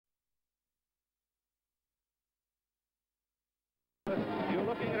you're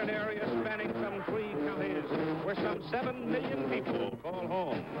looking at an area spanning some 3 counties where some 7 million people call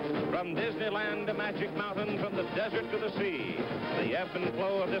home. From Disneyland to Magic Mountain, from the desert to the sea, the ebb and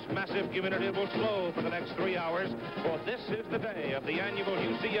flow of this massive community will slow for the next 3 hours, for this is the day of the annual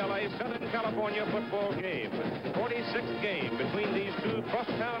UCLA Southern California football game. 46th game between these two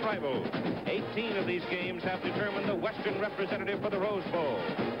crosstown rivals. 18 of these games have determined the Western representative for the Rose Bowl.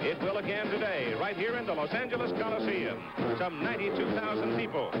 It will again today, right here in the Los Angeles Coliseum. Some 92,000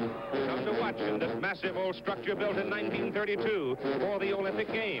 people come to watch in this massive old structure built in 1932 for the Olympic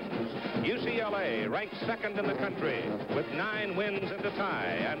Games. UCLA ranks second in the country with 9 wins and a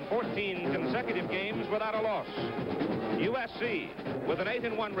tie and 14 consecutive games without a loss. USC, with an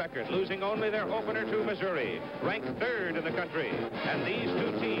 8-1 record, losing only their opener to Missouri, ranked 3rd in the country. And these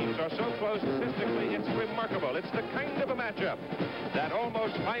two teams are so close statistically, it's remarkable. It's the kind of a matchup that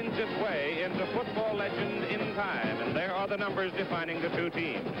almost finds its way into football legend in time. And there are the numbers defining the two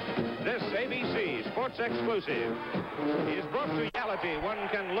teams. This ABC Sports Exclusive is brought to reality. One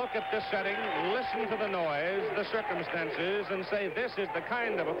can look at this setting, listen to the noise, the circumstances, and say this is the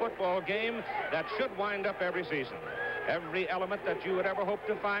kind of a football game that should wind up every season. Every element that you would ever hope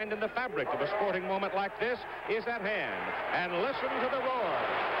to find in the fabric of a sporting moment like this is at hand. And listen to the roar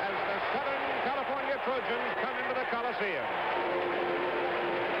as the Southern California Trojans come into the Coliseum.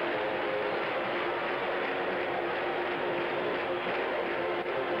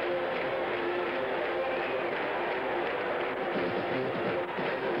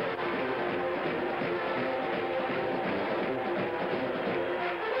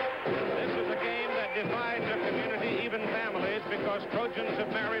 Because Trojans have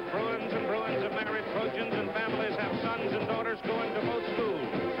married Bruins and Bruins have married Trojans, and families have sons and daughters going to both schools.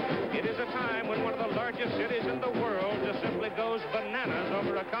 It is a time when one of the largest cities in the world just simply goes bananas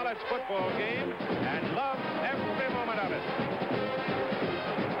over a college football game and loves every moment of it.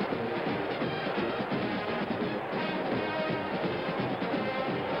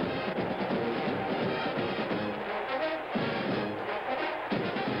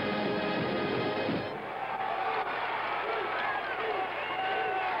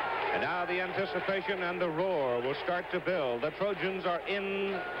 The anticipation and the roar will start to build. The Trojans are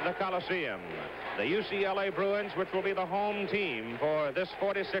in the Coliseum. The UCLA Bruins, which will be the home team for this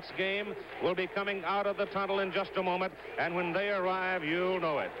 46th game, will be coming out of the tunnel in just a moment. And when they arrive, you'll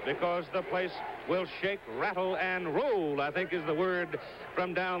know it, because the place will shake, rattle, and roll, I think is the word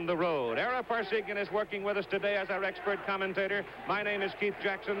from down the road. Ara Parsegian is working with us today as our expert commentator. My name is Keith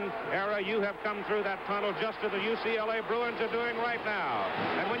Jackson. Ara, you have come through that tunnel just as the UCLA Bruins are doing right now.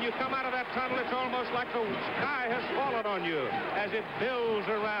 And when you come out of that tunnel, it's almost like the sky has fallen on you as it builds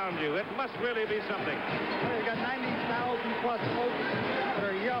around you. It must really be something. Well, you got 90,000 plus folks that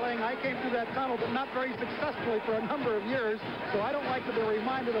are yelling. I came through that tunnel, but not very successfully for a number of years, so I don't like to be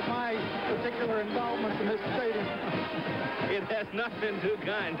reminded of my particular involvement in this stadium. It has not been too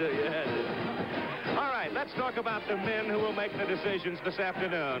kind to you, has it? All right, let's talk about the men who will make the decisions this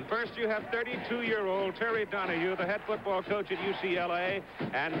afternoon. First, you have 32-year-old Terry Donahue, the head football coach at UCLA,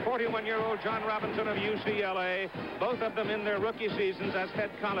 and 41-year-old John Robinson of UCLA, both of them in their rookie seasons as head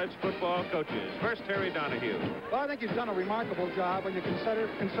college football coaches. First, Terry Donahue. Well, I think he's done a remarkable job when you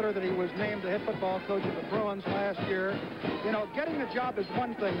consider that he was named the head football coach of the Bruins last year. You know, getting the job is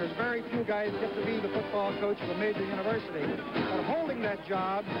one thing. There's very few guys that get to be the football coach of a major university. But holding that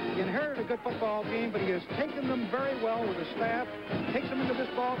job, he inherited a good football team, but he has taken them very well with his staff, takes them into this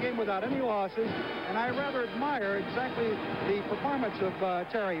ball game without any losses, and I rather admire exactly the performance of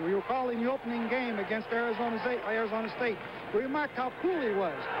Terry. We recall in the opening game against Arizona State, we remarked how cool he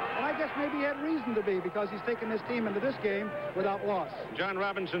was, and I guess maybe he had reason to be, because he's taken this team into this game without loss. John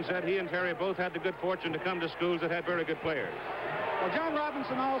Robinson said he and Terry both had the good fortune to come to schools that had very good players. Well, John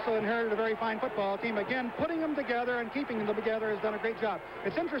Robinson also inherited a very fine football team. Again, putting them together and keeping them together has done a great job.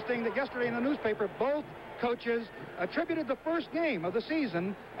 It's interesting that yesterday in the newspaper, both coaches attributed the first game of the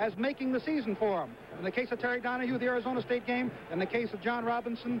season as making the season for them. In the case of Terry Donahue, the Arizona State game. In the case of John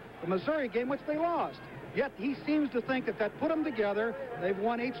Robinson, the Missouri game, which they lost. Yet he seems to think that put them together. They've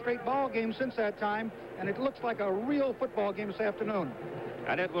won 8 straight ball games since that time, and it looks like a real football game this afternoon.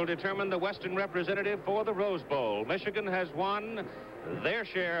 And it will determine the Western representative for the Rose Bowl. Michigan has won their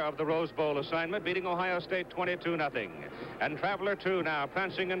share of the Rose Bowl assignment, beating Ohio State 22-0. And Traveler 2 now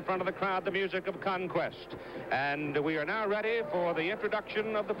prancing in front of the crowd, the music of conquest. And we are now ready for the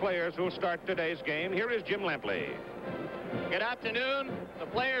introduction of the players who will start today's game. Here is Jim Lampley. Good afternoon. The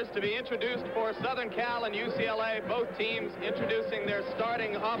players to be introduced for Southern Cal and UCLA, both teams introducing their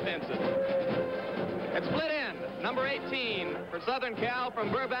starting offenses. At split end, number 18 for Southern Cal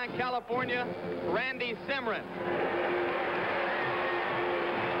from Burbank, California, Randy Simran.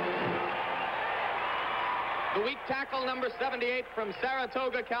 The weak tackle, number 78 from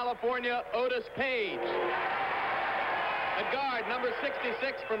Saratoga, California, Otis Page. At guard, number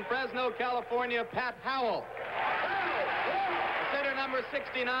 66 from Fresno, California, Pat Howell. Center, number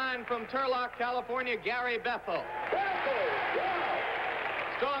 69 from Turlock, California, Gary Bethel.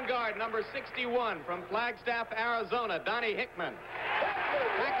 Strong guard, number 61 from Flagstaff, Arizona, Donnie Hickman.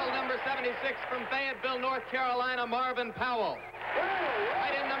 Tackle, number 76 from Fayetteville, North Carolina, Marvin Powell.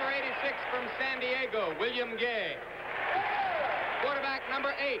 Tight end, number 86 from San Diego, William Gay. Quarterback,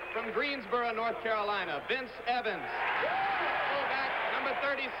 number 8 from Greensboro, North Carolina, Vince Evans. Fullback, number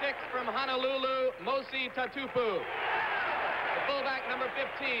 36 from Honolulu, Mosi Tatupu. The fullback, number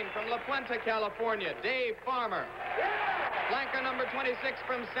 15 from La Puente, California, Dave Farmer. Flanker, number 26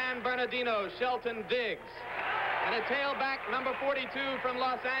 from San Bernardino, Shelton Diggs. And a tailback, number 42 from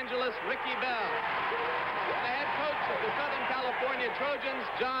Los Angeles, Ricky Bell. The head coach of the Southern California Trojans,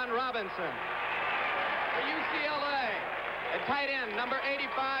 John Robinson. For UCLA, at tight end, number 85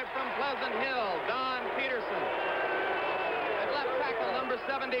 from Pleasant Hill, Don Peterson. At left tackle, number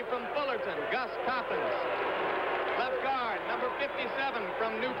 70 from Fullerton, Gus Coppins. Left guard, number 57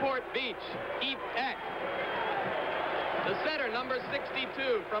 from Newport Beach, Heath Eck. The center, number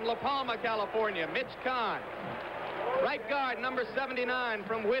 62 from La Palma, California, Mitch Kahn. Right guard, number 79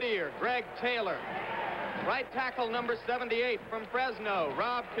 from Whittier, Greg Taylor. Right tackle, number 78 from Fresno,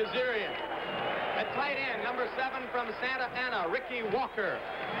 Rob Kazarian. At tight end, number 7 from Santa Ana, Ricky Walker.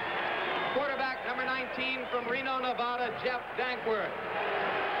 Quarterback, number 19 from Reno, Nevada, Jeff Dankworth.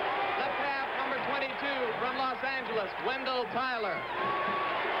 Left half, number 22 from Los Angeles, Wendell Tyler.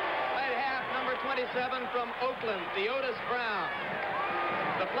 Right half, number 27 from Oakland, Theodis Brown.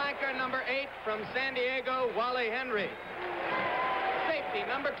 The flanker, number 8 from San Diego, Wally Henry. Safety,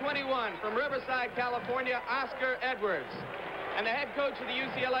 number 21 from Riverside, California, Oscar Edwards. And the head coach of the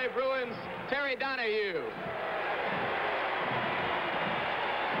UCLA Bruins, Terry Donahue.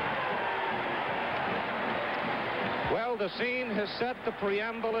 Well, the scene has set. The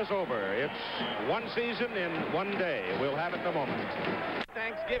preamble is over. It's one season in one day. We'll have it in a moment.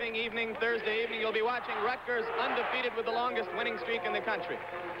 Thanksgiving evening, Thursday evening, you'll be watching Rutgers undefeated with the longest winning streak in the country.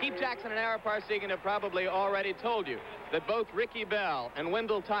 Keith Jackson and Ara Parsegian have probably already told you that both Ricky Bell and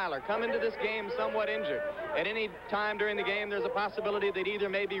Wendell Tyler come into this game somewhat injured. At any time during the game, there's a possibility that either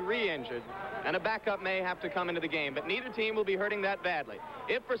may be re-injured and a backup may have to come into the game, but neither team will be hurting that badly.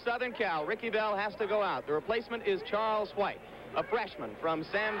 If for Southern Cal, Ricky Bell has to go out, the replacement is Charles White, a freshman from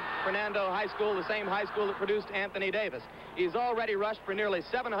San Fernando High School, the same high school that produced Anthony Davis. He's already rushed for nearly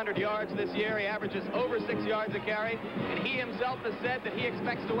 700 yards this year. He averages over 6 yards a carry, and he himself has said that he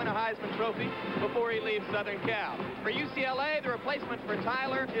expects to win a Heisman Trophy before he leaves Southern Cal. For UCLA, the replacement for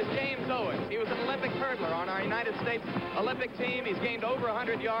Tyler is James Owens. He was an Olympic hurdler on our United States Olympic team. He's gained over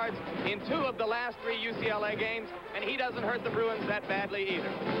 100 yards in 2 of the last 3 UCLA games, and he doesn't hurt the Bruins that badly either.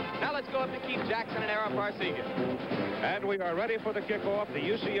 Now let's go up to Keith Jackson and Ara Parsegian. And we are ready for the kickoff. The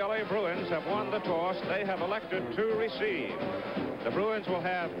UCLA Bruins have won the toss. They have elected to receive. The Bruins will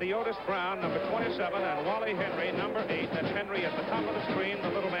have Theodis Brown, number 27, and Wally Henry, number 8. That's Henry at the top of the screen, the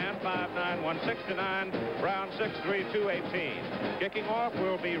little man, 5'9", 169, Brown, 6'3", 218. Kicking off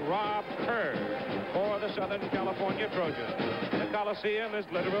will be Rob Kerr for the Southern California Trojans. The Coliseum is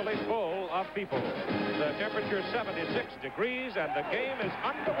literally full of people. The temperature is 76 degrees, and the game is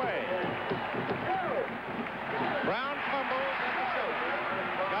underway. Brown fumbles at the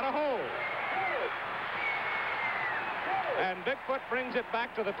shoulder. Got a hold. And Bigfoot brings it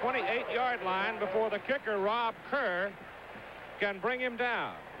back to the 28-yard line before the kicker, Rob Kerr, can bring him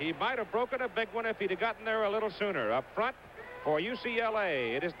down. He might have broken a big one if he'd have gotten there a little sooner. Up front for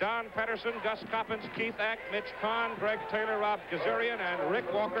UCLA, it is Don Patterson, Gus Coppins, Keith Eck, Mitch Kahn, Greg Taylor, Rob Kazarian, and Rick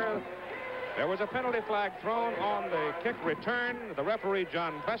Walker. There was a penalty flag thrown on the kick return. The referee,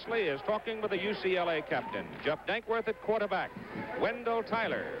 John Presley, is talking with the UCLA captain. Jeff Dankworth at quarterback. Wendell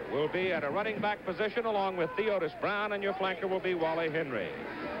Tyler will be at a running back position along with Theodis Brown, and your flanker will be Wally Henry.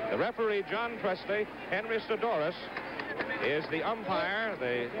 The referee, John Presley, Henry Sidoris, is the umpire.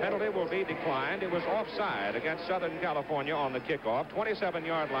 The penalty will be declined. It was offside against Southern California on the kickoff.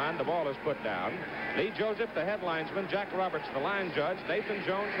 27-yard line, the ball is put down. Lee Joseph, the head linesman, Jack Roberts, the line judge, Nathan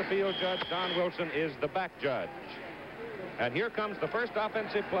Jones, the field judge, Don Wilson is the back judge. And here comes the first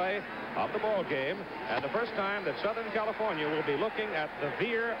offensive play of the ball game, and the first time that Southern California will be looking at the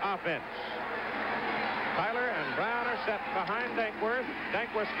veer offense. Tyler and Brown are set behind Dankworth.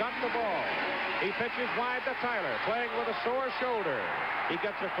 Dankworth's got the ball. He pitches wide to Tyler, playing with a sore shoulder. He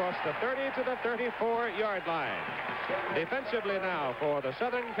gets across the 30 to the 34-yard line. Defensively now for the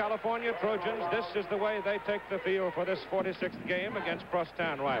Southern California Trojans, this is the way they take the field for this 46th game against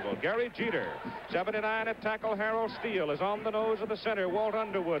crosstown rival. Gary Jeter, 79 at tackle. Harold Steele is on the nose of the center. Walt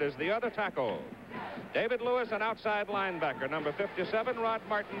Underwood is the other tackle. David Lewis, an outside linebacker, number 57. Rod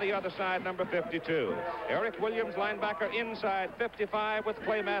Martin, the other side, number 52. Eric Williams, linebacker, inside 55 with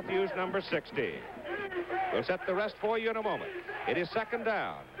Clay Matthews, number 60. We'll set the rest for you in a moment. It is second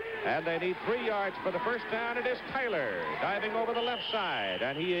down, and they need 3 yards for the first down. It is Tyler diving over the left side,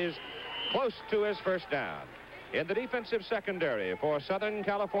 and he is close to his first down. In the defensive secondary for Southern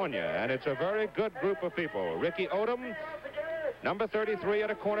California, and it's a very good group of people. Ricky Odom, number 33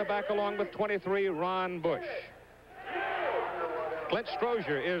 at a cornerback, along with 23, Ron Bush. Clint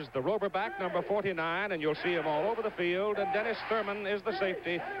Strozier is the roverback, number 49, and you'll see him all over the field. And Dennis Thurman is the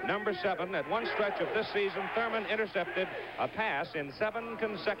safety, number 7. At one stretch of this season, Thurman intercepted a pass in 7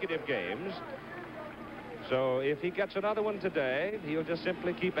 consecutive games. So if he gets another one today, he'll just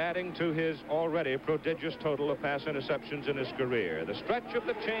simply keep adding to his already prodigious total of pass interceptions in his career. The stretch of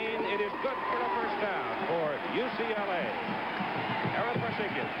the chain, it is good for a first down for UCLA. Aaron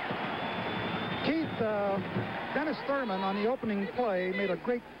Marsikian. Keith, Dennis Thurman on the opening play made a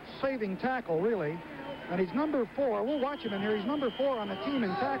great saving tackle, really. And he's number 4. We'll watch him in here. He's number 4 on the team in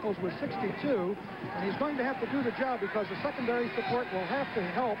tackles with 62. And he's going to have to do the job because the secondary support will have to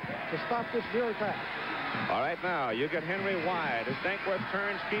help to stop this rear attack. All right, now you get Henry wide as Dankworth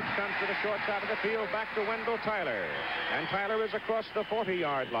turns. Keith comes to the short side of the field, back to Wendell Tyler. And Tyler is across the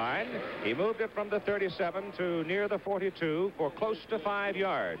 40-yard line. He moved it from the 37 to near the 42 for close to 5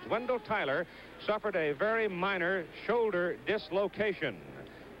 yards. Wendell Tyler suffered a very minor shoulder dislocation.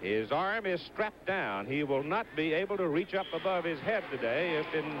 His arm is strapped down. He will not be able to reach up above his head today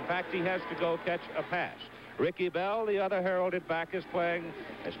if, in fact, he has to go catch a pass. Ricky Bell, the other heralded back, is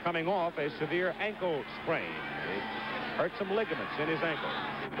coming off a severe ankle sprain. It hurt some ligaments in his ankle.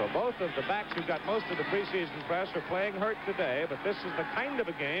 So both of the backs who got most of the preseason press are playing hurt today, but this is the kind of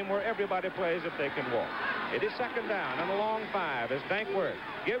a game where everybody plays if they can walk. It is second down and a long 5 as Dankworth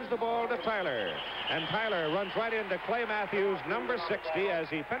gives the ball to Tyler. And Tyler runs right into Clay Matthews, number 60. As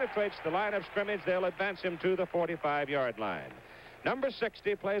he penetrates the line of scrimmage, they'll advance him to the 45-yard line. Number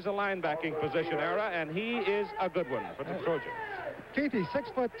 60 plays a linebacking position era, and he is a good one for the Trojans. Keith, he's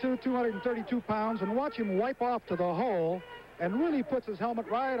 6'2", 232 pounds, and watch him wipe off to the hole and really puts his helmet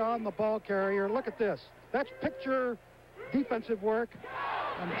right on the ball carrier. Look at this. That's picture defensive work,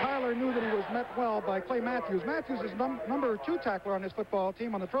 and Tyler knew that he was met well by Clay Matthews. Matthews is number 2 tackler on his football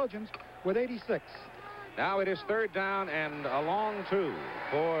team on the Trojans with 86. Now it is third down and a long 2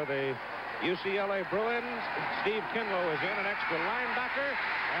 for the UCLA Bruins. Steve Kinlow is in, an extra linebacker,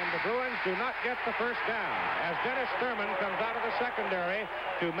 and the Bruins do not get the first down as Dennis Thurman comes out of the secondary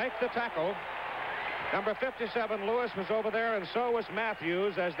to make the tackle. Number 57, Lewis, was over there, and so was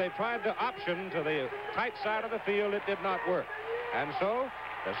Matthews. As they tried to option to the tight side of the field, it did not work. And so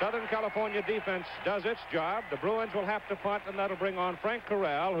the Southern California defense does its job. The Bruins will have to punt, and that'll bring on Frank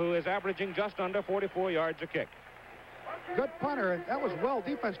Corral, who is averaging just under 44 yards a kick. Good punter, and that was well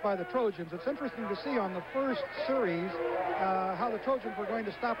defense by the Trojans. It's interesting to see on the first series how the Trojans were going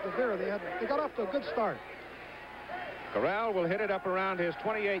to stop the veer. They got off to a good start. Corral will hit it up around his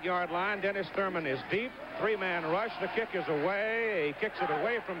 28-yard line. Dennis Thurman is deep. 3-man rush. The kick is away. He kicks it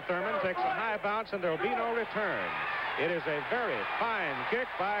away from Thurman, takes a high bounce, and there will be no return. It is a very fine kick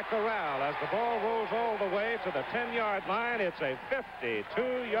by Corral as the ball rolls all the way to the 10-yard line. It's a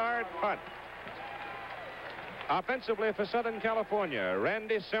 52-yard punt. Offensively for Southern California,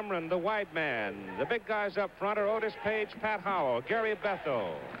 Randy Simron, the wide man. The big guys up front are Otis Page, Pat Howell, Gary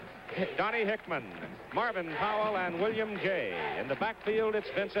Bethel, Donnie Hickman, Marvin Powell, and William Gay. In the backfield, it's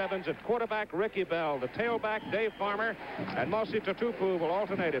Vince Evans at quarterback, Ricky Bell. The tailback, Dave Farmer, and Mosi Tutupu will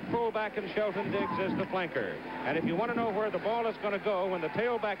alternate at fullback, and Shelton Diggs is the flanker. And if you want to know where the ball is going to go when the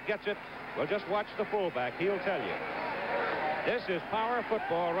tailback gets it, well, just watch the fullback. He'll tell you. This is power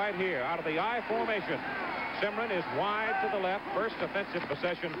football right here out of the I formation. Simron is wide to the left. First offensive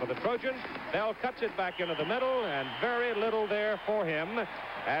possession for the Trojans. Bell cuts it back into the middle, and very little there for him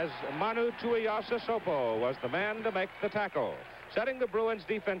as Manu Tuiasa-Sopo was the man to make the tackle. Setting the Bruins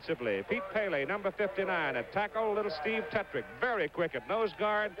defensively, Pete Paley, number 59, at tackle. Little Steve Tetrick, very quick at nose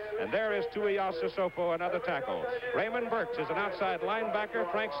guard. And there is Tuiasa-Sopo, another tackle. Raymond Burks is an outside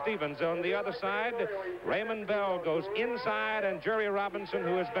linebacker. Frank Stevens on the other side. Raymond Bell goes inside, and Jerry Robinson,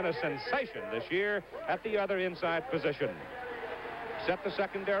 who has been a sensation this year, at the other inside position. set the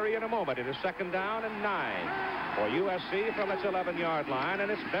secondary in a moment. It is 2nd down and 9 for USC from its 11-yard line,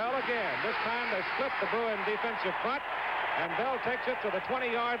 and it's Bell again. This time they split the Bruin defensive front, and Bell takes it to the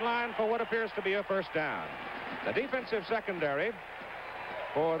 20-yard line for what appears to be a 1st down. The defensive secondary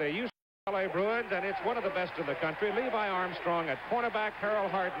for the UCLA Bruins, and it's one of the best in the country. Levi Armstrong at cornerback,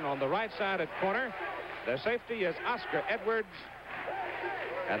 Harold Harden on the right side at corner. The safety is Oscar Edwards,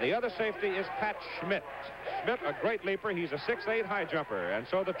 and the other safety is Pat Schmidt. Schmidt, a great leaper. He's a 6'8" high jumper. And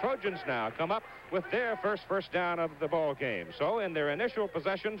so the Trojans now come up with their first down of the ball game. So in their initial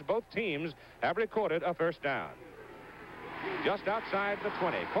possessions, both teams have recorded a 1st down. Just outside the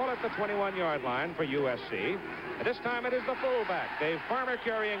 20. Call it the 21-yard line for USC. And this time it is the fullback, Dave Farmer,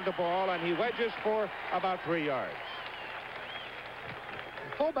 carrying the ball, and he wedges for about 3 yards.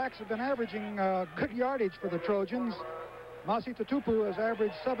 The fullbacks have been averaging good yardage for the Trojans. Masi Tutupu has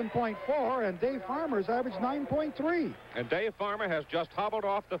averaged 7.4, and Dave Farmer has averaged 9.3. And Dave Farmer has just hobbled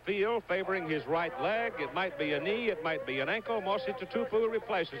off the field, favoring his right leg. It might be a knee, it might be an ankle. Masi Tutupu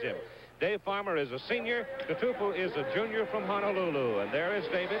replaces him. Dave Farmer is a senior. Tutupu is a junior from Honolulu. And there is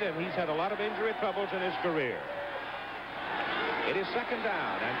David, and he's had a lot of injury troubles in his career. It is 2nd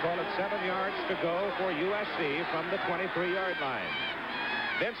down, and call it 7 yards to go for USC from the 23-yard line.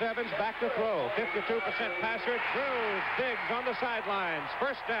 Vince Evans back to throw. 52% passer, throws, Diggs on the sidelines.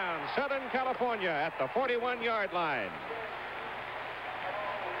 1st down, Southern California at the 41-yard line.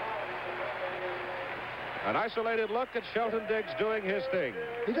 An isolated look at Shelton Diggs doing his thing.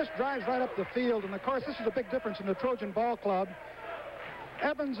 He just drives right up the field, and of course this is a big difference in the Trojan ball club.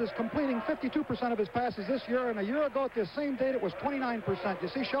 Evans is completing 52% of his passes this year, and a year ago at this same date it was 29%. You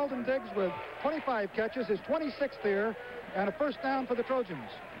see Shelton Diggs with 25 catches, his 26th here, and a 1st down for the Trojans.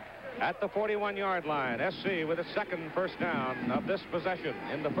 At the 41-yard line, SC with a 2nd 1st down of this possession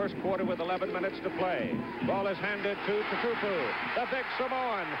in the 1st quarter with 11 minutes to play. Ball is handed to Tutupu. The big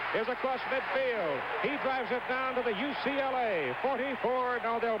Samoan is across midfield. He drives it down to the UCLA 44.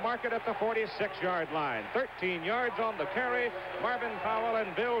 No, they'll mark it at the 46-yard line. 13 yards on the carry. Marvin Powell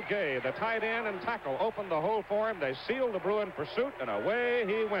and Bill Gay, the tight end and tackle, opened the hole for him. They sealed the Bruin pursuit, and away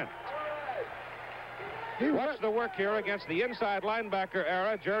he went. Watch the work here against the inside linebacker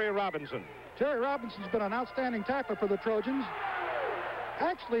era, Jerry Robinson. Jerry Robinson's been an outstanding tackler for the Trojans.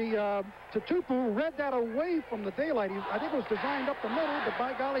 Actually, Tutupu read that away from the daylight. I think it was designed up the middle, but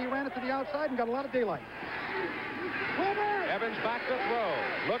by golly, he ran it to the outside and got a lot of daylight. Evans back to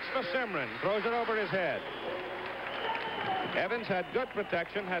throw. Looks for Simron. Throws it over his head. Evans had good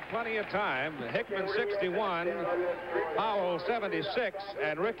protection, had plenty of time. Hickman 61, Powell 76,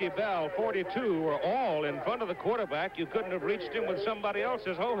 and Ricky Bell 42 were all in front of the quarterback. You couldn't have reached him with somebody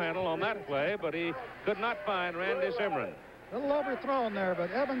else's hoe handle on that play, but he could not find Randy Simron. A little overthrown there, but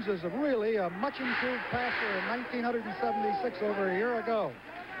Evans is really a much improved passer in 1976 over a year ago.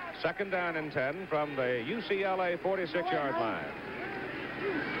 2nd down and 10 from the UCLA 46-yard line.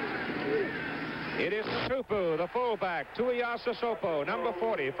 It is Tupu, the fullback, Tuiasa Sopo, number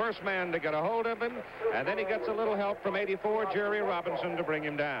 40, 1st man to get a hold of him, and then he gets a little help from 84, Jerry Robinson, to bring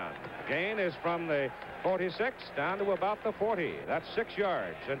him down. Gain is from the 46 down to about the 40. That's 6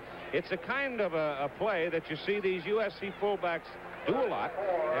 yards, and it's a kind of a play that you see these USC fullbacks do a lot,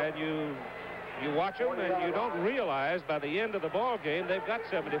 and you watch them, and you don't realize by the end of the ball game they've got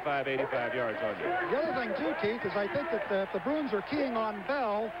 75, 85 yards on you. The other thing, too, Keith, is I think that if the Bruins are keying on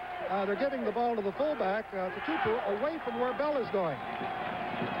Bell, they're giving the ball to the fullback, to Tupu, away from where Bell is going.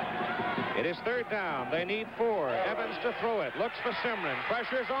 It is 3rd down. They need 4. Evans to throw it. Looks for Simron.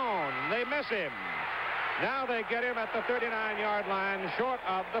 Pressure's on. They miss him. Now they get him at the 39-yard line, short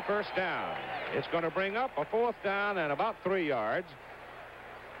of the 1st down. It's going to bring up a 4th down and about 3 yards.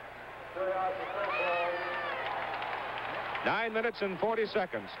 9 minutes and 40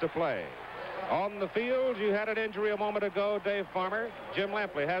 seconds to play. On the field, you had an injury a moment ago, Dave Farmer. Jim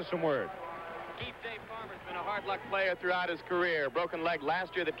Lampley has some word. Keith, Dave Farmer's been a hard luck player throughout his career. Broken leg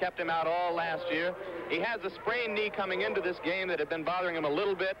last year that kept him out all last year. He has a sprained knee coming into this game that had been bothering him a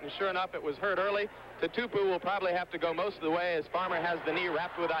little bit, and sure enough, it was hurt early. Tutupu will probably have to go most of the way as Farmer has the knee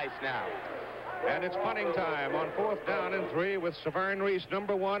wrapped with ice now. And it's punting time on 4th down and 3 with Severn Reese,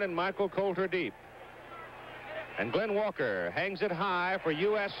 number 1, and Michael Coulter deep. And Glenn Walker hangs it high for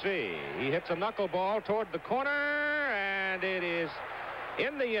USC. He hits a knuckleball toward the corner, and it is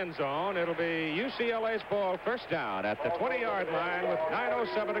in the end zone. It'll be UCLA's ball, 1st down at the 20-yard line with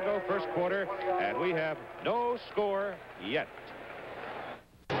 9:07 to go 1st quarter, and we have no score yet.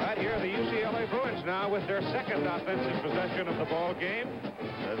 Right here, the UCLA Bruins now with their 2nd offensive possession of the ball game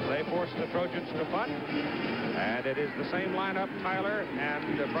as they force the Trojans to punt. And it is the same lineup, Tyler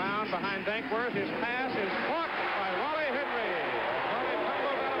and Brown behind Dankworth. His pass is caught by Wally Henry.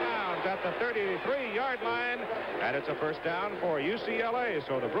 at the 33-yard line, and it's a first down for UCLA.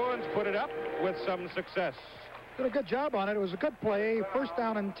 So the Bruins put it up with some success. Did a good job on it. It was a good play. First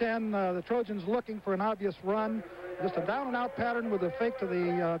down and 10. The Trojans looking for an obvious run. Just a down-and-out pattern with a fake to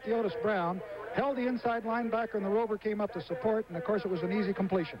the Theodis Brown. Held the inside linebacker, and the Rover came up to support, and, of course, it was an easy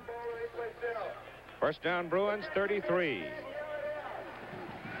completion. First down, Bruins, 33.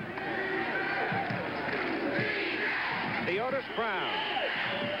 Theodis Brown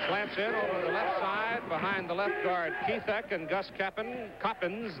slants in over the left side behind the left guard Keithek and Gus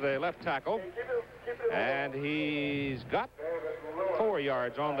Coppins, the left tackle. And he's got 4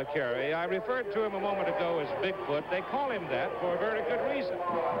 yards on the carry. I referred to him a moment ago as Bigfoot. They call him that for a very good reason.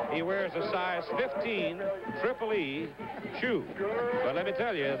 He wears a size 15 Triple E shoe. But let me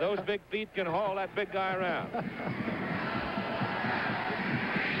tell you, those big feet can haul that big guy around.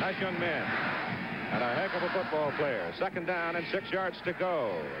 Nice young man. And a heck of a football player. Second down and 6 yards to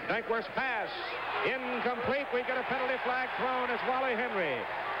go. Dankworth's pass incomplete. We get a penalty flag thrown as Wally Henry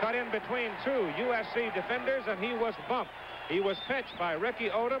cut in between 2 USC defenders, and he was bumped. He was pinched by Ricky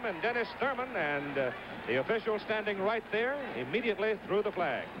Odom and Dennis Thurman, and the official standing right there immediately threw the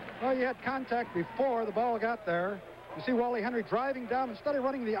flag. Well, you had contact before the ball got there. You see Wally Henry driving down. Instead of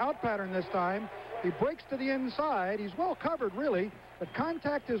running the out pattern this time, he breaks to the inside. He's well covered, really, but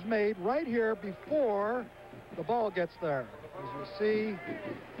contact is made right here before the ball gets there. As you see,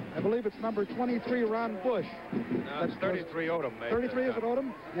 I believe it's number 23, Ron Bush. No, that's 33 Odom. 33, is it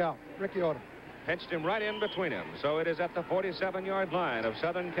Odom? Yeah, Ricky Odom. Pinched him right in between him. So it is at the 47-yard line of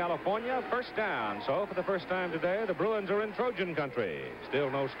Southern California. First down. So for the first time today, the Bruins are in Trojan country. Still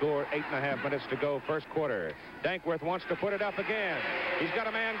no score. 8.5 minutes to go, first quarter. Dankworth wants to put it up again. He's got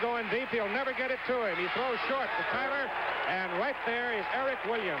a man going deep. He'll never get it to him. He throws short to Tyler. And right there is Eric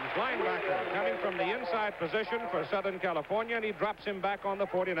Williams, linebacker, coming from the inside position for Southern California. And he drops him back on the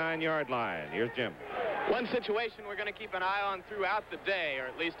 49-yard line. Here's Jim. One situation we're going to keep an eye on throughout the day, or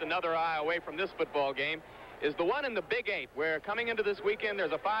at least another eye away from this football game, is the one in the Big 8, where coming into this weekend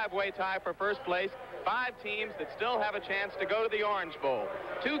there's a 5-way tie for first place. 5 teams that still have a chance to go to the Orange Bowl.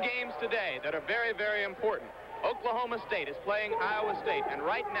 2 games today that are very, very important. Oklahoma State is playing Iowa State, and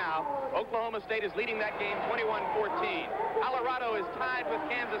right now Oklahoma State is leading that game 21-14. Colorado is tied with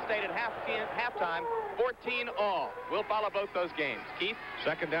Kansas State at halftime, 14-all. We'll follow both those games. Keith?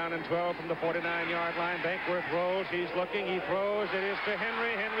 Second down and 12 from the 49-yard line. Dankworth rolls. He's looking. He throws. It is to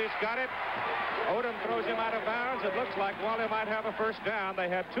Henry. Henry's got it. Odom throws him out of bounds. It looks like Wally might have a first down. They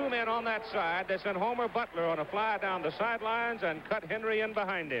had 2 men on that side. They sent Homer Butler on a fly down the sidelines and cut Henry in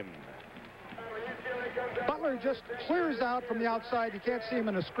behind him. Butler just clears out from the outside. You can't see him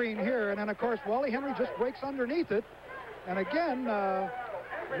in the screen here. And then, of course, Wally Henry just breaks underneath it. And again,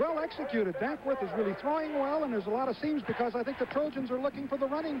 well executed. Dankworth is really throwing well, and there's a lot of seams because I think the Trojans are looking for the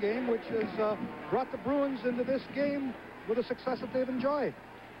running game, which has brought the Bruins into this game with a success that they've enjoyed.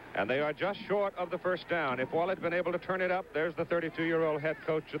 And they are just short of the first down. If Wally had been able to turn it up, there's the 32-year-old head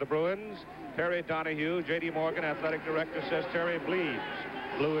coach of the Bruins, Terry Donahue. J.D. Morgan, athletic director, says Terry bleeds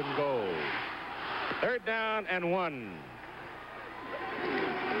blue and gold. Third down and 1.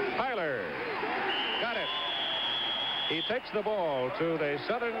 Tyler got it. He takes the ball to the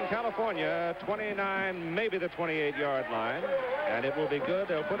Southern California 29, maybe the 28-yard line, and it will be good.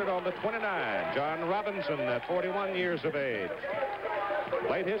 They'll put it on the 29. John Robinson at 41 years of age.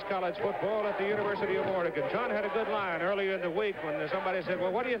 Played his college football at the University of Oregon. John had a good line earlier in the week when somebody said,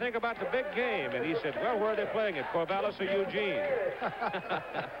 well, what do you think about the big game? And he said, well, where are they playing it, Corvallis or Eugene?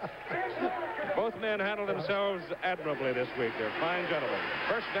 Both men handled themselves admirably this week. They're fine gentlemen.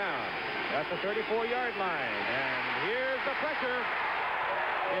 First down at the 34-yard line. And here's the pressure.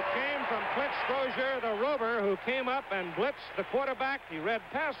 It came from Clint Strozier, the Rover, who came up and blitzed the quarterback. He read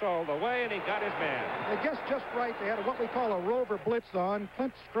pass all the way, and he got his man. I guess just right. They had what we call a Rover blitz on.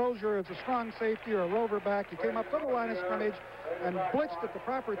 Clint Strozier is a strong safety or a Rover back. He came up to the line of scrimmage and blitzed at the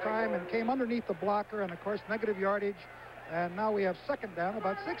proper time and came underneath the blocker, and, of course, negative yardage. And now we have second down,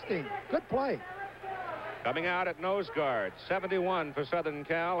 about 16. Good play. Coming out at nose guard, 71 for Southern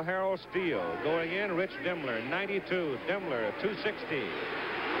Cal, Harold Steele. Going in, Rich Dimmler, 92. Dimmler, 260.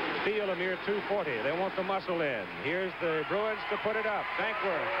 Steele, a mere 240. They want the muscle in. Here's the Bruins to put it up.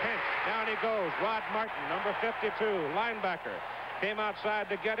 Dankworth, pinch. Down he goes. Rod Martin, number 52, linebacker. Came outside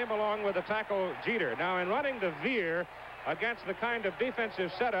to get him along with the tackle Jeter. Now, in running the veer, against the kind of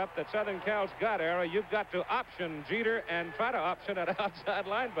defensive setup that Southern Cal's got, Era, you've got to option Jeter and try to option an outside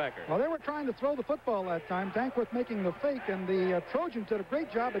linebacker. Well, they were trying to throw the football that time, Dankworth making the fake, and the Trojans did a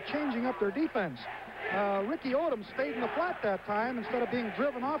great job of changing up their defense. Ricky Odom stayed in the flat that time instead of being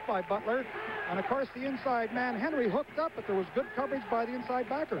driven off by Butler. And, of course, the inside man, Henry, hooked up, but there was good coverage by the inside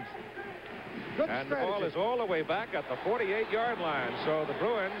backers. Good and strategy. The ball is all the way back at the 48-yard line, so the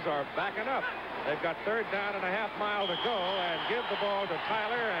Bruins are backing up. They've got 3rd down and a half mile to go, and give the ball to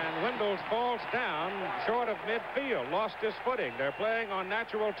Tyler, and Windles falls down short of midfield, lost his footing. They're playing on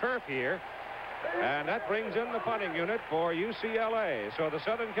natural turf here, and that brings in the punting unit for UCLA. So the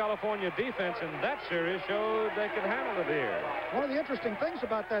Southern California defense in that series showed they could handle it here. One of the interesting things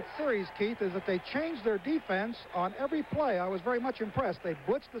about that series, Keith, is that they changed their defense on every play. I was very much impressed. They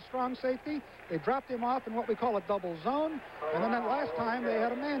blitzed the strong safety. They dropped him off in what we call a double zone. And then that last time they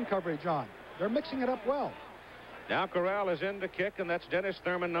had a man coverage on. They're mixing it up well. Now Corral is in to kick, and that's Dennis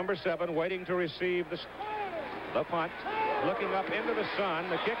Thurman, number 7, waiting to receive the punt. Looking up into the sun.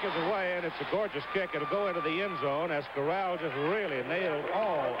 The kick is away, and it's a gorgeous kick. It'll go into the end zone as Corral just really nailed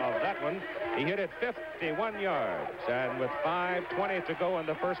all of that one. He hit it 51 yards, and with 5:20 to go in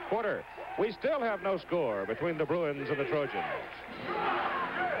the first quarter, we still have no score between the Bruins and the Trojans.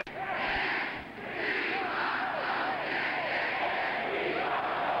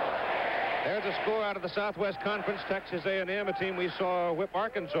 There's a score out of the Southwest Conference. Texas A&M, a team we saw whip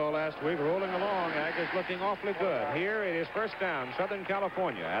Arkansas last week, rolling along. Aggies looking awfully good. Here it is 1st down, Southern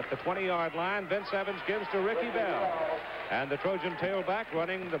California at the 20-yard line. Vince Evans gives to Ricky Bell. And the Trojan tailback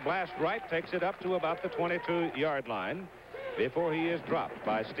running the blast right takes it up to about the 22-yard line before he is dropped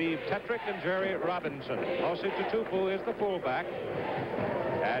by Steve Tetrick and Jerry Robinson. Mosi Tutupu is the fullback.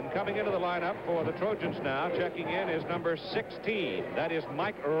 And coming into the lineup for the Trojans now, checking in, is number 16. That is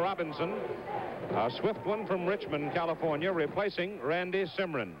Mike Robinson, a swift one from Richmond, California, replacing Randy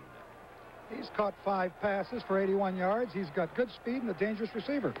Simron. He's caught 5 passes for 81 yards. He's got good speed and a dangerous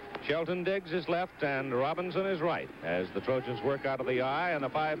receiver. Shelton Diggs is left and Robinson is right as the Trojans work out of the eye, and a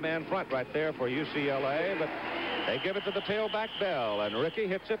 5-man front right there for UCLA. But they give it to the tailback Bell, and Ricky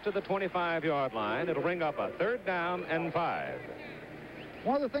hits it to the 25-yard line. It'll bring up a 3rd down and 5.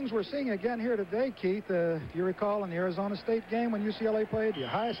 One of the things we're seeing again here today, Keith, if you recall in the Arizona State game when UCLA played, the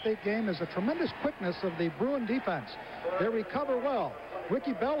Ohio State game, is the tremendous quickness of the Bruin defense. They recover well.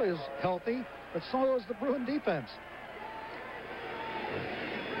 Ricky Bell is healthy, but so is the Bruin defense.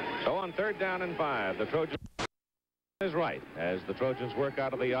 So on 3rd down and 5, the Trojans is right as the Trojans work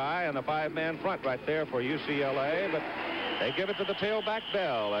out of the eye, and a 5-man front right there for UCLA. But they give it to the tailback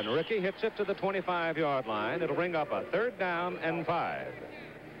Bell, and Ricky hits it to the 25-yard line. It'll bring up a 3rd down and 5.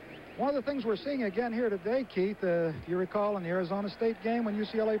 One of the things we're seeing again here today, Keith, if you recall in the Arizona State game when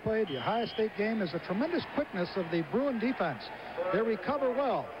UCLA played, the Ohio State game, is the tremendous quickness of the Bruin defense. They recover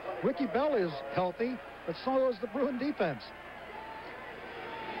well. Ricky Bell is healthy, but so is the Bruin defense.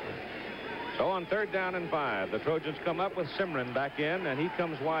 So on 3rd down and 5, the Trojans come up with Simron back in, and he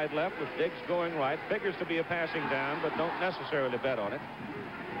comes wide left with Diggs going right. Figures to be a passing down, but don't necessarily bet on it.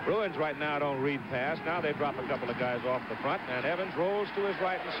 Bruins right now don't read pass. Now they drop a couple of guys off the front, and Evans rolls to his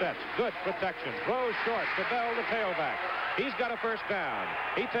right and sets. Good protection. Throws short to Bell, the tailback. He's got a 1st down.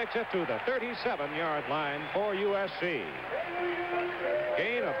 He takes it to the 37-yard line for USC.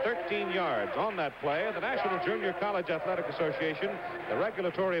 Gain of 13 yards on that play. The National Junior College Athletic Association, the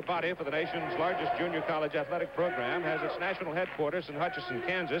regulatory body for the nation's largest junior college athletic program, has its national headquarters in Hutchinson,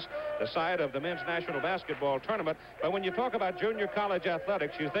 Kansas, the site of the men's national basketball tournament. But when you talk about junior college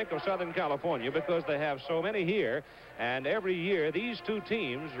athletics, you think of Southern California because they have so many here. And every year, these two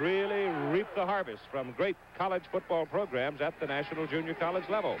teams really reap the harvest from great college football programs at the National Junior College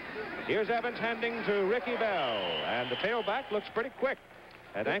level. Here's Evans handing to Ricky Bell, and the tailback looks pretty quick.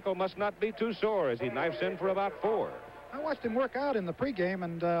 That ankle must not be too sore as he knifes in for about 4. I watched him work out in the pregame,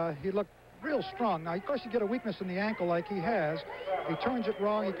 and he looked real strong. Now, of course, you get a weakness in the ankle like he has. If he turns it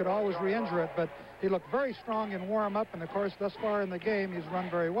wrong, he could always re-injure it, but he looked very strong in warm-up, and, of course, thus far in the game, he's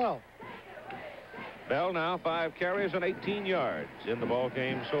run very well. Bell now 5 carries and 18 yards in the ball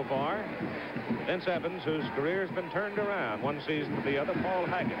game so far. Vince Evans, whose career has been turned around one season to the other. Paul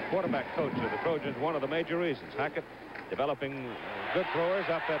Hackett, quarterback coach of the Trojans, one of the major reasons. Hackett developing good throwers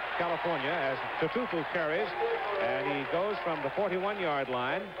up at California as Tutupu carries, and he goes from the 41-yard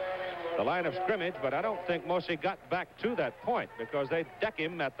line, the line of scrimmage, but I don't think Mosi got back to that point because they deck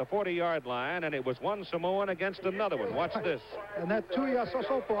him at the 40-yard line, and it was one Samoan against another one. Watch this. And that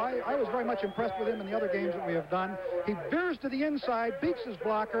Tuiasosopo, I was very much impressed with him in the other games that we have done. He veers to the inside, beats his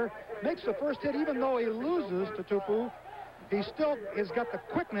blocker, makes the first hit, even though he loses to Tupu. He still has got the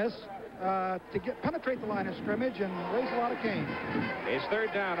quickness to penetrate the line of scrimmage and raise a lot of cane. It's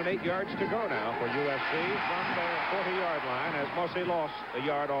third down and 8 yards to go now for USC from the 40-yard line as Mossy lost a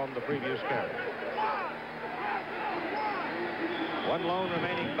yard on the previous carry. One lone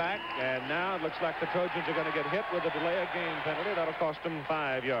remaining back, and now it looks like the Trojans are going to get hit with a delay of game penalty. That'll cost them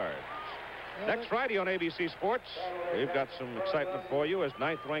 5 yards. Next Friday on ABC Sports, we've got some excitement for you as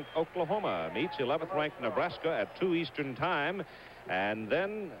 9th-ranked Oklahoma meets 11th-ranked Nebraska at 2 Eastern Time. And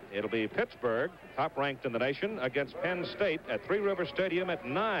then it'll be Pittsburgh, top-ranked in the nation, against Penn State at Three River Stadium at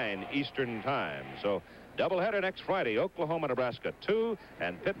 9 Eastern Time. So doubleheader next Friday, Oklahoma, Nebraska 2,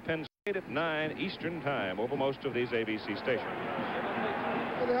 and Penn State at 9 Eastern Time over most of these ABC stations.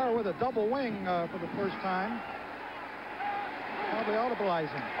 Here they are with a double wing for the first time. Now they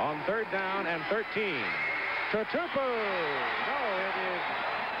audibleizing. On third down and 13. Tutupu. No, it is.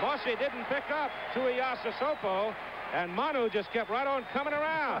 Mossy didn't pick up Tuiasa Sopo, and Manu just kept right on coming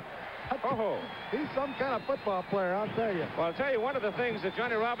around. Oh. He's some kind of football player, I'll tell you. Well, I'll tell you, one of the things that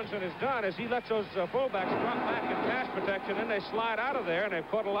Johnny Robinson has done is he lets those fullbacks drop back in pass protection, and they slide out of there, and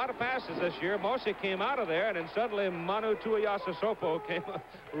they've caught a lot of passes this year. Mossy came out of there, and then suddenly Manu Tuiasa Sopo came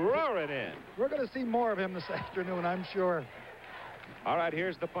roaring in. We're going to see more of him this afternoon, I'm sure. All right,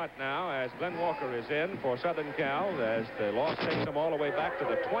 here's the punt now as Glenn Walker is in for Southern Cal as the loss takes them all the way back to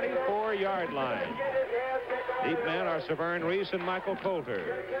the 24-yard line. Deep men are Severn Reese and Michael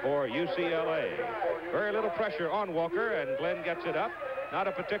Coulter for UCLA. Very little pressure on Walker, and Glenn gets it up. Not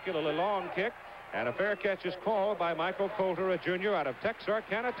a particularly long kick, and a fair catch is called by Michael Coulter, a junior out of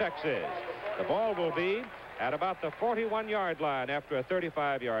Texarkana, Texas. The ball will be at about the 41-yard line after a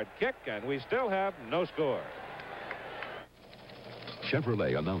 35-yard kick, and we still have no score.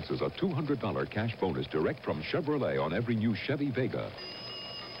 Chevrolet announces a $200 cash bonus direct from Chevrolet on every new Chevy Vega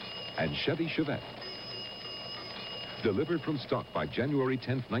and Chevy Chevette. Delivered from stock by January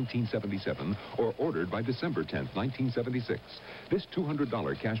 10th, 1977, or ordered by December 10th, 1976. This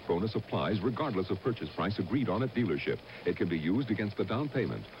 $200 cash bonus applies regardless of purchase price agreed on at dealership. It can be used against the down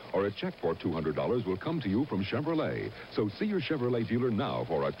payment, or a check for $200 will come to you from Chevrolet. So see your Chevrolet dealer now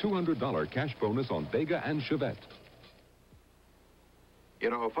for a $200 cash bonus on Vega and Chevette. You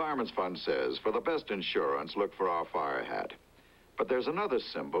know, Fireman's Fund says, for the best insurance, look for our fire hat. But there's another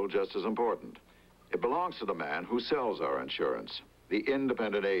symbol just as important. It belongs to the man who sells our insurance, the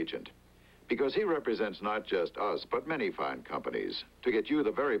independent agent. Because he represents not just us, but many fine companies, to get you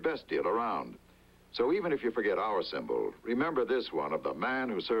the very best deal around. So even if you forget our symbol, remember this one of the man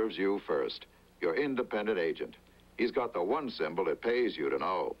who serves you first, your independent agent. He's got the one symbol it pays you to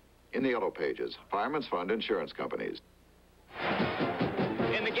know. In the yellow pages, Fireman's Fund Insurance Companies.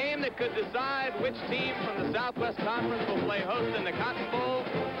 In the game that could decide which team from the Southwest Conference will play host in the Cotton Bowl,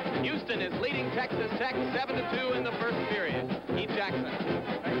 Houston is leading Texas Tech 7-2 in the first period. Keith Jackson.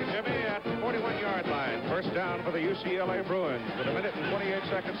 Thank you, Jimmy. At the 41-yard line, first down for the UCLA Bruins with a minute and 28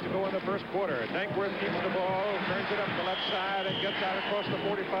 seconds to go in the first quarter. Dankworth keeps the ball, turns it up the left side, and gets out across the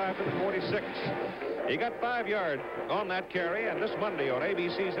 45 to the 46. He got 5 yards on that carry, and this Monday on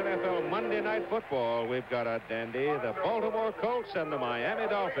ABC's NFL Monday Night Football, we've got a dandy, the Baltimore Colts and the Miami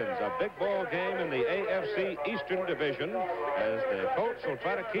Dolphins, a big ball game in the AFC Eastern Division, as the Colts will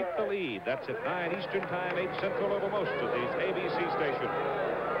try to keep the lead. That's at 9 Eastern Time, 8 Central over most of these ABC stations.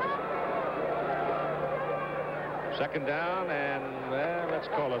 Second down, and well, let's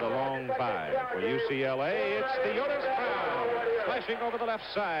call it a long 5 for UCLA. It's the Otis Brown flashing over the left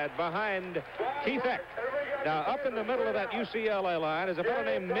side behind Keith Eck. Now, up in the middle of that UCLA line is a fellow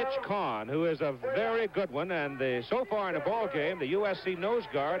named Mitch Kahn, who is a very good one. And so far in the ball game, the USC nose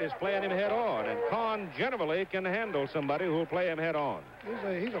guard is playing him head on. And Kahn generally can handle somebody who will play him head on.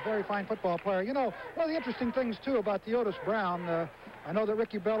 He's a very fine football player. You know, one of the interesting things, too, about the Otis Brown, I know that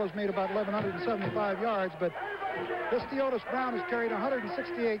Ricky Bell has made about 1,175 yards, but this Otis Brown has carried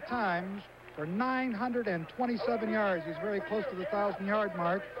 168 times for 927 yards. He's very close to the 1,000-yard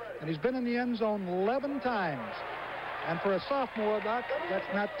mark, and he's been in the end zone 11 times. And for a sophomore,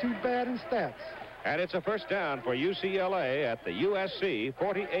 that's not too bad in stats. And it's a first down for UCLA at the USC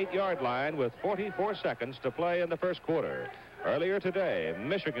 48-yard line with 44 seconds to play in the first quarter. Earlier today,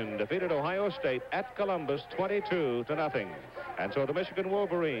 Michigan defeated Ohio State at Columbus 22-0. And so the Michigan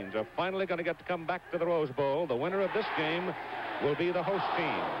Wolverines are finally going to get to come back to the Rose Bowl. The winner of this game will be the host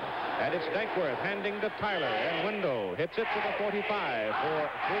team. And it's Dankworth handing to Tyler, and Wendell hits it to the 45 for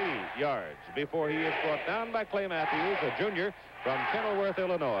 3 yards before he is brought down by Clay Matthews, a junior from Kenilworth,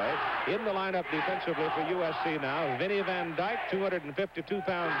 Illinois. In the lineup defensively for USC now, Vinny Van Dyke,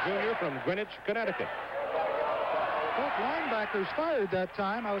 252-pound junior from Greenwich, Connecticut. Both linebackers fired that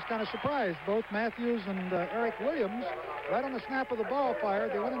time. I was kind of surprised. Both Matthews and Eric Williams, right on the snap of the ball,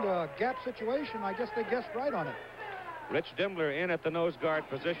 fired. They went into a gap situation. I guess they guessed right on it. Rich Dimbler in at the nose guard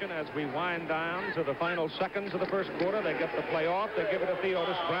position as we wind down to the final seconds of the first quarter. They get the play off. They give it to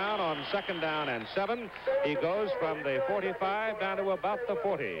Theodis Brown on 2nd down and 7. He goes from the 45 down to about the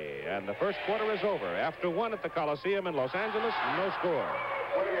 40. And the first quarter is over. After 1 at the Coliseum in Los Angeles, no score.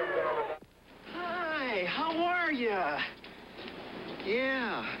 Hi, how are ya?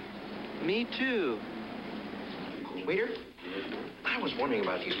 Yeah, me too. Waiter, I was wondering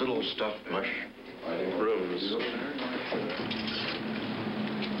about these little stuffed mush rooms.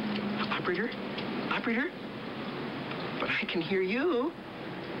 Operator? But I can hear you.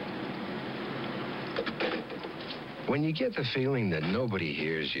 When you get the feeling that nobody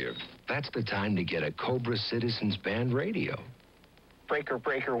hears you, that's the time to get a Cobra Citizens Band radio. Breaker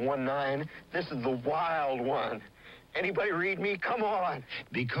 19, this is the wild one. Anybody read me? Come on.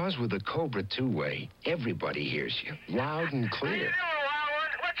 Because with the Cobra two-way, everybody hears you, loud and clear. How you doing, wild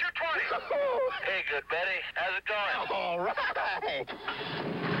one? What's your 20? Oh. Hey, good Betty. How's it going? All right.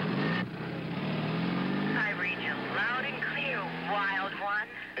 I read you loud and clear, wild one.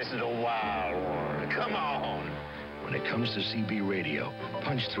 This is a wild one. Come on. When it comes to CB radio,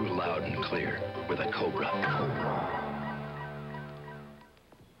 punch through loud and clear with a Cobra.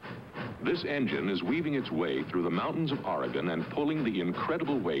 This engine is weaving its way through the mountains of Oregon and pulling the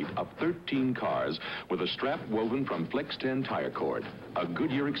incredible weight of 13 cars with a strap woven from Flex 10 tire cord, a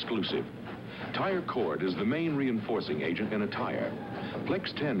Goodyear exclusive. Tire cord is the main reinforcing agent in a tire.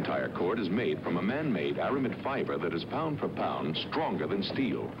 Flex 10 tire cord is made from a man-made aramid fiber that is pound for pound stronger than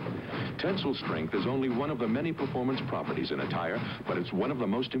steel. Tensile strength is only one of the many performance properties in a tire, but it's one of the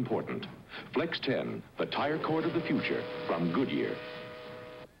most important. Flex 10, the tire cord of the future from Goodyear.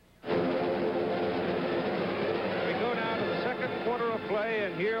 We go now to the second quarter of play,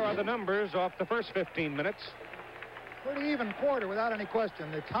 and here are the numbers off the first 15 minutes. Pretty even quarter without any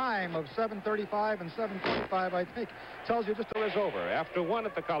question. The time of 7:35 and 7:25, I think, tells you just The is over. After 1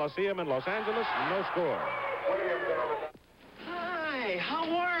 at the Coliseum in Los Angeles, no score. Hi, how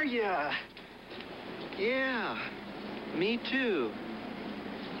are ya? Yeah, me too.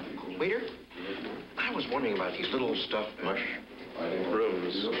 Waiter, I was wondering about these little stuffed mush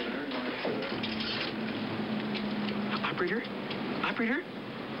rooms. Operator?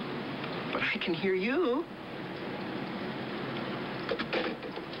 But I can hear you.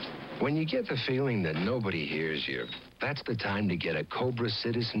 When you get the feeling that nobody hears you, that's the time to get a Cobra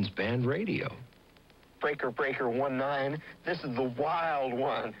Citizens Band radio. Breaker 19, this is the wild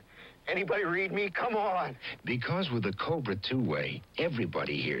one. Anybody read me? Come on. Because with the Cobra two-way,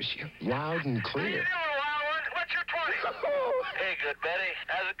 everybody hears you, loud and How you clear. doing, wild one? What's your 20? Oh. Hey, good Betty.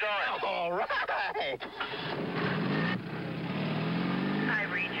 How's it going? All right. I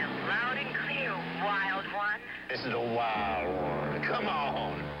read you loud and clear, wild one. This is a wild one. Come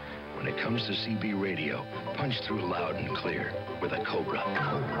on. When it comes to CB radio, punch through loud and clear with a Cobra.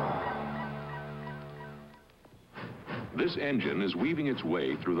 This engine is weaving its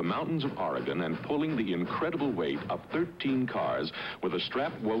way through the mountains of Oregon and pulling the incredible weight of 13 cars with a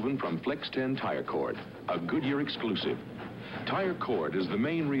strap woven from Flex 10 tire cord, a Goodyear exclusive. Tire cord is the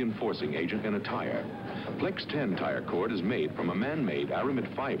main reinforcing agent in a tire. Flex 10 tire cord is made from a man-made aramid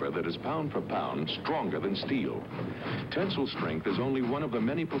fiber that is pound for pound stronger than steel. Tensile strength is only one of the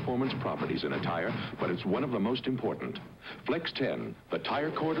many performance properties in a tire, but it's one of the most important. Flex 10, the tire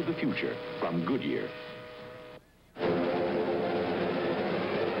cord of the future from Goodyear. We go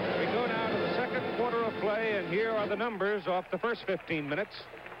now to the second quarter of play, and here are the numbers off the first 15 minutes.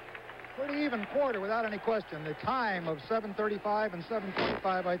 pretty even quarter without any question. The time of 7:35 and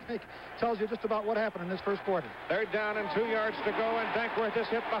 7:25, I think, tells you just about what happened in this first quarter. 3rd down and 2 yards to go, and Dankworth is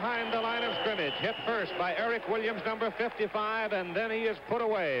hit behind the line of scrimmage. Hit first by Eric Williams, number 55, and then he is put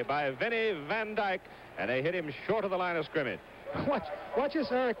away by Vinnie Van Dyke, and they hit him short of the line of scrimmage. Watch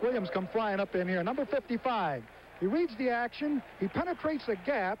this Eric Williams come flying up in here. Number 55. He reads the action. He penetrates a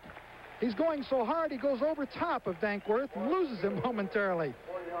gap. He's going so hard he goes over top of Dankworth and loses him momentarily.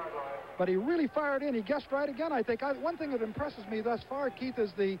 But he really fired in. He guessed right again, I think. One thing that impresses me thus far, Keith,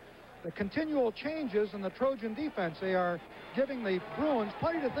 is the continual changes in the Trojan defense. They are giving the Bruins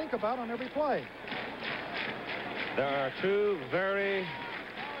plenty to think about on every play. There are two very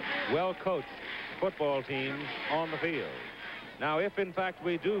well-coached football teams on the field. Now, if in fact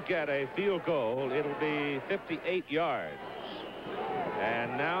we do get a field goal, it'll be 58 yards.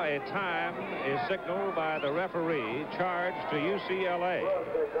 And now a time is signaled by the referee, charged to UCLA.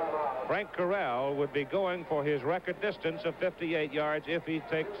 Frank Corral would be going for his record distance of 58 yards if he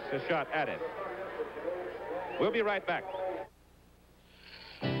takes a shot at it. We'll be right back.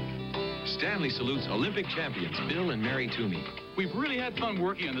 Stanley salutes Olympic champions Bill and Mary Toomey. We've really had fun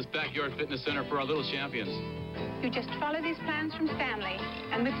working on this backyard fitness center for our little champions. You just follow these plans from Stanley.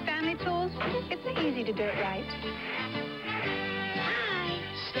 And with Stanley tools, it's easy to do it right. Hi.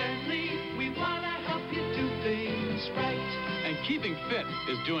 Stanley, we want to help you do things right. And keeping fit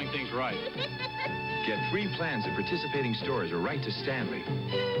is doing things right. Get free plans at participating stores or write to Stanley.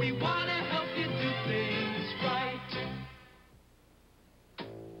 We want to help you do things right.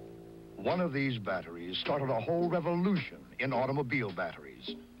 One of these batteries started a whole revolution in automobile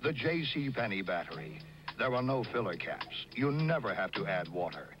batteries. The J.C. Penney battery. There are no filler caps. You never have to add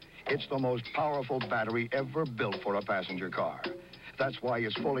water. It's the most powerful battery ever built for a passenger car. That's why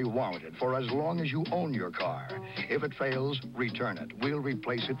it's fully warranted for as long as you own your car. If it fails, return it. We'll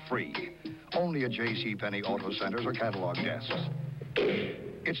replace it free. Only at J.C. Penney Auto Centers or catalog desks.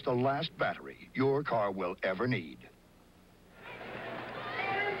 It's the last battery your car will ever need.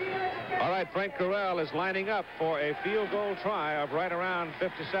 All right, Frank Corral is lining up for a field goal try of right around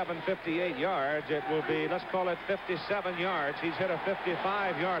 57, 58 yards. It will be, let's call it 57 yards. He's hit a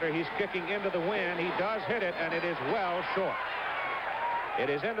 55-yarder. He's kicking into the wind. He does hit it, and it is well short. It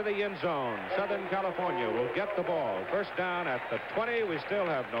is into the end zone. Southern California will get the ball. First down at the 20. We still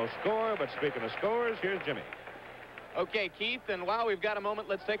have no score, but speaking of scores, here's Jimmy. Okay, Keith, and while we've got a moment,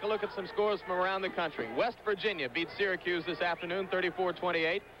 let's take a look at some scores from around the country. West Virginia beat Syracuse this afternoon,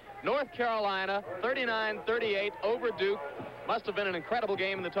 34-28. North Carolina, 39-38 over Duke. Must have been an incredible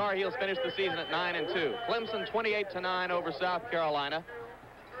game, and the Tar Heels finished the season at 9-2. Clemson, 28-9 over South Carolina.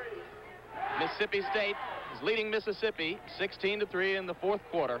 Mississippi State is leading Mississippi, 16-3 in the fourth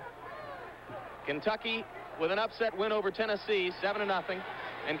quarter. Kentucky with an upset win over Tennessee, 7-0.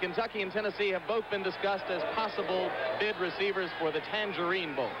 And Kentucky and Tennessee have both been discussed as possible bid receivers for the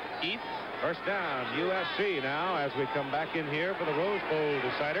Tangerine Bowl. Keith? First down, USC now as we come back in here for the Rose Bowl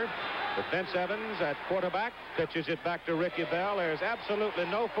decider. With Vince Evans at quarterback, pitches it back to Ricky Bell. There's absolutely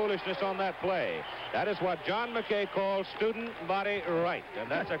no foolishness on that play. That is what John McKay calls student body right,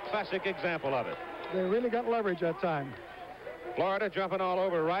 and that's a classic example of it. They really got leverage that time. Florida jumping all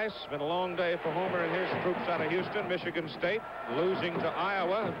over Rice. Been a long day for Homer and his troops out of Houston. Michigan State losing to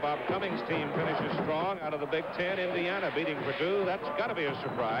Iowa. Bob Cummings' team finishes strong out of the Big Ten. Indiana beating Purdue. That's got to be a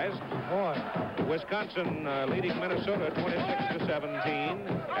surprise. Boy. Wisconsin leading Minnesota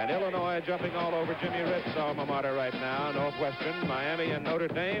 26-17. And Illinois jumping all over Jimmy Ritt's alma mater right now. Northwestern, Miami, and Notre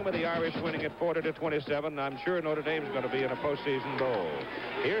Dame with the Irish winning at 40-27. I'm sure Notre Dame's going to be in a postseason bowl.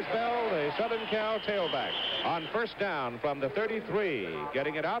 Here's Bell, the Southern Cal tailback, on first down from the 33,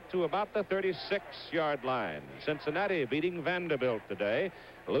 getting it out to about the 36-yard line. Cincinnati beating Vanderbilt today.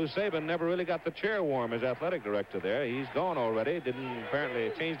 Lou Saban never really got the chair warm as athletic director there. He's gone already. Didn't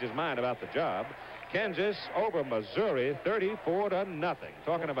apparently changed his mind about the job. Kansas over Missouri, 34-0.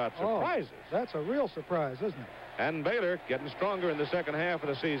 Talking about surprises. Oh, that's a real surprise, isn't it? And Baylor getting stronger in the second half of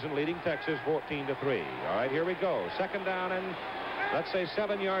the season, leading Texas 14-3. All right, here we go. Second down and, let's say,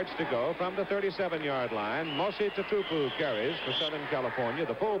 7 yards to go from the 37-yard line. Mosi Tutupu carries for Southern California,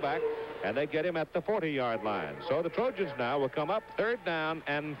 the fullback, and they get him at the 40-yard line. So the Trojans now will come up third down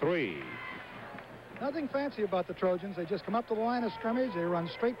and 3. Nothing fancy about the Trojans. They just come up to the line of scrimmage. They run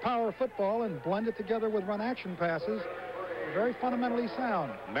straight power football and blend it together with run action passes. They're very fundamentally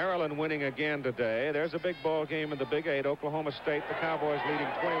sound. Maryland winning again today. There's a big ball game in the Big 8. Oklahoma State, the Cowboys leading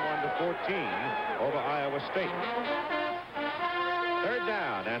 21-14 over Iowa State. Third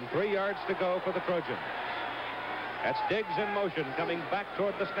down and 3 yards to go for the Trojans. That's Diggs in motion, coming back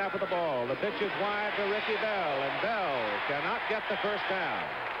toward the snap of the ball. The pitch is wide to Ricky Bell, and Bell cannot get the first down.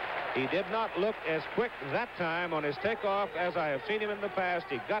 He did not look as quick that time on his takeoff as I have seen him in the past.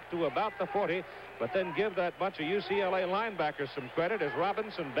 He got to about the 40, but then give that bunch of UCLA linebackers some credit as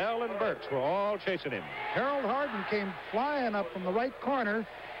Robinson, Bell, and Burks were all chasing him. Harold Harden came flying up from the right corner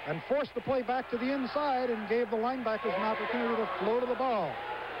and forced the play back to the inside and gave the linebackers an opportunity to flow to the ball.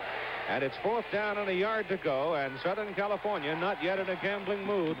 And it's fourth down and a yard to go, and Southern California, not yet in a gambling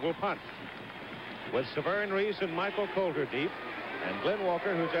mood, will punt. With Severn Reese and Michael Coulter deep, and Glenn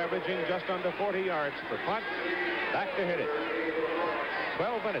Walker, who's averaging just under 40 yards per punt, back to hit it.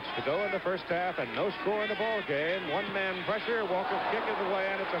 12 minutes to go in the first half, and no score in the ball game. One-man pressure. Walker's kick is away,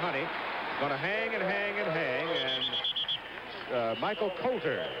 and it's a honey. Going to hang and hang and hang, and Michael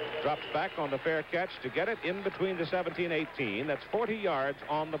Coulter drops back on the fair catch to get it in between the 17-18. That's 40 yards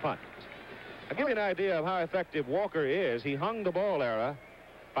on the punt. I'll give you an idea of how effective Walker is. He hung the ball,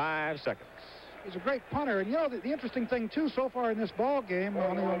 5 seconds. He's a great punter. And, you know, the interesting thing, too, so far in this ball game,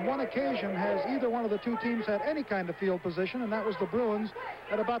 only on one occasion has either one of the two teams had any kind of field position, and that was the Bruins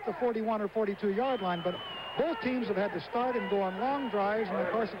at about the 41 or 42-yard line. But both teams have had to start and go on long drives, and,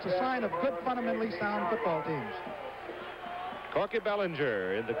 of course, it's a sign of good, fundamentally sound football teams. Corky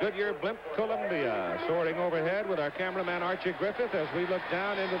Bellinger in the Goodyear blimp Columbia, soaring overhead with our cameraman Archie Griffith as we look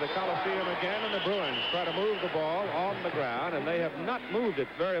down into the Coliseum again, and the Bruins try to move the ball on the ground, and they have not moved it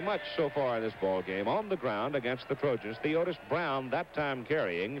very much so far in this ball game on the ground against the Trojans. Theodis Brown that time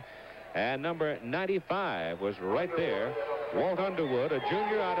carrying, and number 95 was right there, Walt Underwood, a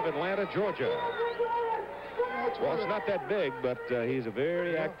junior out of Atlanta, Georgia. Well, it's not that big, but he's a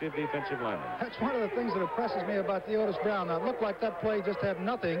very active defensive lineman. That's one of the things that impresses me about Theodis Brown. Now, it looked like that play just had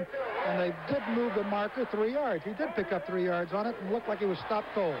nothing, and they did move the marker 3 yards. He did pick up 3 yards on it and looked like he was stopped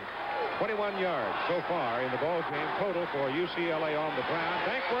cold. 21 yards so far in the ball game total for UCLA on the ground.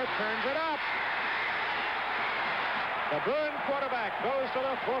 Dankworth turns it up. The Bruin quarterback goes to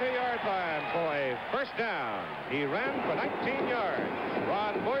the 40-yard line for a first down. He ran for 19 yards.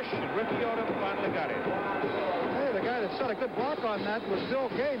 Ron Bush and Ricky Odom finally got him. Hey, the guy that set a good block on that was Bill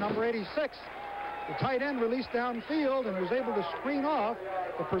Gay, number 86. The tight end released downfield and was able to screen off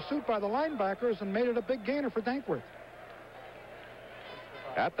the pursuit by the linebackers and made it a big gainer for Dankworth.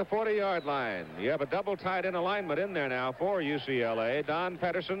 At the 40-yard line, you have a double tight end alignment in there now for UCLA. Don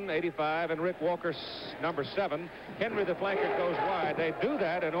Patterson, 85, and Rick Walker, number 7. Henry, the flanker, goes wide. They do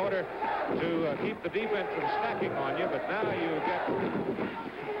that in order to keep the defense from stacking on you, but now you get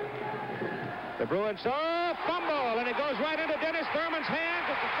the Bruins. Oh, fumble, and it goes right into Dennis Thurman's hands.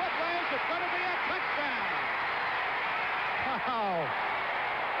 It's a foot race. It's going to be a touchdown. Wow.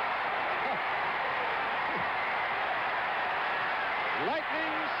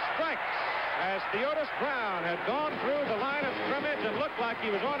 Lightning strikes as Theodis Brown had gone through the line of scrimmage and looked like he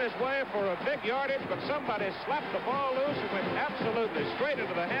was on his way for a big yardage, but somebody slapped the ball loose and went absolutely straight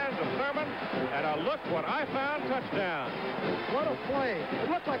into the hands of Thurman, and a look what I found touchdown. What a play. It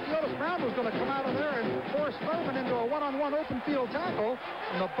looked like Theodis Brown was going to come out of there and force Thurman into a one-on-one open field tackle,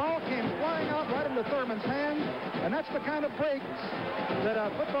 and the ball came flying out right into Thurman's hands, and that's the kind of breaks that a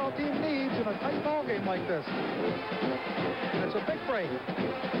football team needs in a tight ball game like this. And it's a big break.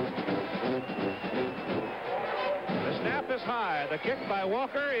 The snap is high. The kick by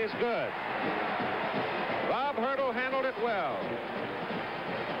Walker is good. Rob Hurdle handled it well.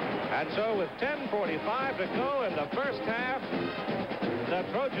 And so with 10:45 to go in the first half, the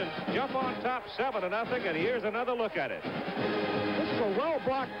Trojans jump on top 7-0, and here's another look at it. This is a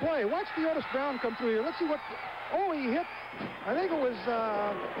well-blocked play. Watch Theodis Brown come through here. Let's see what... Oh, he hit... I think it was...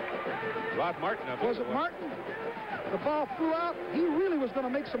 Rod Martin. Was it Martin? The ball flew out. He really was going to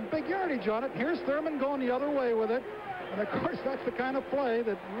make some big yardage on it. Here's Thurman going the other way with it. And, of course, that's the kind of play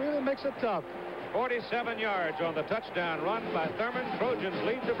that really makes it tough. 47 yards on the touchdown run by Thurman. Trojans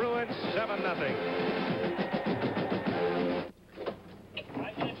lead the Bruins 7-0.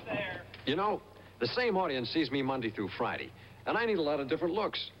 You know, the same audience sees me Monday through Friday, and I need a lot of different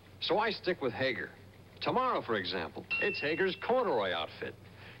looks. So I stick with Hager. Tomorrow, for example, it's Hager's corduroy outfit.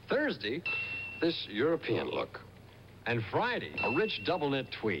 Thursday, this European look. And Friday, a rich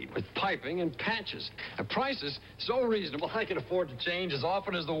double-knit tweed with piping and patches. And prices so reasonable I can afford to change as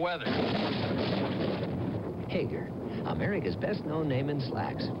often as the weather. Hager, America's best-known name in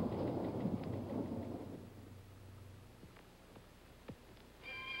slacks.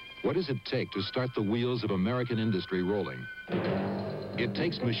 What does it take to start the wheels of American industry rolling? It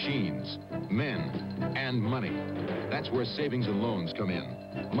takes machines, men, and money. That's where savings and loans come in.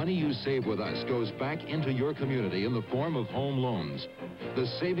 Money you save with us goes back into your community in the form of home loans. The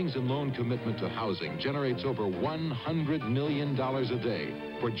savings and loan commitment to housing generates over $100 million a day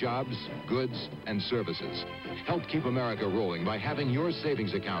for jobs, goods, and services. Help keep America rolling by having your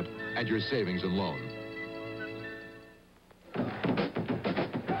savings account at your savings and loan.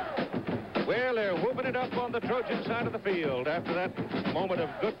 Well, they're whooping it up on the Trojan side of the field. After that moment of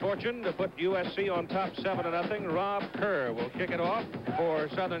good fortune to put USC on top 7-0, Rob Kerr will kick it off for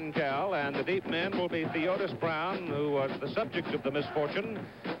Southern Cal, and the deep men will be Theodis Brown, who was the subject of the misfortune,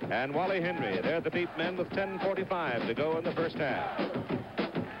 and Wally Henry. They're the deep men with 10:45 to go in the first half.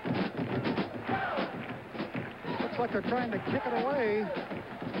 Looks like they're trying to kick it away,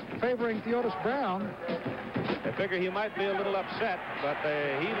 favoring Theodis Brown. They figure he might be a little upset, but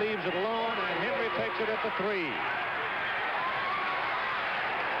he leaves it alone, and Henry takes it at the 3.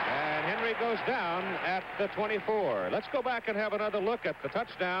 And Henry goes down at the 24. Let's go back and have another look at the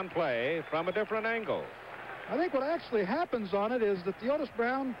touchdown play from a different angle. I think what actually happens on it is that Theodis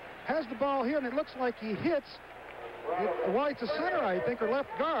Brown has the ball here, and it looks like he hits Well, it's a center, I think, or left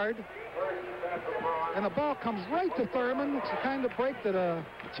guard. And the ball comes right to Thurman. It's the kind of break that a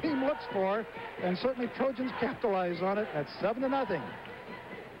team looks for, and certainly Trojans capitalize on it at 7-0.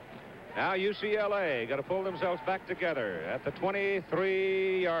 Now UCLA got to pull themselves back together at the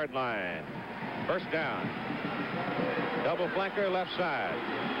 23-yard line. First down. Double flanker left side.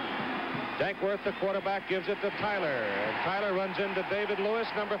 Dankworth, the quarterback, gives it to Tyler. And Tyler runs into David Lewis,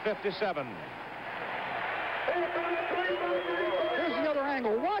 number 57. Here's the other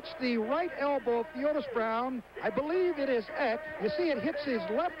angle. Watch the right elbow of Theodis Brown. I believe it is Eck. You see it hits his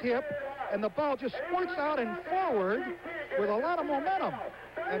left hip, and the ball just squirts out and forward with a lot of momentum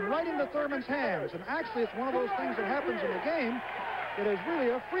and right into Thurman's hands. And actually, it's one of those things that happens in the game. It is really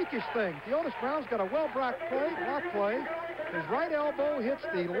a freakish thing. Theodis Brown's got a well-blocked play. His right elbow hits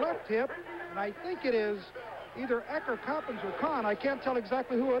the left hip, and I think it is either Eck or Coppins or Kahn. I can't tell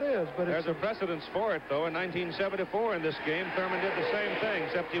exactly who it is, but there's a precedence for it, though. In 1974 in this game, Thurman did the same thing,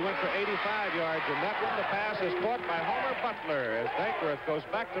 except he went for 85 yards, and that one, the pass is caught by Homer Butler as Dankworth goes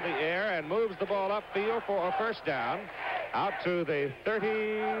back to the air and moves the ball upfield for a first down out to the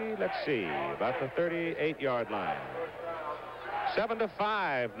 30, let's see, about the 38-yard line.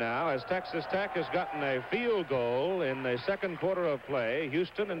 7-5 now, as Texas Tech has gotten a field goal in the second quarter of play.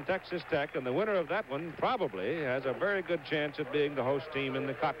 Houston and Texas Tech, and the winner of that one probably has a very good chance of being the host team in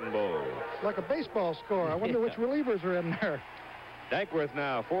the Cotton Bowl. It's like a baseball score. I wonder which relievers are in there. Dankworth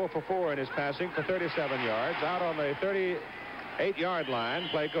now 4 for 4 in his passing for 37 yards. Out on the 38-yard line.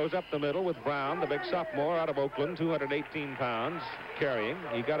 Play goes up the middle with Brown, the big sophomore out of Oakland, 218 pounds carrying.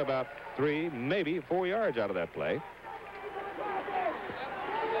 He got about 3, maybe 4 yards out of that play.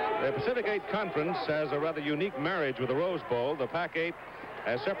 The Pacific 8 Conference has a rather unique marriage with the Rose Bowl. The Pac-8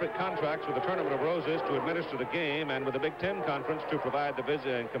 has separate contracts with the Tournament of Roses to administer the game, and with the Big Ten Conference to provide the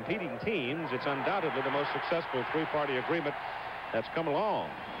competing teams. It's undoubtedly the most successful three-party agreement that's come along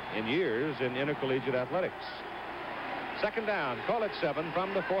in years in intercollegiate athletics. Second down, call it 7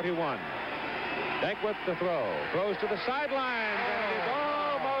 from the 41. Dankworth to throw. Throws to the sidelines, and he's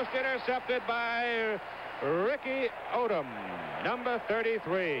almost intercepted by Ricky Odom, number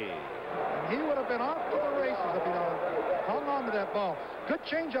 33. He would have been off to the races if he'd hung on to that ball. Good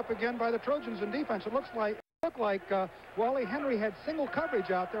changeup again by the Trojans in defense. It looked like Wally Henry had single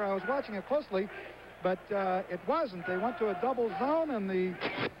coverage out there. I was watching it closely, but it wasn't. They went to a double zone, and the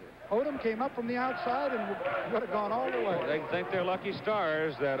Odom came up from the outside and would have gone all the way. They think they're lucky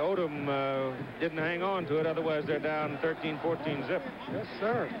stars that Odom didn't hang on to it. Otherwise, they're down 13-14 zip. Yes,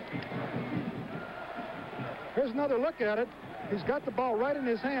 sir. Here's another look at it. He's got the ball right in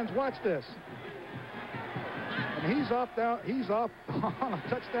his hands. Watch this. And he's off on a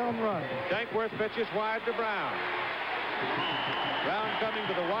touchdown run. Dankworth pitches wide to Brown. Brown coming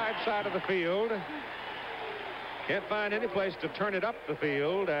to the wide side of the field. Can't find any place to turn it up the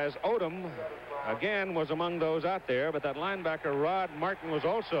field, as Odom again was among those out there, but that linebacker Rod Martin was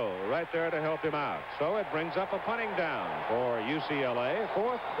also right there to help him out. So it brings up a punting down for UCLA,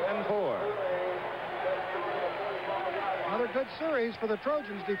 4th and 4. Another good series for the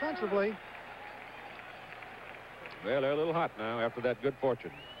Trojans defensively. Well, they're a little hot now after that good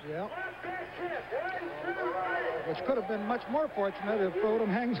fortune. Yeah. Which could have been much more fortunate if Odom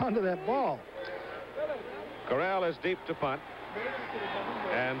hangs onto that ball. Corral is deep to punt.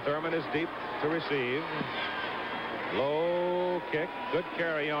 And Thurman is deep to receive. Low kick. Good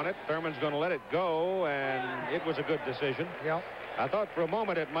carry on it. Thurman's going to let it go, and it was a good decision. Yep. I thought for a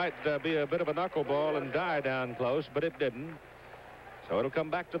moment it might be a bit of a knuckleball and die down close, but it didn't. So it'll come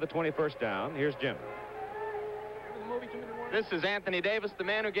back to the 21st down. Here's Jim. This is Anthony Davis, the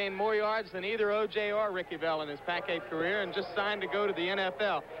man who gained more yards than either O.J. or Ricky Bell in his Pac-8 career and just signed to go to the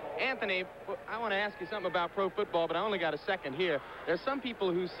NFL. Anthony, I want to ask you something about pro football, but I only got a second here. There's some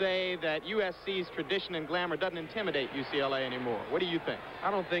people who say that USC's tradition and glamour doesn't intimidate UCLA anymore. What do you think? I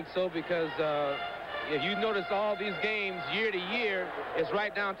don't think so, because if you notice all these games year to year, it's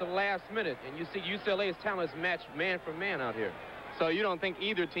right down to the last minute. And you see UCLA's talent is matched man for man out here. So you don't think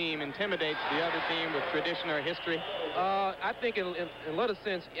either team intimidates the other team with tradition or history? I think in a little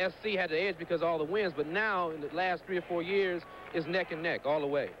sense, SC had the edge because of all the wins, but now in the last 3 or 4 years, it's neck and neck all the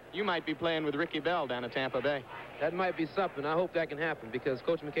way. You might be playing with Ricky Bell down at Tampa Bay. That might be something. I hope that can happen because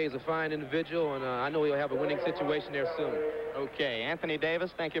Coach McKay is a fine individual, and I know he'll have a winning situation there soon. Okay, Anthony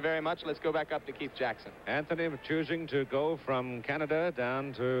Davis, thank you very much. Let's go back up to Keith Jackson. Anthony choosing to go from Canada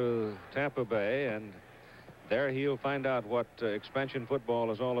down to Tampa Bay, and there he'll find out what expansion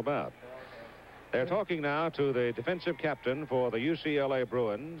football is all about. They're talking now to the defensive captain for the UCLA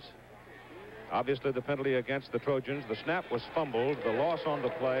Bruins, Obviously, the penalty against the Trojans. The snap was fumbled. The loss on the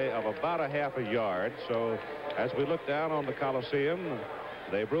play of about a half a yard. So as we look down on the Coliseum,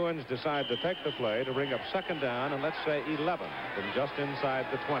 the Bruins decide to take the play to bring up second down and let's say 11 from just inside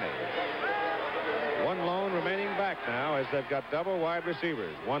the 20. One lone remaining back now as they've got double wide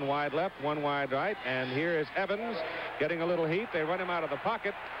receivers. One wide left, one wide right. And here is Evans getting a little heat. They run him out of the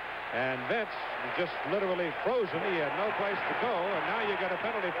pocket. And Vince is just literally frozen. He had no place to go. And now you get a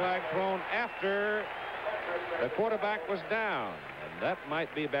penalty flag thrown after the quarterback was down. And that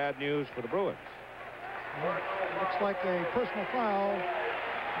might be bad news for the Bruins. Well, looks like a personal foul.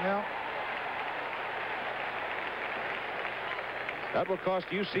 Yeah. That will cost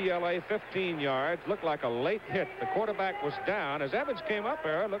UCLA 15 yards. Looked like a late hit. The quarterback was down. As Evans came up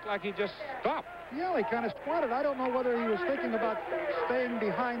there, it looked like he just stopped. Yeah, he kind of squatted. I don't know whether he was thinking about staying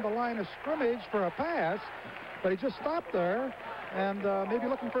behind the line of scrimmage for a pass, but he just stopped there and maybe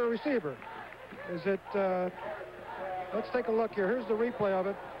looking for a receiver. Is it, let's take a look here. Here's the replay of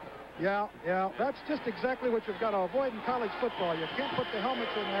it. Yeah, that's just exactly what you've got to avoid in college football. You can't put the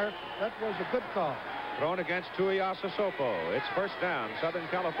helmets in there. That was a good call. Thrown against Tuiasosopo. It's first down, Southern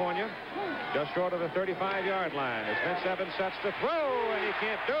California, just short of the 35-yard line. As Vince Evans sets to throw, and he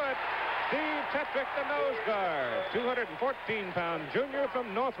can't do it. Steve Tetrick, the nose guard, 214-pound junior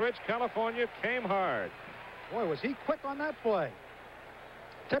from Northridge, California, came hard. Boy, was he quick on that play.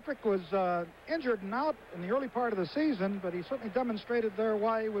 Tetrick was injured and out in the early part of the season, but he certainly demonstrated there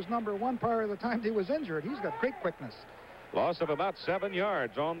why he was number one part of the time he was injured. He's got great quickness. Loss of about 7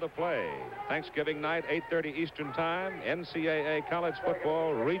 yards on the play. Thanksgiving night, 8:30 Eastern Time. NCAA college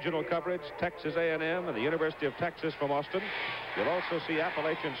football regional coverage. Texas A&M and the University of Texas from Austin. You'll also see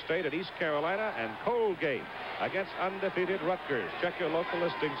Appalachian State at East Carolina and Colgate against undefeated Rutgers. Check your local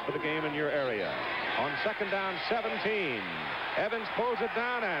listings for the game in your area. On second down, 17. Evans pulls it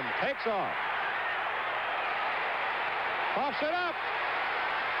down and takes off. Pops it up.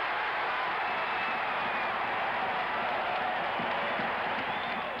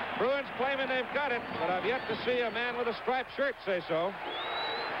 Bruins claiming they've got it, but I've yet to see a man with a striped shirt say so.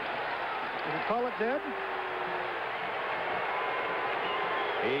 Did he call it dead?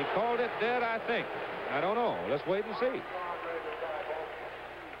 He called it dead, I think. I don't know. Let's wait and see.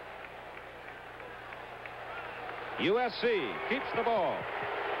 USC keeps the ball.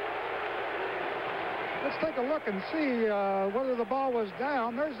 Let's take a look and see whether the ball was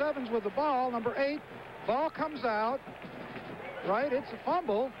down. There's Evans with the ball, number 8. Ball comes out. Right, it's a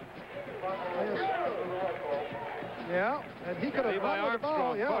fumble. Yeah, and he could have run with the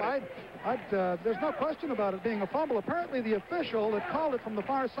ball. Yeah, there's no question about it being a fumble. Apparently, the official that called it from the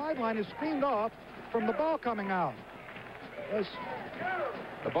far sideline is screened off from the ball coming out.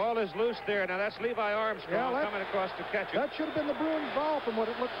 The ball is loose there. Now, that's Levi Armstrong coming across to catch it. That should have been the Bruins' ball from what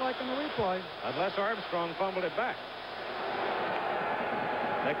it looked like in the replay. Unless Armstrong fumbled it back.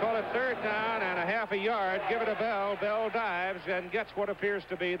 They call it third down and a half a yard. Give it a Bell. Bell dives and gets what appears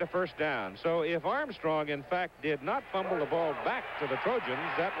to be the first down. So if Armstrong, in fact, did not fumble the ball back to the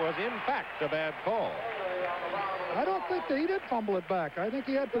Trojans, that was, in fact, a bad call. I don't think that he did fumble it back. I think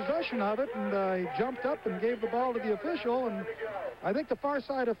he had possession of it, and he jumped up and gave the ball to the official. And I think the far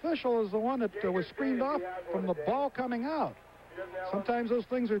side official is the one that was screened off from the ball coming out. Sometimes those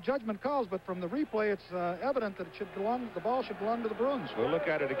things are judgment calls, but from the replay, it's evident that the ball should belong to the Bruins. We'll look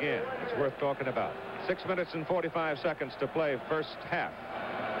at it again. It's worth talking about. 6 minutes and 45 seconds to play first half.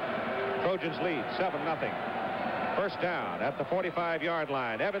 Trojans lead 7-0. First down at the 45-yard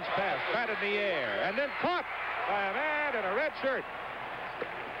line. Evans pass, batted in the air, and then caught by a man in a red shirt.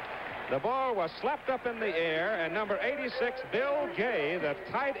 The ball was slapped up in the air, and number 86, Bill Gay, the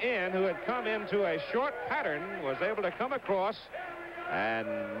tight end who had come into a short pattern, was able to come across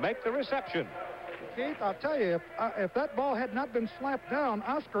and make the reception. Keith, I'll tell you, if that ball had not been slapped down,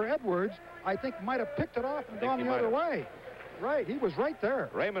 Oscar Edwards, I think, might have picked it off and gone the other way. Right, he was right there.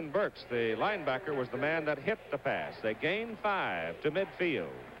 Raymond Burks, the linebacker, was the man that hit the pass. They gained 5 to midfield.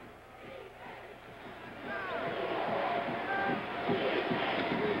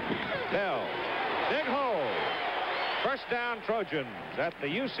 Bell, big hole. First down, Trojans at the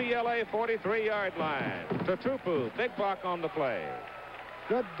UCLA 43-yard line. Tutupu, big block on the play.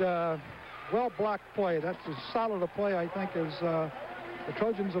 Good, well-blocked play. That's as solid a play, I think, as the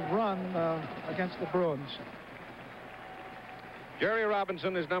Trojans have run against the Bruins. Jerry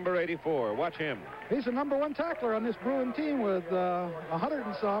Robinson is number 84. Watch him. He's the number 1 tackler on this Bruin team with 100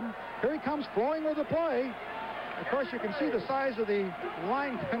 and some. Here he comes flowing with the play. Of course, you can see the size of the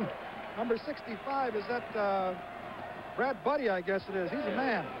lineman. Number 65, is that Brad Buddy, I guess it is. He's a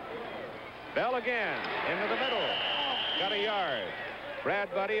man. Bell again, into the middle. Got a yard.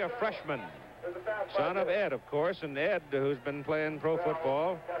 Brad Buddy, a freshman. son of Ed, of course, and Ed, who's been playing pro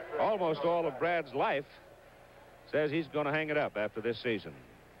football almost all of Brad's life, says he's going to hang it up after this season.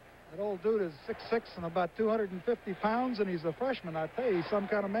 That old dude is 6'6" and about 250 pounds, and he's a freshman. I tell you, he's some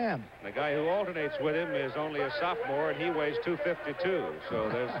kind of man. The guy who alternates with him is only a sophomore, and he weighs 252. So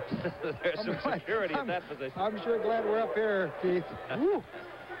there's some security in that position. I'm sure glad we're up here, Keith. Woo.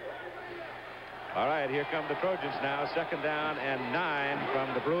 All right, here come the Trojans now. 2nd down and 9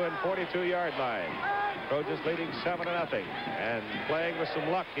 from the Bruin 42-yard line. Trojans leading 7-0 and playing with some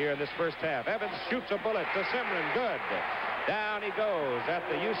luck here in this first half. Evans shoots a bullet to Simron. Good. Down he goes at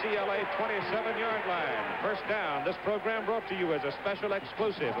the UCLA 27-yard line. First down. This program brought to you as a special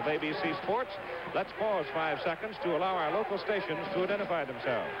exclusive of ABC Sports. Let's pause 5 seconds to allow our local stations to identify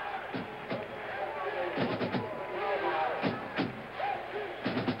themselves.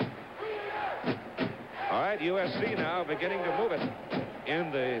 All right, USC now beginning to move it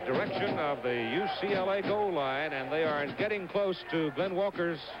in the direction of the UCLA goal line, and they are getting close to Glenn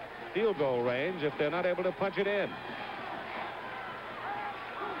Walker's field goal range if they're not able to punch it in.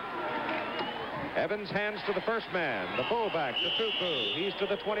 Evans hands to the first man, the fullback, the Tupu. He's to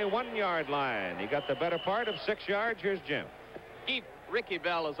the 21-yard line. He got the better part of 6 yards. Here's Jim. Keith, Ricky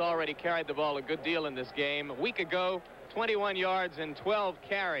Bell has already carried the ball a good deal in this game. A week ago, 21 yards and 12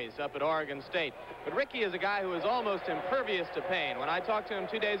 carries up at Oregon State. But Ricky is a guy who is almost impervious to pain. When I talked to him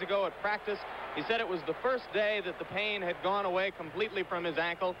 2 days ago at practice, he said it was the first day that the pain had gone away completely from his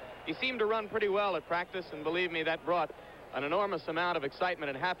ankle. He seemed to run pretty well at practice, and believe me, that brought an enormous amount of excitement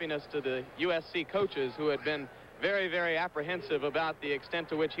and happiness to the USC coaches, who had been very, very apprehensive about the extent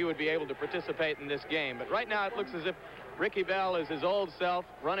to which he would be able to participate in this game. But right now it looks as if Ricky Bell is his old self,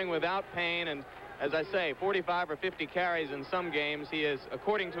 running without pain, and as I say, 45 or 50 carries in some games. He is,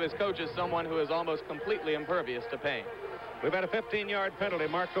 according to his coaches, someone who is almost completely impervious to pain. We've had a 15-yard penalty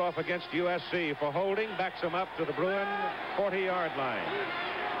marked off against USC for holding. Backs him up to the Bruin 40-yard line.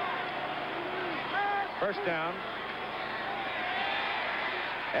 First down.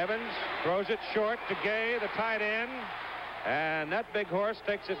 Evans throws it short to Gay, the tight end. And that big horse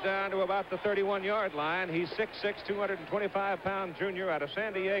takes it down to about the 31-yard line. He's 6'6", 225-pound junior out of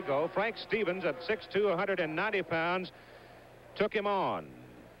San Diego. Frank Stevens at 6'2", 190 pounds took him on.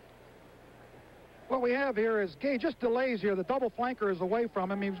 What we have here is Gay just delays here. The double flanker is away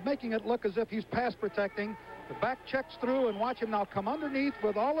from him. He was making it look as if he's pass protecting. The back checks through, and watch him now come underneath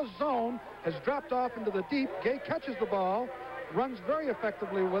with all his zone, has dropped off into the deep. Gay catches the ball, runs very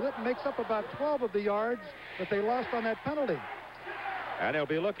effectively with it, and makes up about 12 of the yards that they lost on that penalty. And they'll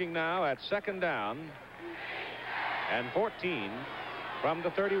be looking now at 2nd down and 14 from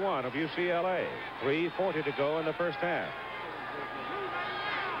the 31 of UCLA. 3:40 to go in the first half.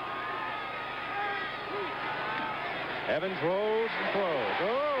 Evans rolls and throws.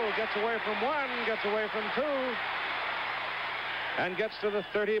 Oh, gets away from 1, gets away from 2. And gets to the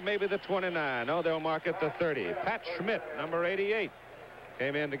 30, maybe the 29. Oh, they'll mark it the 30. Pat Schmidt, number 88,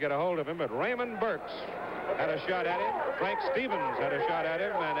 came in to get a hold of him, but Raymond Burks had a shot at him. Frank Stevens had a shot at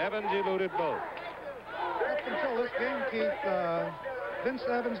him, and Evans eluded both. Up until this game, Keith, Vince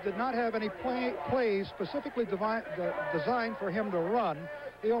Evans did not have any plays specifically designed for him to run.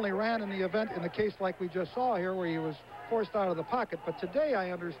 He only ran in the event, in the case like we just saw here, where he was forced out of the pocket. But today,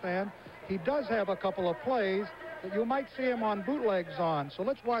 I understand, he does have a couple of plays that you might see him on bootlegs on. So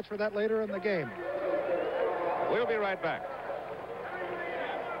let's watch for that later in the game. We'll be right back.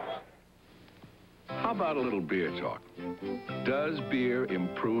 How about a little beer talk? Does beer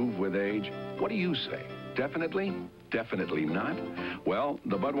improve with age? What do you say? Definitely? Definitely not? Well,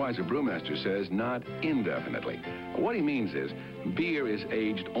 the Budweiser brewmaster says not indefinitely. What he means is beer is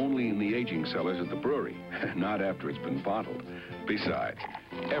aged only in the aging cellars at the brewery, not after it's been bottled. Besides,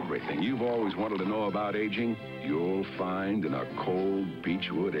 everything you've always wanted to know about aging, you'll find in a cold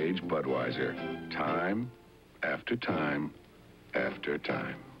Beechwood aged Budweiser. Time after time after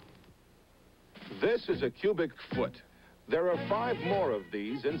time. This is a cubic foot. There are 5 more of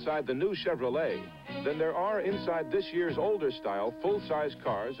these inside the new Chevrolet than there are inside this year's older style full-size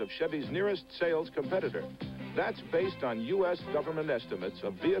cars of Chevy's nearest sales competitor. That's based on U.S. government estimates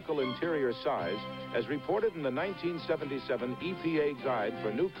of vehicle interior size as reported in the 1977 EPA Guide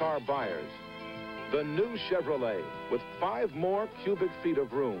for New Car Buyers. The new Chevrolet with 5 more cubic feet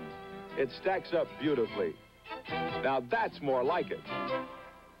of room. It stacks up beautifully. Now that's more like it.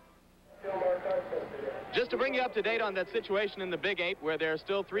 Just to bring you up to date on that situation in the Big 8, where there are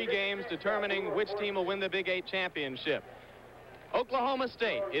still 3 games determining which team will win the Big 8 championship. Oklahoma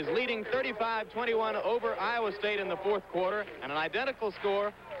State is leading 35-21 over Iowa State in the 4th quarter, and an identical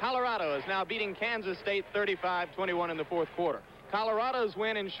score, Colorado is now beating Kansas State 35-21 in the 4th quarter. Colorado's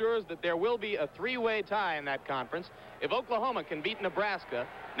win ensures that there will be a three-way tie in that conference. If Oklahoma can beat Nebraska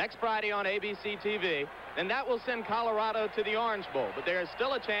next Friday on ABC TV, then that will send Colorado to the Orange Bowl. But there is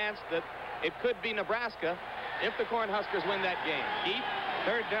still a chance that it could be Nebraska if the Cornhuskers win that game. Keith?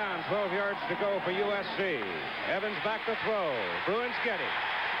 Third down, 12 yards to go for USC. Evans back to throw. Bruins get it.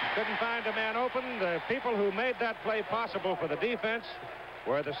 Couldn't find a man open. The people who made that play possible for the defense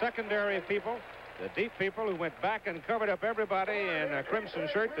were the secondary people, the deep people who went back and covered up everybody in a crimson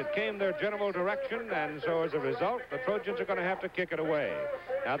shirt that came their general direction, and so as a result, the Trojans are going to have to kick it away.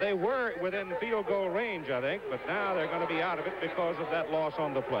 Now, they were within field goal range, I think, but now they're going to be out of it because of that loss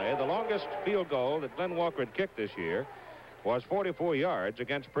on the play. The longest field goal that Glenn Walker had kicked this year was 44 yards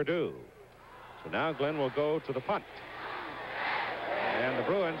against Purdue. So now Glenn will go to the punt. And the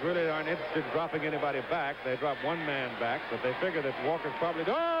Bruins really aren't interested in dropping anybody back. They drop one man back, but they figure that Walker's probably,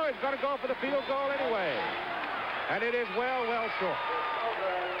 oh, he's going to go for the field goal anyway. And it is well short.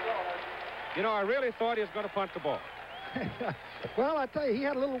 You know, I really thought he was going to punt the ball. Well, I tell you, he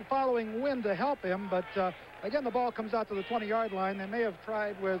had a little following wind to help him, but again, the ball comes out to the 20-yard line. They may have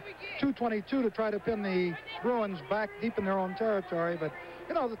tried with 2:22 to try to pin the Bruins back deep in their own territory, but,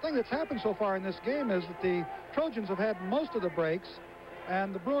 you know, the thing that's happened so far in this game is that the Trojans have had most of the breaks,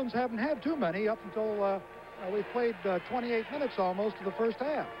 and the Bruins haven't had too many up until we've played 28 minutes almost of the first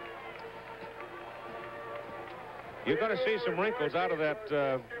half. You're going to see some wrinkles out of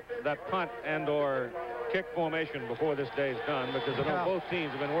that punt and or kick formation before this day's done, because I know both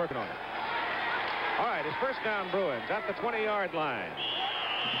teams have been working on it. All right, it's first down Bruins at the 20-yard line.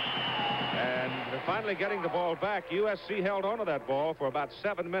 And finally getting the ball back. USC held onto that ball for about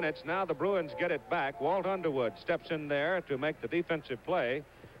 7 minutes. Now the Bruins get it back. Walt Underwood steps in there to make the defensive play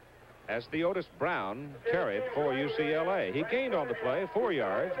as Theodis Brown carried for UCLA. He gained on the play 4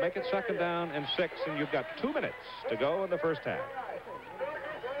 yards, make it second down and 6, and you've got 2 minutes to go in the first half.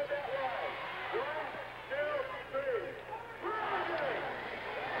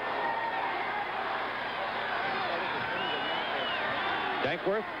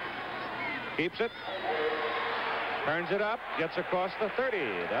 Dankworth keeps it, turns it up, gets across the 30.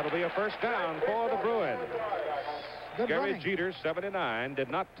 That'll be a first down for the Bruins. Good Gary running. Jeter, 79, did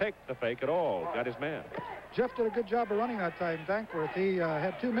not take the fake at all. Got his man. Jeff did a good job of running that time, Dankworth. He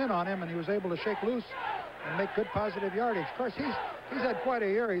had 2 men on him, and he was able to shake loose and make good positive yardage. Of course, he's had quite a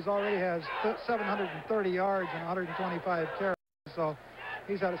year. He's already has 730 yards and 125 carries. So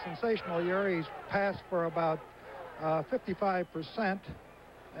he's had a sensational year. He's passed for about 55%.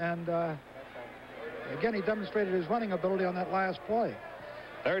 And again, he demonstrated his running ability on that last play.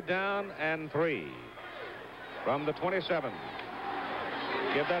 Third down and 3 from the 27.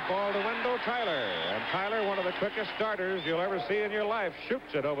 Give that ball to Wendell Tyler. And Tyler, one of the quickest starters you'll ever see in your life,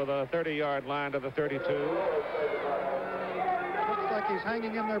 shoots it over the 30-yard line to the 32. Looks like he's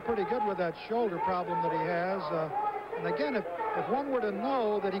hanging in there pretty good with that shoulder problem that he has. And again, if one were to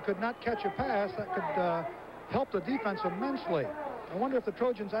know that he could not catch a pass, that could help the defense immensely. I wonder if the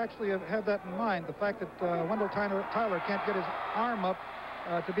Trojans actually have that in mind, the fact that Wendell Tyler can't get his arm up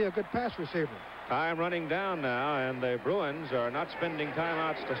to be a good pass receiver. Time running down now, and the Bruins are not spending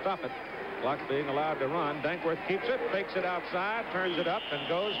timeouts to stop it. Clock being allowed to run. Dankworth keeps it, fakes it outside, turns it up, and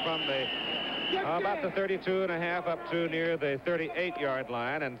goes from the about the 32.5 up to near the 38-yard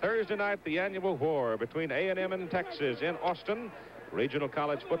line. And Thursday night, the annual war between A&M and Texas in Austin. Regional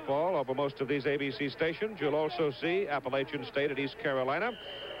college football over most of these ABC stations. You'll also see Appalachian State at East Carolina.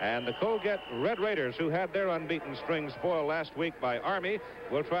 And the Colgate Red Raiders, who had their unbeaten string spoiled last week by Army,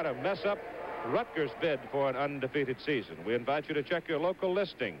 will try to mess up Rutgers' bid for an undefeated season. We invite you to check your local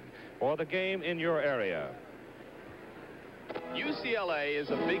listing for the game in your area. UCLA is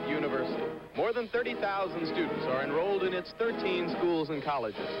a big university. More than 30,000 students are enrolled in its 13 schools and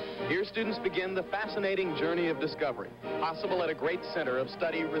colleges. Here, students begin the fascinating journey of discovery, possible at a great center of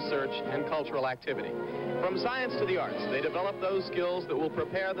study, research, and cultural activity. From science to the arts, they develop those skills that will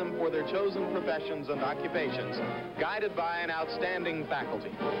prepare them for their chosen professions and occupations, guided by an outstanding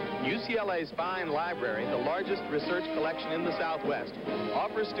faculty. UCLA's fine library, the largest research collection in the Southwest,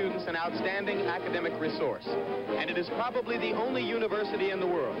 offers students an outstanding academic resource. And it is probably the only university in the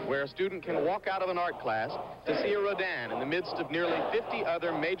world where a student can walk out of an art class to see a Rodin in the midst of nearly 50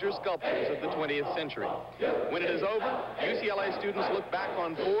 other major sculptors of the 20th century. When it is over, UCLA students look back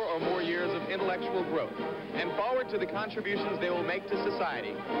on 4 or more years of intellectual growth and forward to the contributions they will make to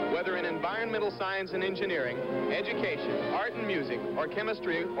society, whether in environmental science and engineering, education, art and music, or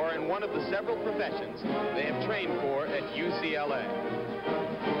chemistry, or in one of the several professions they have trained for at UCLA.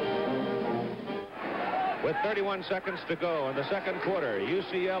 With 31 seconds to go in the second quarter,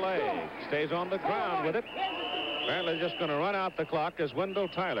 UCLA stays on the ground with it. Apparently just going to run out the clock as Wendell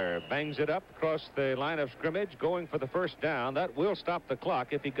Tyler bangs it up across the line of scrimmage, going for the first down. That will stop the clock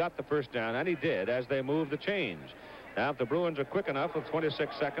if he got the first down, and he did as they move the chains. Now, if the Bruins are quick enough with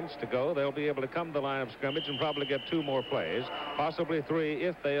 26 seconds to go, they'll be able to come to the line of scrimmage and probably get 2 more plays, possibly 3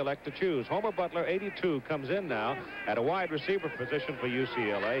 if they elect to choose. Homer Butler, 82, comes in now at a wide receiver position for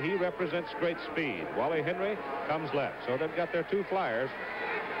UCLA. He represents great speed. Wally Henry comes left. So they've got their 2 flyers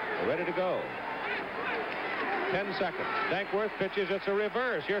ready to go. 10 seconds. Dankworth pitches. It's a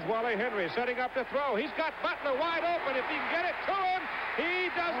reverse. Here's Wally Henry setting up to throw. He's got Butler wide open. If he can get it to him, he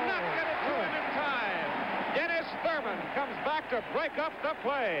does not get it to him in time. Dennis Thurman comes back to break up the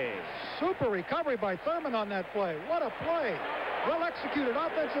play. Super recovery by Thurman on that play. What a play. Well executed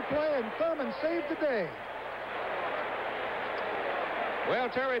offensive play, and Thurman saved the day. Well,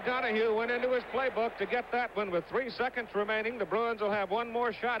 Terry Donahue went into his playbook to get that one with 3 seconds remaining. The Bruins will have 1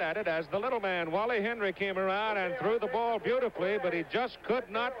 more shot at it as the little man, Wally Henry, came around and threw the ball beautifully, but he just could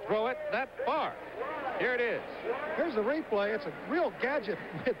not throw it that far. Here it is. Here's the replay. It's a real gadget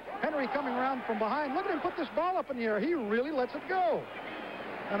with Henry coming around from behind. Look at him put this ball up in the air. He really lets it go.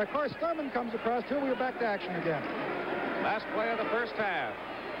 And, of course, Thurman comes across. Here we are back to action again. Last play of the first half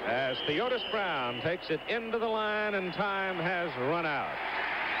as Theodis Brown takes it into the line, and time has run out.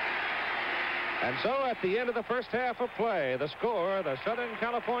 And so at the end of the first half of play, the score, the Southern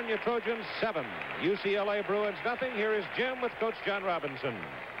California Trojans 7, UCLA Bruins nothing. Here is Jim with Coach John Robinson.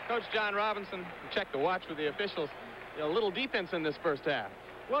 Coach John Robinson checked the watch with the officials. A little defense in this first half.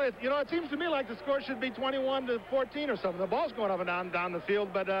 Well, it seems to me like the score should be 21-14 or something. The ball's going up and down the field,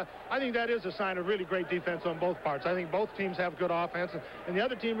 but I think that is a sign of really great defense on both parts. I think both teams have good offense, and the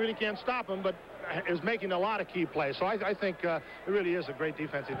other team really can't stop them, but is making a lot of key plays. So I think it really is a great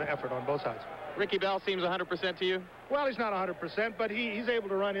defensive effort on both sides. Ricky Bell seems 100% to you? Well, he's not 100%, but he's able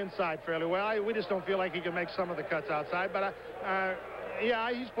to run inside fairly well. We just don't feel like he can make some of the cuts outside, but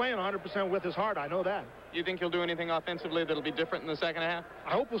yeah, he's playing 100% with his heart. I know that. You think he'll do anything offensively that'll be different in the second half?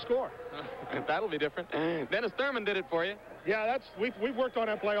 I hope we'll score. That'll be different. Dennis Thurman did it for you. Yeah, we've worked on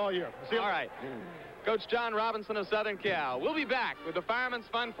that play all year. All right. Coach John Robinson of Southern Cal. We'll be back with the Fireman's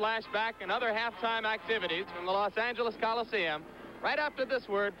Fun Flashback and other halftime activities from the Los Angeles Coliseum right after this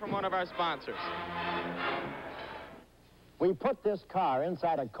word from one of our sponsors. We put this car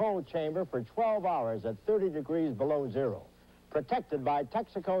inside a cold chamber for 12 hours at 30 degrees below zero, protected by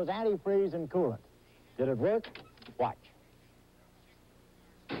Texaco's antifreeze and coolant. Did it work? Watch.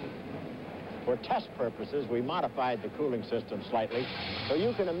 For test purposes, we modified the cooling system slightly so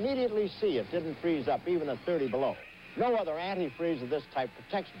you can immediately see it didn't freeze up even at 30 below. No other antifreeze of this type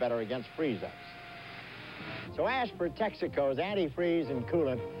protects better against freeze-ups. So ask for Texaco's antifreeze and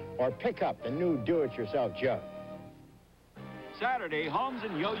coolant or pick up the new do-it-yourself jug. Saturday, Holmes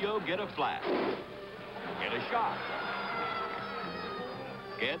and Yo-Yo get a flat. Get a shot.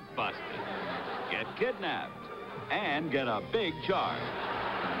 Get busted. Get kidnapped. And get a big charge.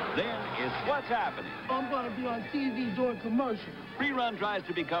 Then it's What's Happening. I'm going to be on TV doing commercials. Rerun tries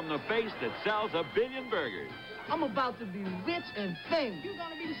to become the face that sells 1 billion burgers. I'm about to be rich and famous. You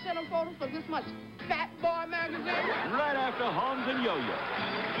going to be the centerfold for this much Fat Boy magazine? Right after Holmes and Yo-Yo.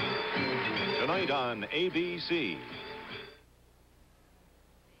 Tonight on ABC.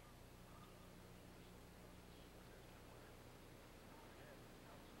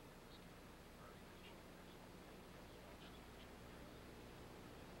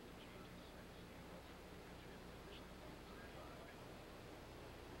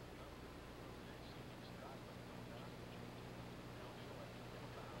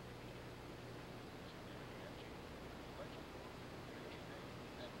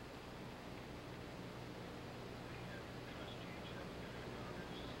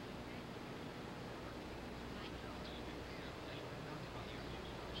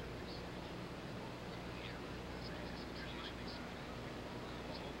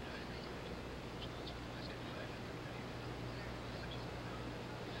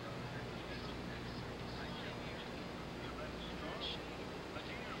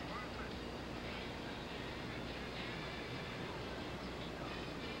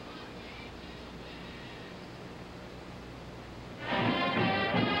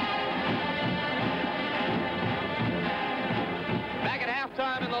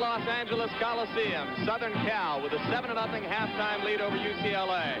 The Los Angeles Coliseum, Southern Cal with a 7-0 halftime lead over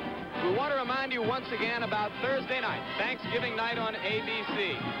UCLA. We want to remind you once again about Thursday night, Thanksgiving night on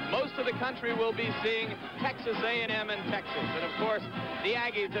ABC. Most of the country will be seeing Texas A&M and Texas. And, of course, the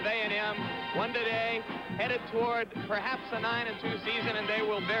Aggies of A&M, one today, headed toward perhaps a 9-2 season, and they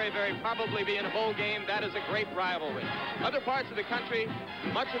will very, very probably be in a bowl game. That is a great rivalry. Other parts of the country,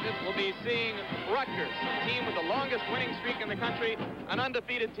 much of it will be seeing Rutgers, a team with the longest winning streak in the country, an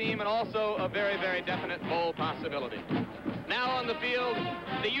undefeated team, and also a very, very definite bowl possibility. Now on the field,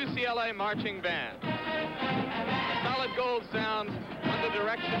 the UCLA marching band. A solid gold sound under the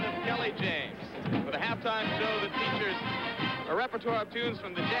direction of Kelly James, with a halftime show that features a repertoire of tunes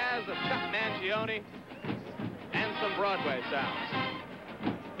from the jazz of Chuck Mangione and some Broadway sounds.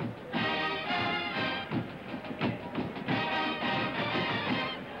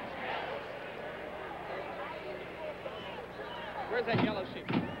 Where's that yellow sheep?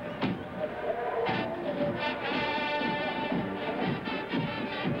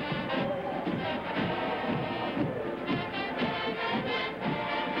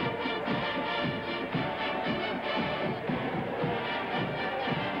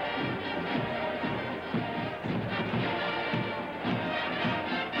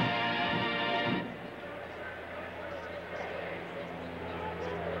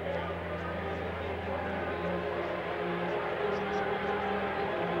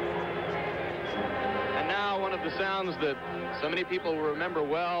 The sounds that so many people will remember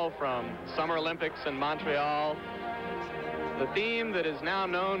well from Summer Olympics in Montreal. The theme that is now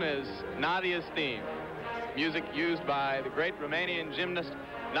known as Nadia's theme. Music used by the great Romanian gymnast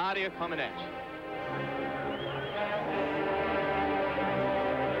Nadia Comaneci.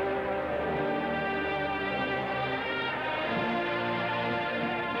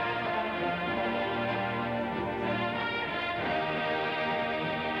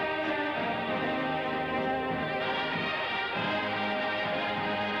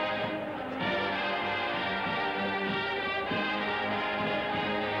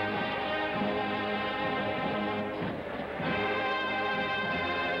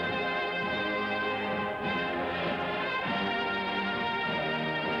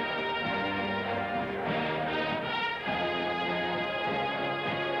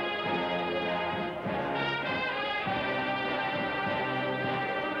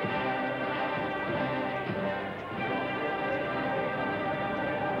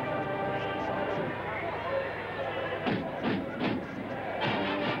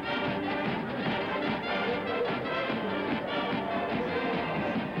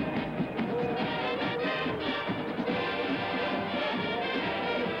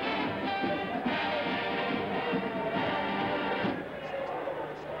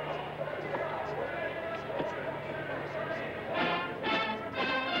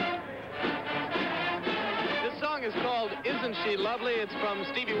 Is called Isn't She Lovely? It's from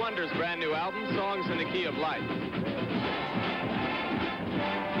Stevie Wonder's brand new album, Songs in the Key of Life.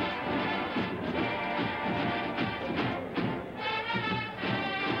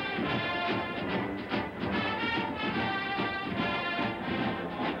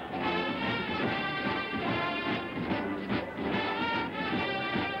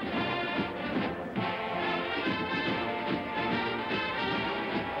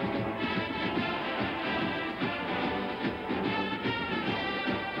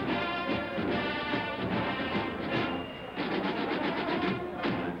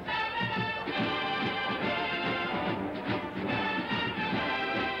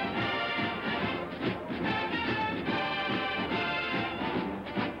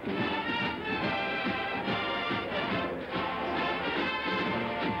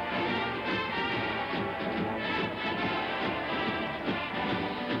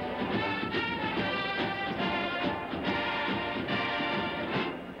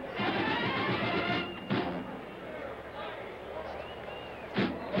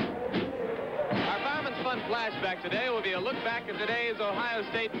 Flashback today will be a look back at today's Ohio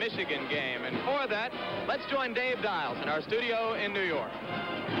State-Michigan game. And for that, let's join Dave Dials in our studio in New York.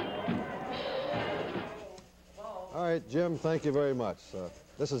 All right, Jim, thank you very much.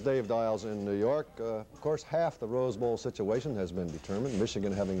 This is Dave Dials in New York. Of course, half the Rose Bowl situation has been determined,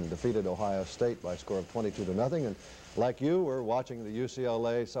 Michigan having defeated Ohio State by a score of 22-0. And like you, we're watching the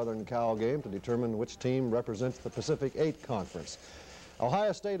UCLA Southern Cal game to determine which team represents the Pacific 8 Conference.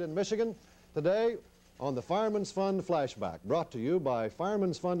 Ohio State and Michigan today on the Fireman's Fund Flashback, brought to you by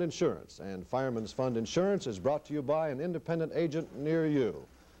Fireman's Fund Insurance. And Fireman's Fund Insurance is brought to you by an independent agent near you.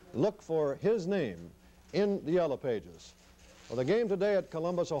 Look for his name in the yellow pages. Well, the game today at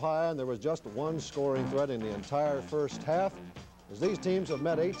Columbus, Ohio, and there was just one scoring threat in the entire first half. as these teams have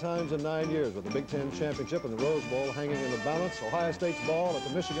met 8 times in 9 years, with the Big Ten championship and the Rose Bowl hanging in the balance. Ohio State's ball at the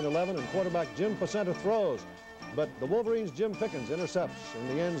Michigan 11, and quarterback Jim Placenta throws. But the Wolverines' Jim Pickens intercepts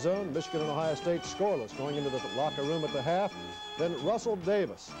in the end zone. Michigan and Ohio State scoreless going into the locker room at the half. Then Russell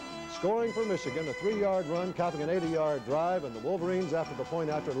Davis scoring for Michigan, a 3-yard run, capping an 80-yard drive, and the Wolverines, after the point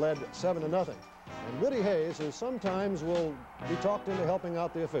after, led 7-0. And Woody Hayes, who sometimes will be talked into helping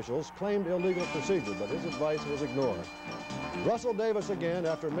out the officials, claimed illegal procedure, but his advice was ignored. Russell Davis again,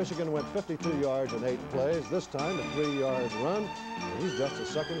 after Michigan went 52 yards in 8 plays, this time a 3-yard run, and he's just a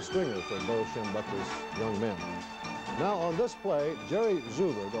second stringer for Bo Schembechler's young men. Now on this play, Jerry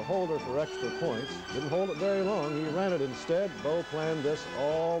Zuber, the holder for extra points, didn't hold it very long. He ran it instead. Bo planned this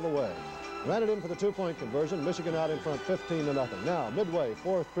all the way. Ran it in for the 2-point conversion. Michigan out in front 15-0. Now, midway,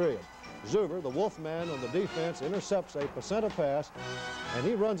 4th period. Zuber, the Wolfman on the defense, intercepts a Placenta pass, and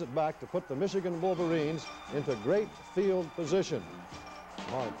he runs it back to put the Michigan Wolverines into great field position.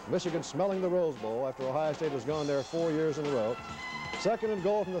 Michigan smelling the Rose Bowl after Ohio State has gone there 4 years in a row. 2nd and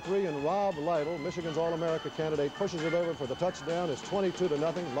goal from the 3, and Rob Lytle, Michigan's All-America candidate, pushes it over for the touchdown. It's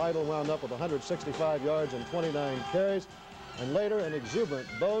 22-0. Lytle wound up with 165 yards and 29 carries. And later, an exuberant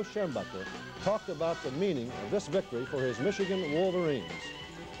Bo Schembechler talked about the meaning of this victory for his Michigan Wolverines.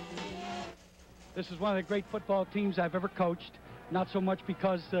 This is one of the great football teams I've ever coached. Not so much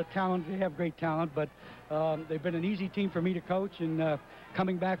because they have great talent, but they've been an easy team for me to coach. And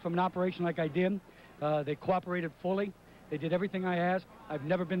coming back from an operation like I did, they cooperated fully. They did everything I asked. I've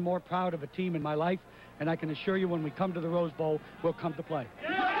never been more proud of a team in my life, and I can assure you when we come to the Rose Bowl, we'll come to play.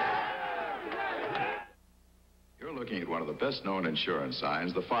 You're looking at one of the best-known insurance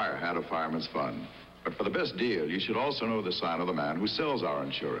signs, the fire hat of Fireman's Fund. But for the best deal, you should also know the sign of the man who sells our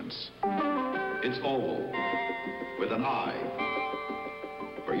insurance. It's oval, with an I,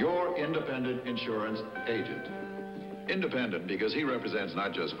 for your independent insurance agent. Independent because he represents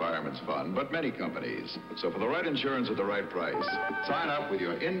not just Fireman's Fund, but many companies. So for the right insurance at the right price, sign up with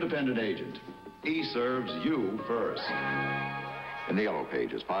your independent agent. He serves you first. In the yellow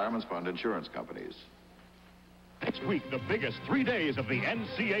pages, Fireman's Fund Insurance Companies. Next week, the biggest 3 days of the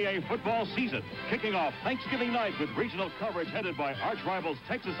NCAA football season. Kicking off Thanksgiving night with regional coverage headed by arch rivals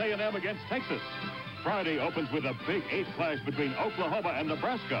Texas A&M against Texas. Friday opens with a Big 8 clash between Oklahoma and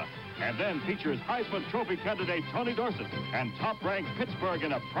Nebraska, and then features Heisman Trophy candidate Tony Dorsett and top-ranked Pittsburgh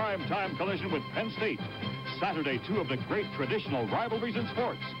in a prime-time collision with Penn State. Saturday, 2 of the great traditional rivalries in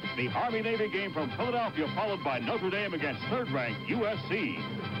sports. The Army-Navy game from Philadelphia, followed by Notre Dame against third-ranked USC.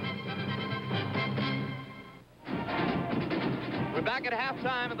 We're back at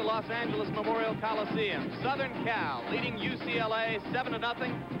halftime at the Los Angeles Memorial Coliseum. Southern Cal leading UCLA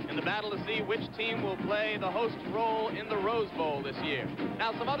 7-0 in the battle to see which team will play the host role in the Rose Bowl this year.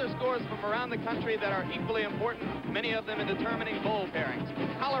 Now, some other scores from around the country that are equally important, many of them in determining bowl pairings.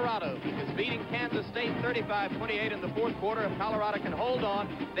 Colorado is beating Kansas State 35-28 in the 4th quarter. If Colorado can hold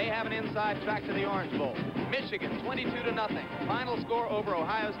on, they have an inside track to the Orange Bowl. Michigan 22-0. Final score over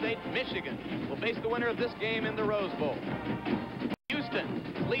Ohio State. Michigan will face the winner of this game in the Rose Bowl.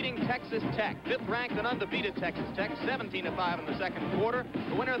 Houston leading Texas Tech, 5th ranked and undefeated Texas Tech, 17-5 in the 2nd quarter.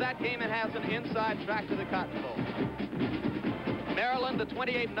 The winner of that game has an inside track to the Cotton Bowl. Maryland, the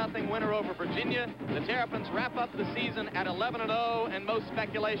 28-0 winner over Virginia. The Terrapins wrap up the season at 11-0, and most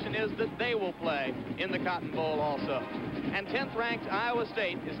speculation is that they will play in the Cotton Bowl also. And 10th ranked Iowa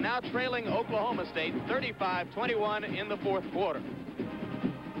State is now trailing Oklahoma State 35-21 in the 4th quarter.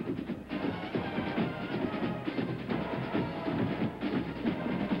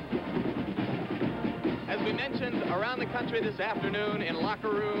 As we mentioned, around the country this afternoon, in locker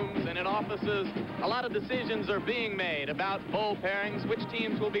rooms and in offices, a lot of decisions are being made about bowl pairings, which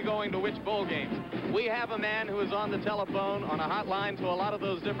teams will be going to which bowl games. We have a man who is on the telephone on a hotline to a lot of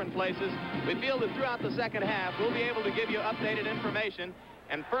those different places. We feel that throughout the second half, we'll be able to give you updated information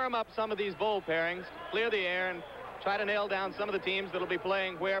and firm up some of these bowl pairings, clear the air, and try to nail down some of the teams that'll be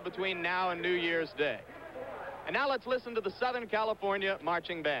playing where between now and New Year's Day. And now let's listen to the Southern California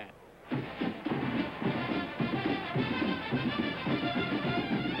Marching Band.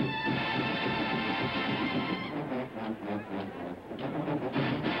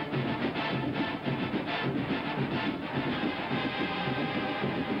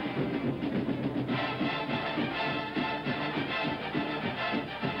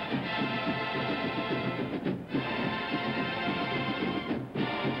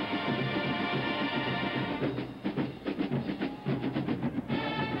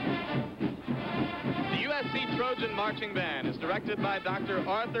 Trojan Marching Band is directed by Dr.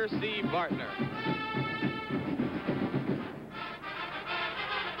 Arthur C. Bartner.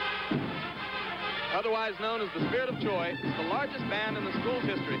 otherwise known as the Spirit of Joy, is the largest band in the school's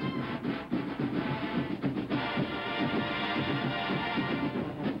history.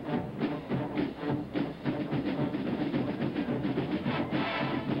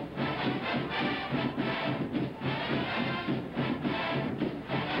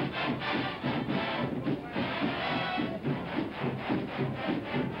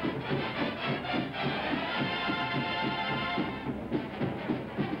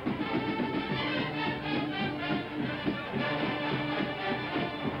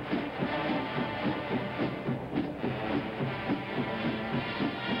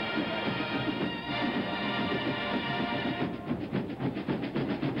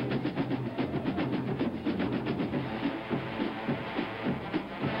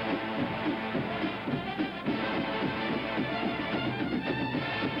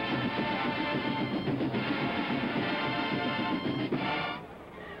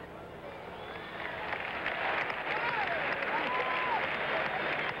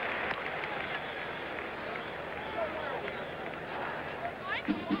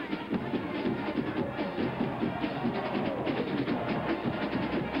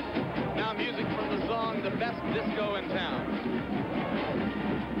 Now music from the song, The Best Disco in Town.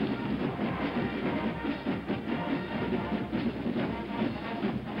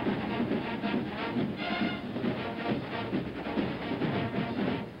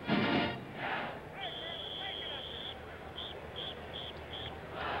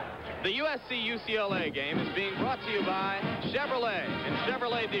 The USC-UCLA game is being brought to you by Chevrolet and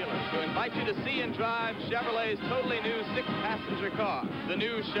Chevrolet dealers, who invite you to see and drive Chevrolet's totally new 6-passenger car, the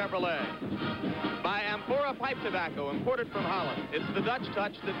new Chevrolet. By Amphora Pipe Tobacco, imported from Holland. It's the Dutch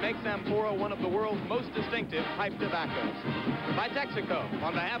touch that makes Amphora one of the world's most distinctive pipe tobaccos. By Texaco,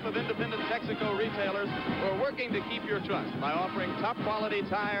 on behalf of independent Texaco retailers who are working to keep your trust by offering top-quality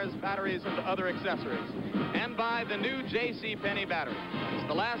tires, batteries, and other accessories. And by the new J.C. Penney battery. It's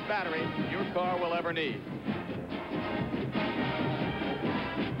the last battery your car will ever need.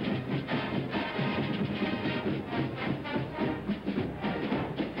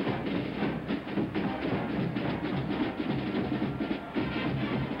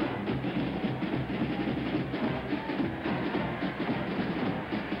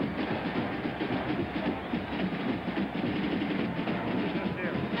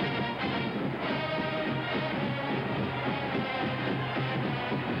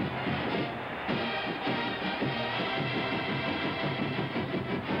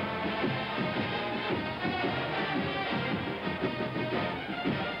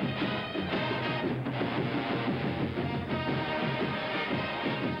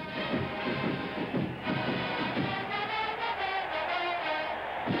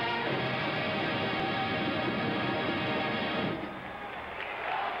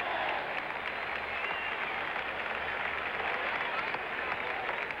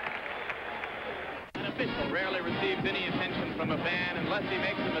 Official rarely receives any attention from a fan unless he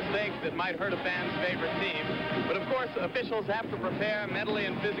makes a mistake that might hurt a fan's favorite team. But of course, officials have to prepare mentally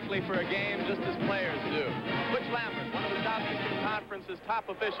and physically for a game just as players do. Butch Lambert, one of the Southeastern Conference's top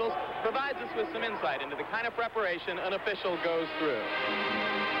officials, provides us with some insight into the kind of preparation an official goes through.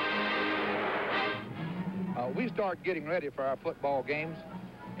 We start getting ready for our football games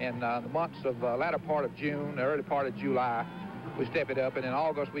in the months of latter part of June, the early part of July. We step it up, and in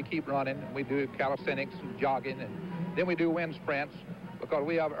August we keep running. We do calisthenics and jogging, and then we do wind sprints because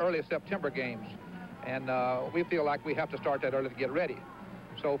we have early September games, and we feel like we have to start that early to get ready.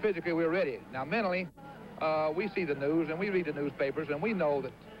 So physically we're ready. Now mentally, we see the news and we read the newspapers, and we know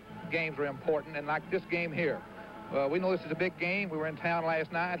that games are important, and like this game here. We know this is a big game. We were in town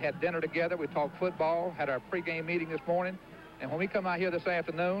last night, had dinner together, we talked football, had our pregame meeting this morning, and when we come out here this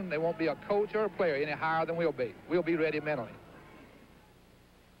afternoon, there won't be a coach or a player any higher than we'll be. We'll be ready mentally.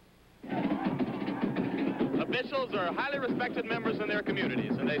 Officials are highly respected members in their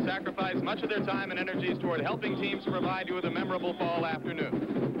communities, and they sacrifice much of their time and energies toward helping teams provide you with a memorable fall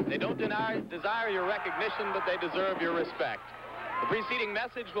afternoon. They don't desire your recognition, but they deserve your respect. The preceding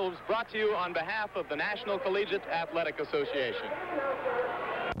message was brought to you on behalf of the National Collegiate Athletic Association.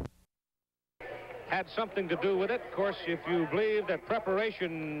 Had something to do with it. Of course, if you believe that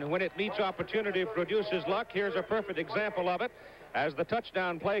preparation, when it meets opportunity, produces luck, here's a perfect example of it. As the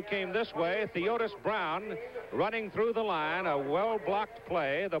touchdown play came this way, Theodis Brown running through the line, a well-blocked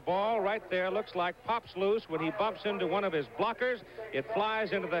play. The ball right there looks like pops loose when he bumps into one of his blockers. It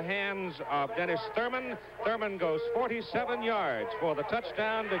flies into the hands of Dennis Thurman. Thurman goes 47 yards for the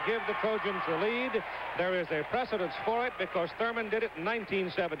touchdown to give the Trojans the lead. There is a precedence for it because Thurman did it in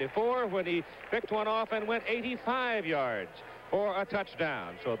 1974 when he picked one off and went 85 yards. for a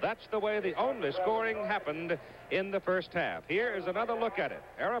touchdown. So that's the way the only scoring happened in the first half. Here is another look at it.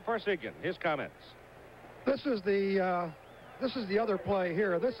 Ara Parsegian, his comments. This is the other play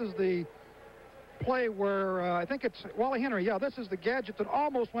here. This is the play where I think it's Wally Henry. Yeah, this is the gadget that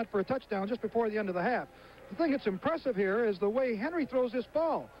almost went for a touchdown just before the end of the half. The thing that's impressive here is the way Henry throws this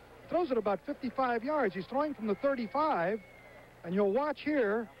ball. He throws it about 55 yards. He's throwing from the 35, and you'll watch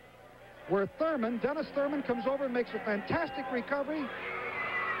here where Dennis Thurman comes over and makes a fantastic recovery.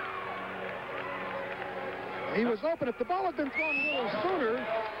 He was open. If the ball had been thrown a little sooner,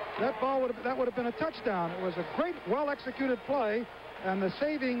 that would have been a touchdown. It was a great, well-executed play, and the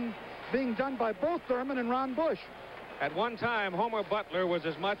saving being done by both Thurman and Ron Bush. At one time, Homer Butler was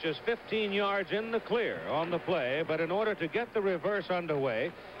as much as 15 yards in the clear on the play, but in order to get the reverse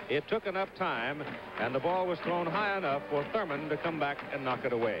underway, it took enough time, and the ball was thrown high enough for Thurman to come back and knock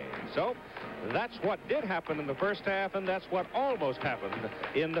it away. So that's what did happen in the first half, and that's what almost happened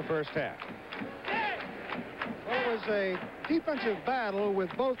in the first half. Well, it was a defensive battle with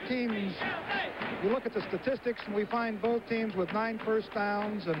both teams. You look at the statistics, and we find both teams with 9 first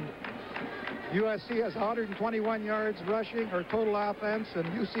downs, and USC has 121 yards rushing or total offense, and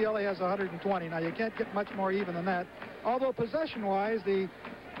UCLA has 120. Now, you can't get much more even than that. Although possession-wise, the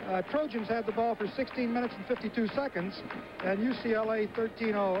Trojans had the ball for 16 minutes and 52 seconds, and UCLA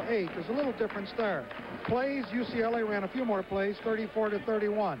 13:08. There's a little difference there. Plays, UCLA ran a few more plays,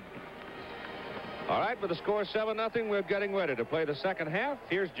 34-31. All right, with the score 7-0, we're getting ready to play the second half.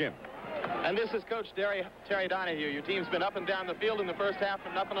 Here's Jim. And this is Coach Terry Donahue. Your team's been up and down the field in the first half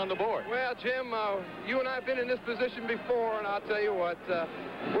and nothing on the board. Well, Jim, you and I have been in this position before, and I'll tell you what,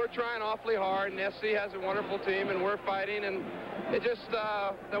 we're trying awfully hard, and SC has a wonderful team, and we're fighting, and it just,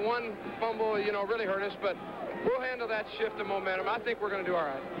 the one fumble, you know, really hurt us, but we'll handle that shift of momentum. I think we're going to do all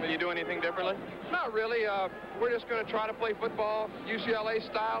right. Will you do anything differently? Not really. We're just going to try to play football UCLA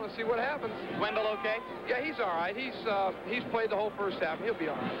style and see what happens. Wendell okay? Yeah, he's all right. He's played the whole first half. He'll be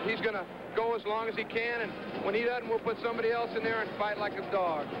all right. He's going to go as long as he can, and when he doesn't, we'll put somebody else in there and fight like a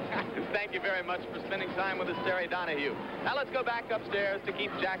dog. Thank you very much for spending time with us, Terry Donahue. Now let's go back upstairs to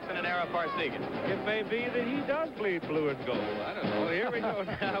Keith Jackson and Ara Parsegian. It may be that he does bleed blue and gold. I don't know. Here we go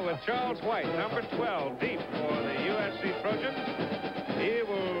now with Charles White, number 12, deep for the USC Trojans. He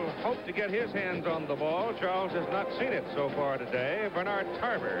will hope to get his hands on the ball. Charles has not seen it so far today. Bernard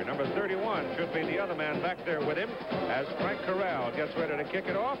Tarver, number 31, should be the other man back there with him as Frank Corral gets ready to kick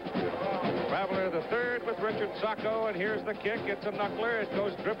it off. Traveler the third with Richard Sacco, and here's the kick. It's a knuckler. It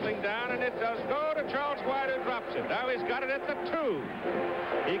goes dribbling down, and it does go to Charles White, who drops it. Now he's got it at the 2.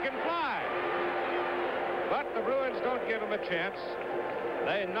 He can fly. But the Bruins don't give him a chance.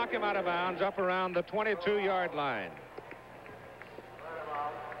 They knock him out of bounds up around the 22-yard line.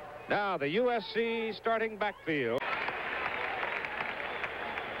 Now the USC starting backfield.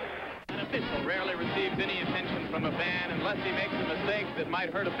 An official rarely receives any attention from a fan unless he makes a mistake that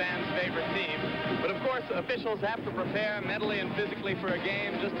might hurt a fan's favorite team. But of course, officials have to prepare mentally and physically for a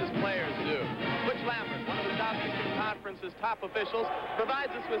game just as players do. Butch Lambert, one of the Southeastern Conference's top officials,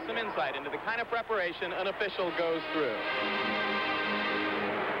 provides us with some insight into the kind of preparation an official goes through.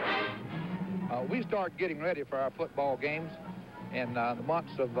 We start getting ready for our football games in the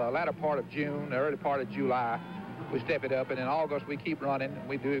months of latter part of June, the early part of July. We step it up, and in August we keep running.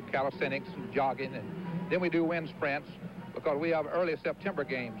 We do calisthenics and jogging, and then we do wind sprints because we have early September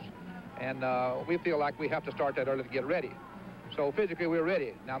games, and we feel like we have to start that early to get ready. So physically we're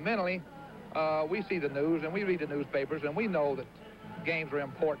ready. Now mentally, we see the news and we read the newspapers, and we know that games are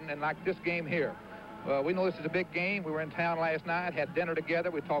important, and like this game here. We know this is a big game. We were in town last night, had dinner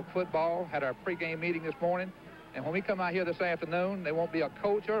together, we talked football, had our pregame meeting this morning. And when we come out here this afternoon, there won't be a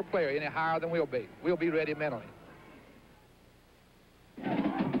coach or a player any higher than we'll be. We'll be ready mentally.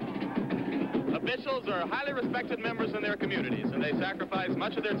 Officials are highly respected members in their communities, and they sacrifice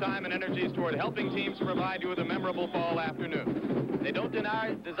much of their time and energies toward helping teams provide you with a memorable fall afternoon. They don't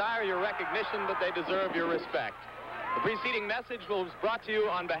desire your recognition, but they deserve your respect. The preceding message was brought to you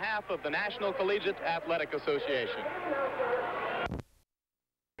on behalf of the National Collegiate Athletic Association.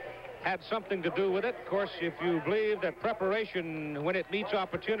 Had something to do with it. Of course, if you believe that preparation, when it meets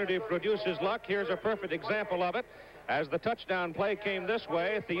opportunity, produces luck, here's a perfect example of it. As the touchdown play came this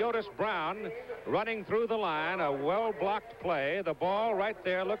way, Theodis Brown running through the line, a well-blocked play. The ball right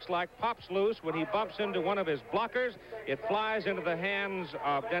there looks like pops loose when he bumps into one of his blockers. It flies into the hands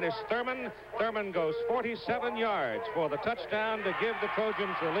of Dennis Thurman. Thurman goes 47 yards for the touchdown to give the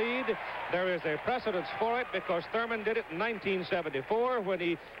Trojans the lead. There is a precedence for it because Thurman did it in 1974 when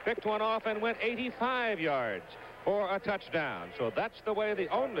he picked one off and went 85 yards. for a touchdown. So that's the way the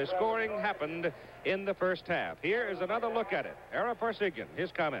only scoring happened in the first half. Here is another look at it. Ara Parsegian,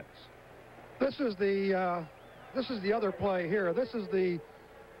 his comments. This is the other play here. This is the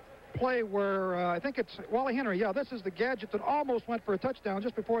play where I think it's Wally Henry. Yeah, this is the gadget that almost went for a touchdown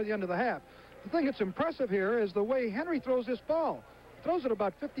just before the end of the half. The thing that's impressive here is the way Henry throws this ball. Throws it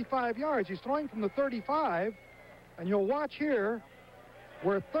about 55 yards. He's throwing from the 35, and you'll watch here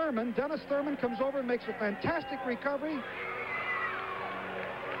where Dennis Thurman comes over and makes a fantastic recovery.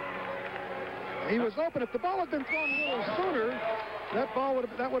 He was open. If the ball had been thrown a little sooner,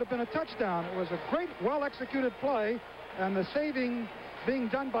 that would have been a touchdown. It was a great, well-executed play, and the saving being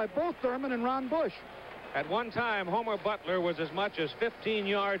done by both Thurman and Ron Bush. At one time, Homer Butler was as much as 15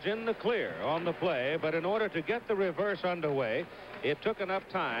 yards in the clear on the play, but in order to get the reverse underway, it took enough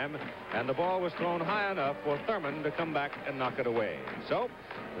time, and the ball was thrown high enough for Thurman to come back and knock it away. So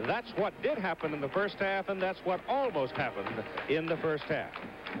that's what did happen in the first half, and that's what almost happened in the first half.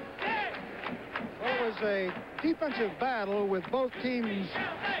 Well, it was a defensive battle with both teams.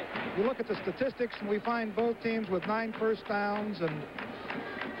 You look at the statistics, and we find both teams with 9 first downs, and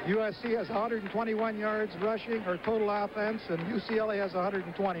USC has 121 yards rushing or total offense, and UCLA has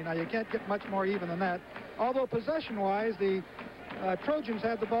 120. Now, you can't get much more even than that. Although possession-wise, the Trojans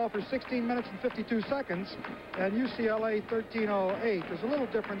had the ball for 16 minutes and 52 seconds, and UCLA 13:08. There's a little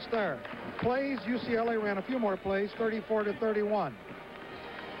difference there. Plays, UCLA ran a few more plays, 34-31.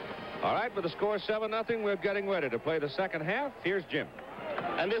 All right, with the score 7-0, we're getting ready to play the second half. Here's Jim.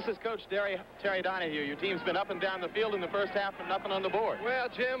 And this is Coach Terry Donahue. Your team's been up and down the field in the first half and nothing on the board. Well,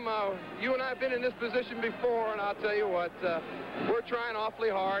 Jim, you and I have been in this position before, and I'll tell you what, we're trying awfully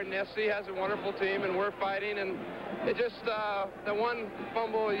hard, and SC has a wonderful team, and we're fighting, and it just, the one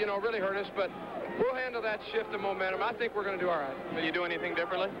fumble, you know, really hurt us, but we'll handle that shift of momentum. I think we're going to do all right. Will you do anything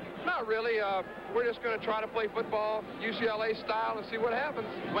differently? Not really. We're just going to try to play football UCLA style and see what happens.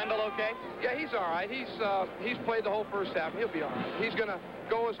 Wendell okay? Yeah, he's all right. He's played the whole first half. He'll be all right. He's going to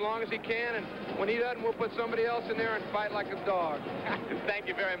go as long as he can, and when he doesn't, we'll put somebody else in there and fight like a dog. Thank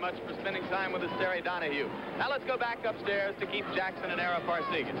you very much for spending time with us, Terry Donahue. Now let's go back upstairs to Keith Jackson and Ara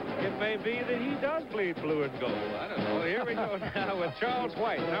Parsegian. It may be that he does bleed blue and gold. I don't know. Here we go now with Charles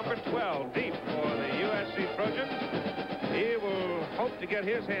White, number 12, deep for the USC Trojans. He will hope to get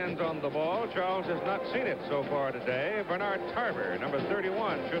his hands on the ball. Charles has not seen it so far today. Bernard Tarver, number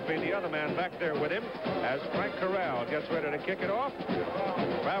 31, should be the other man back there with him as Frank Corral gets ready to kick it off.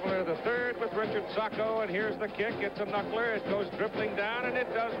 Traveler the third with Richard Sacco, and here's the kick. It's a knuckler. It goes dribbling down, and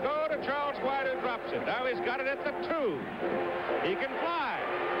it does go to Charles White, who drops it. Now he's got it at the 2. He can fly.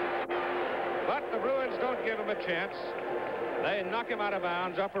 But the Bruins don't give him a chance. They knock him out of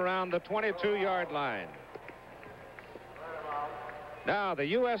bounds up around the 22-yard line. Now,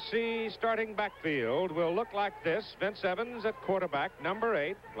 the USC starting backfield will look like this. Vince Evans at quarterback, number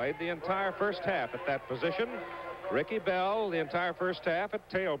 8, played the entire first half at that position. Ricky Bell, the entire first half at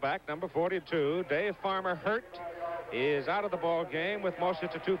tailback, number 42. Dave Farmer hurt, is out of the ball game with Moshe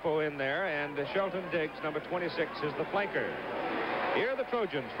Tutufo in there, and Shelton Diggs, number 26, is the flanker. Here are the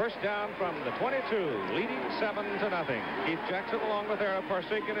Trojans, first down from the 22, leading 7-0. Keith Jackson along with Ara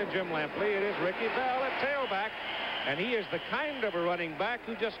Parsegian and Jim Lampley. It is Ricky Bell at tailback. And he is the kind of a running back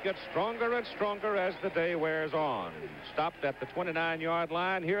who just gets stronger and stronger as the day wears on. Stopped at the 29-yard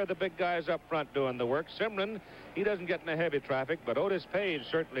line. Here are the big guys up front doing the work. Simron, he doesn't get in the heavy traffic, but Otis Page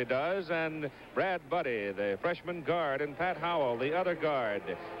certainly does. And Brad Buddy, the freshman guard, and Pat Howell, the other guard.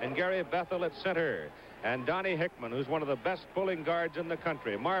 And Gary Bethel at center. And Donnie Hickman, who's one of the best pulling guards in the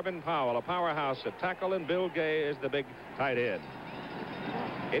country. Marvin Powell, a powerhouse at tackle, and Bill Gay is the big tight end.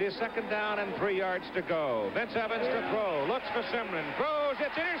 It is second down and 3 yards to go. Vince Evans to throw. Looks for Simron. Throws.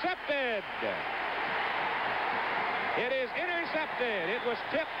 It's intercepted. It is intercepted. It was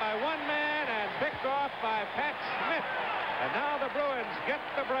tipped by one man and picked off by Pat Smith. And now the Bruins get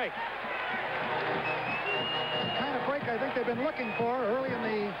the break. The kind of break I think they've been looking for early in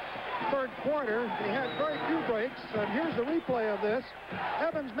the third quarter. They had very few breaks. And here's the replay of this.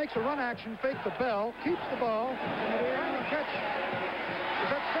 Evans makes a run action, fake the bell, keeps the ball, and the catch. Is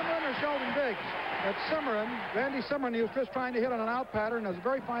that Simron or Sheldon Diggs? That's Simron. Randy Simron, he was just trying to hit on an out pattern. It was a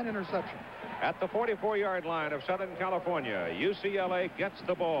very fine interception. At the 44-yard line of Southern California, UCLA gets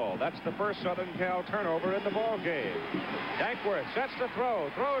the ball. That's the first Southern Cal turnover in the ball game. Dankworth sets the throw.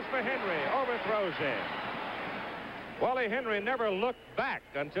 Throws for Henry. Overthrows him. Wally Henry never looked back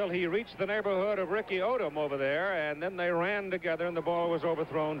until he reached the neighborhood of Ricky Odom over there, and then they ran together, and the ball was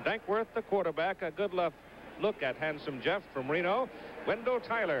overthrown. Dankworth, the quarterback, a good look at Handsome Jeff from Reno. Wendell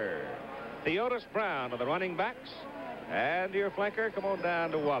Tyler, Theodis Brown are the running backs. And your flanker, come on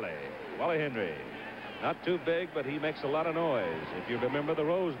down to Wally Henry. Not too big, but he makes a lot of noise. If you remember the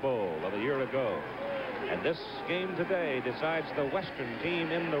Rose Bowl of a year ago. And this game today decides the Western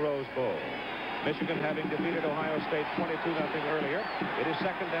team in the Rose Bowl. Michigan having defeated Ohio State 22-0 earlier. It is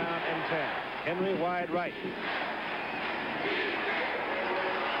 2nd down and 10. Henry wide right.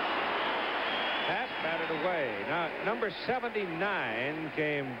 Pass batted away. Now, number 79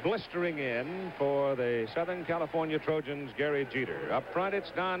 came blistering in for the Southern California Trojans, Gary Jeter. Up front, it's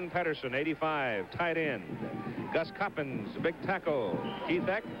Don Patterson, 85, tight end. Gus Coppins, big tackle. Keith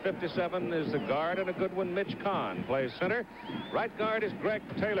Eck, 57, is the guard, and a good one, Mitch Kahn, plays center. Right guard is Greg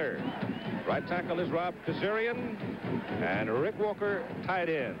Taylor. Right tackle is Rob Kazarian, and Rick Walker, tight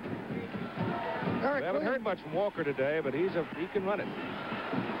end. We haven't heard much from Walker today, but he can run it.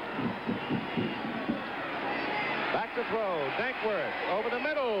 Back to throw. Dankworth over the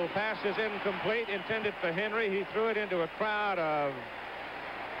middle. Pass is incomplete. Intended for Henry. He threw it into a crowd of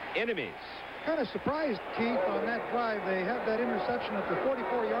enemies. Kind of surprised, Keith, on that drive. They had that interception at the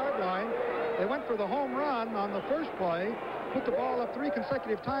 44-yard line. They went for the home run on the first play, put the ball up 3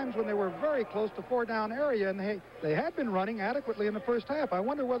 consecutive times when they were very close to 4-down area, and they had been running adequately in the first half. I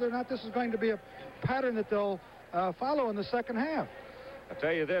wonder whether or not this is going to be a pattern that they'll follow in the second half. I'll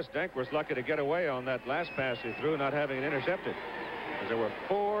tell you this, Dankworth's lucky to get away on that last pass he threw, not having it intercepted. Because there were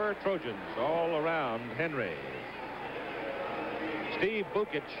 4 Trojans all around Henry. Steve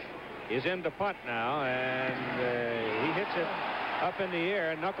Bukic is in to punt now, and he hits it up in the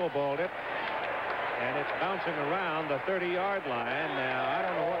air, knuckleballed it, and it's bouncing around the 30-yard line. Now, I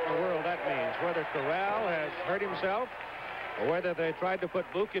don't know what in the world that means, whether Corral has hurt himself or whether they tried to put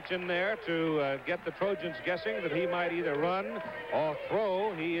Bukic in there to get the Trojans guessing that he might either run or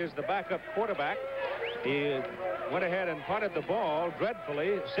throw. He is the backup quarterback. He went ahead and punted the ball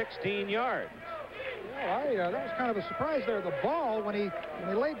dreadfully, 16 yards. That was kind of a surprise there. The ball, when he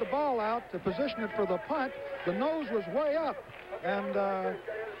laid the ball out to position it for the punt, the nose was way up, and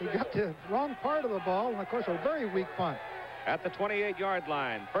he got the wrong part of the ball, and of course a very weak punt. At the 28-yard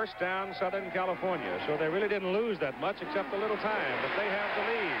line, 1st down, Southern California. So they really didn't lose that much except a little time, but they have the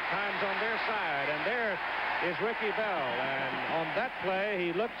lead. Time's on their side, and there is Ricky Bell, and on that play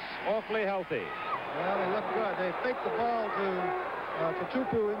he looks awfully healthy. Well, they look good. They faked the ball to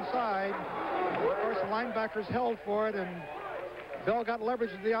Tupu inside. Of course, the linebackers held for it, and Bell got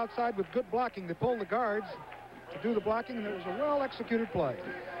leverage to the outside with good blocking. They pulled the guards to do the blocking, and it was a well-executed play.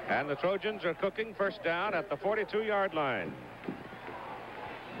 And the Trojans are cooking 1st down at the 42-yard line.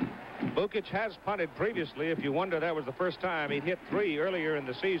 Bukic has punted previously. If you wonder, that was the first time. He'd hit 3 earlier in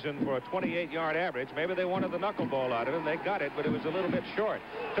the season for a 28-yard average. Maybe they wanted the knuckleball out of him. They got it, but it was a little bit short.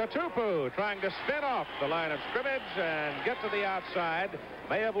 Tupu trying to spin off the line of scrimmage and get to the outside.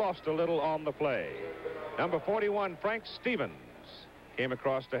 May have lost a little on the play. Number 41, Frank Stevens, came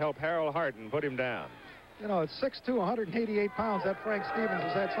across to help Harold Harden put him down. You know, at 6'2", 188 pounds, that Frank Stevens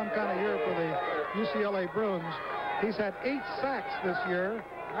has had some kind of year for the UCLA Bruins. He's had 8 sacks this year.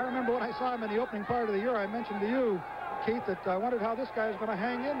 I remember when I saw him in the opening part of the year, I mentioned to you, Keith, that I wondered how this guy is going to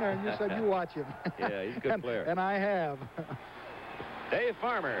hang in there, and you said you watch him. Yeah, he's a good player. And I have. Dave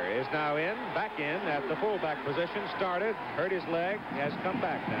Farmer is now back in at the fullback position. Started, hurt his leg, has come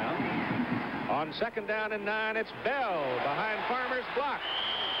back now. On 2nd down and 9, it's Bell behind Farmer's block.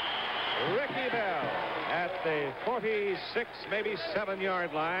 Ricky Bell at the 46, maybe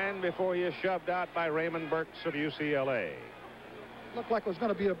 7-yard line before he is shoved out by Raymond Burks of UCLA. Looked like it was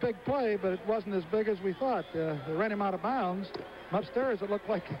going to be a big play, but it wasn't as big as we thought. They ran him out of bounds. Upstairs, it looked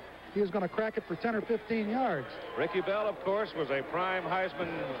like he was going to crack it for 10 or 15 yards. Ricky Bell, of course, was a prime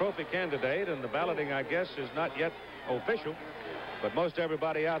Heisman Trophy candidate, and the balloting, I guess, is not yet official. But most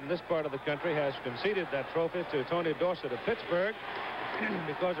everybody out in this part of the country has conceded that trophy to Tony Dorsett of Pittsburgh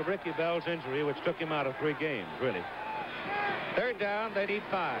because of Ricky Bell's injury, which took him out of 3 games, really. 3rd down, they need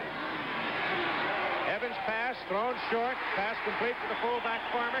 5. Evans pass, thrown short, pass complete to the fullback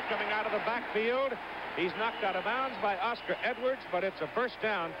Farmer coming out of the backfield. He's knocked out of bounds by Oscar Edwards, but it's a 1st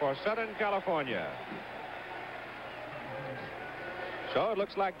down for Southern California. So it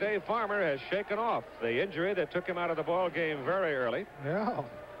looks like Dave Farmer has shaken off the injury that took him out of the ball game very early. Yeah.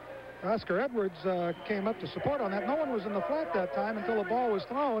 Oscar Edwards came up to support on that. No one was in the flat that time until the ball was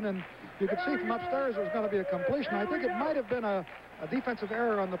thrown, and you could see from upstairs it was going to be a completion. I think it might have been a defensive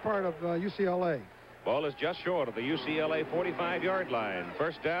error on the part of UCLA. Ball is just short of the UCLA 45-yard line.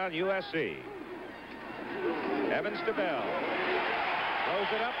 1st down, USC. Evans to Bell. Throws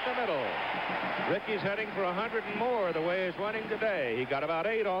it up the middle. Ricky's heading for 100 and more the way he's running today. He got about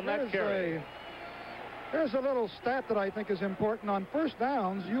 8 on that carry. Here's a little stat that I think is important. On first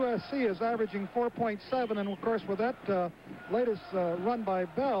downs, USC is averaging 4.7, and of course with that latest run by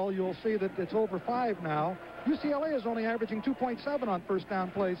Bell, you'll see that it's over 5 now. UCLA is only averaging 2.7 on first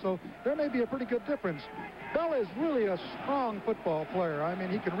down plays, so there may be a pretty good difference. Bell is really a strong football player. I mean,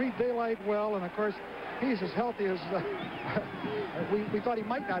 he can read daylight well, and of course he's as healthy as we thought he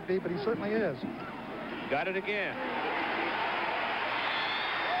might not be, but he certainly is. Got it again.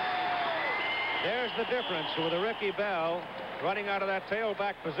 There's the difference with a Ricky Bell running out of that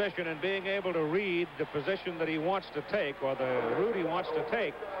tailback position and being able to read the position that he wants to take, or the route he wants to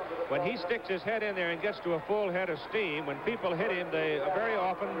take. When he sticks his head in there and gets to a full head of steam, when people hit him, they very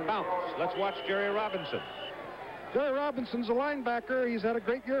often bounce. Let's watch Jerry Robinson. Jerry Robinson's a linebacker. He's had a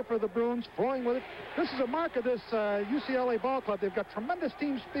great year for the Bruins, flowing with it. This is a mark of this UCLA ball club. They've got tremendous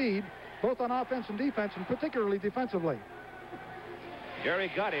team speed, both on offense and defense, and particularly defensively.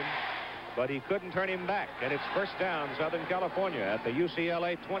 Jerry got him, but he couldn't turn him back, and it's first down, Southern California at the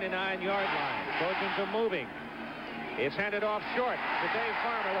UCLA 29-yard line. Trojans are moving. It's handed off short to Dave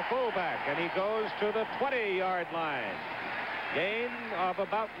Farmer, the fullback, and he goes to the 20-yard line. Gain of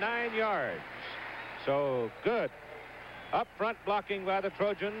about 9 yards. So good. Up front blocking by the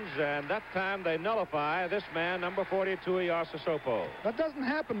Trojans, and that time they nullify this man, number 42, Iyasa Sopo. That doesn't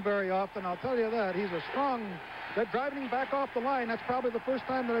happen very often, I'll tell you that. He's a strong... They're driving him back off the line. That's probably the first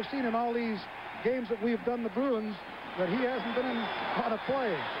time that I've seen in all these games that we've done the Bruins that he hasn't been in on a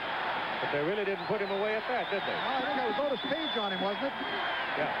play. But they really didn't put him away at that, did they? I think that was Otis Page on him, wasn't it?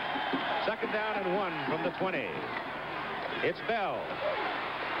 Yeah. Second down and 1 from the 20. It's Bell.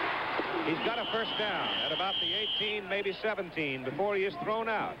 He's got a first down at about the 18, maybe 17, before he is thrown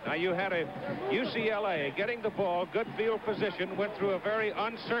out. Now, you had a UCLA getting the ball, good field position, went through a very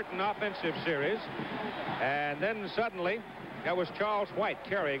uncertain offensive series, and then suddenly, that was Charles White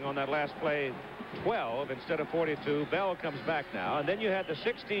carrying on that last play, 12 instead of 42. Bell comes back now, and then you had the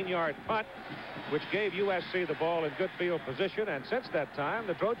 16-yard punt, which gave USC the ball in good field position, and since that time,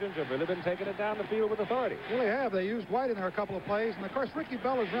 the Trojans have really been taking it down the field with authority. Really have. They used White in there a couple of plays, and of course, Ricky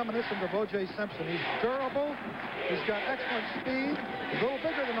Bell is reminiscent of O.J. Simpson. He's durable, he's got excellent speed, he's a little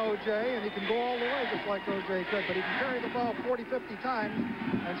bigger than O.J., and he can go all the way just like O.J. could, but he can carry the ball 40, 50 times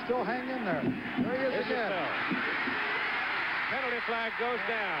and still hang in there. There he is again. Penalty flag goes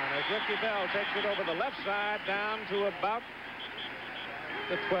down as Ricky Bell takes it over the left side down to about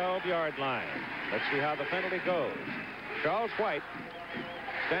the 12-yard line. Let's see how the penalty goes. Charles White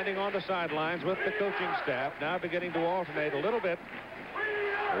standing on the sidelines with the coaching staff, now beginning to alternate a little bit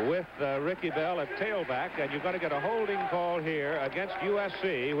with Ricky Bell at tailback, and you've got to get a holding call here against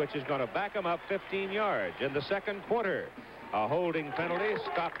USC, which is going to back them up 15 yards in the second quarter. A holding penalty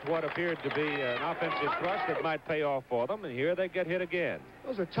stopped what appeared to be an offensive thrust that might pay off for them, and here they get hit again.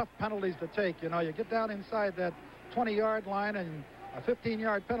 Those are tough penalties to take. You know, you get down inside that 20-yard line and a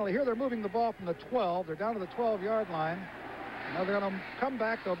 15-yard penalty. Here they're moving the ball from the 12. They're down to the 12-yard line. Now they're going to come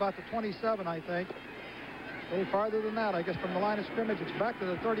back to about the 27, I think. A little farther than that, I guess, from the line of scrimmage. It's back to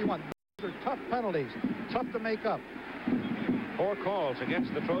the 31. Those are tough penalties, tough to make up. 4 calls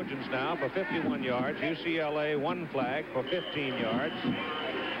against the Trojans now for 51 yards. UCLA 1 flag for 15 yards.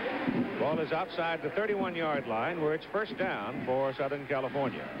 Ball is outside the 31-yard line, where it's first down for Southern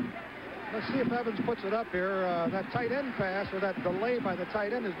California. Let's see if Evans puts it up here. That tight end pass, or that delay by the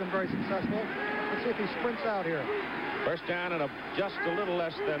tight end, has been very successful. Let's see if he sprints out here. First down and just a little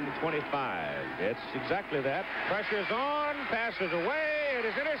less than 25. It's exactly that. Pressure's on, passes away. It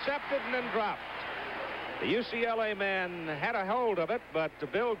is intercepted and then dropped. The UCLA man had a hold of it, but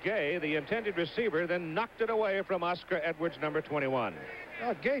Bill Gay, the intended receiver, then knocked it away from Oscar Edwards, number 21.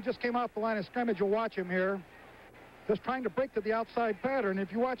 Gay just came off the line of scrimmage. You'll watch him here. Just trying to break to the outside pattern.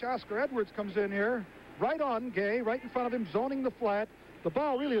 If you watch, Oscar Edwards comes in here, right on Gay, right in front of him, zoning the flat. The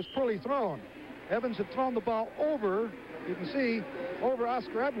ball really is poorly thrown. Evans had thrown the ball over, you can see, over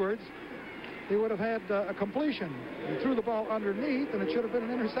Oscar Edwards. He would have had a completion. He threw the ball underneath, and it should have been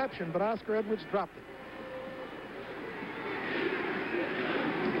an interception, but Oscar Edwards dropped it.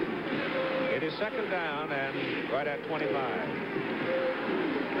 It is second down and right at 25.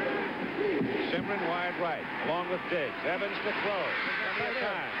 Simron wide right, along with Diggs. Evans to throw. Plenty of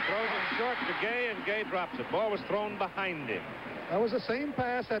time. Throws it short to Gay, and Gay drops it. Ball was thrown behind him. That was the same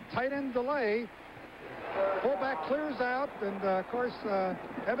pass, that tight end delay. Fullback clears out, and of course,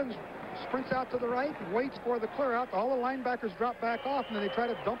 Evans sprints out to the right and waits for the clear out. All the linebackers drop back off, and then they try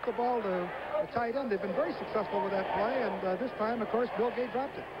to dump the ball to the tight end. They've been very successful with that play, and this time, of course, Bill Gay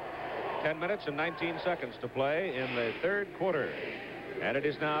dropped it. 10 minutes and 19 seconds to play in the third quarter. And it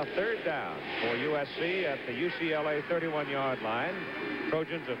is now third down for USC at the UCLA 31-yard line.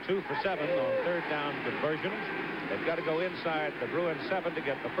 Trojans are 2 for 7 on third down conversions. They've got to go inside the Bruin 7 to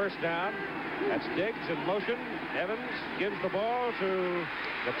get the first down. That's Diggs in motion. Evans gives the ball to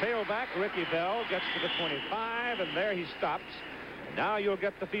the tailback, Ricky Bell, gets to the 25, and there he stops. Now you'll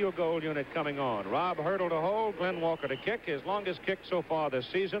get the field goal unit coming on. Rob Hurdle to hold, Glenn Walker to kick. His longest kick so far this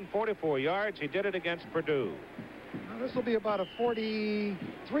season, 44 yards. He did it against Purdue. Now, this will be about a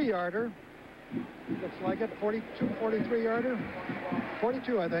 43-yarder. Looks like it, 42, 43-yarder.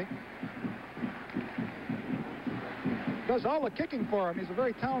 42, I think. Does all the kicking for him. He's a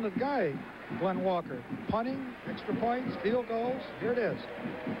very talented guy, Glenn Walker. Punting, extra points, field goals. Here it is.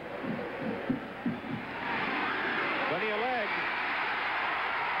 Plenty of leg.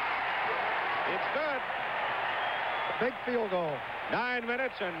 It's good. Big field goal. 9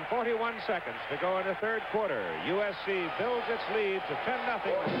 minutes and 41 seconds to go in the third quarter. USC builds its lead to 10-0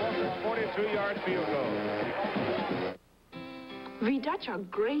 with Walker's 42-yard field goal. We Dutch are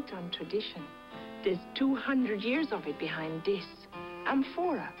great on tradition. There's 200 years of it behind this.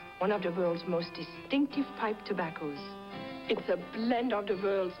 Amphora, one of the world's most distinctive pipe tobaccos. It's a blend of the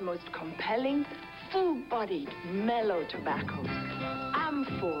world's most compelling, full-bodied, mellow tobaccos.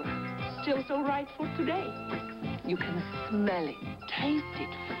 Amphora, still so right for today. You can smell it, taste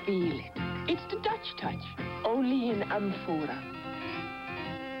it, feel it. It's the Dutch touch, only in Amphora.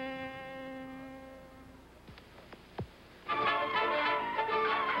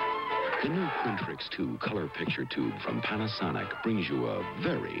 The new Quintrix 2 color picture tube from Panasonic brings you a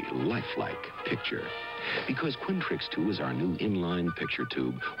very lifelike picture. Because Quintrix 2 is our new inline picture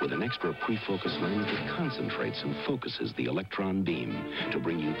tube with an extra pre-focus lens that concentrates and focuses the electron beam to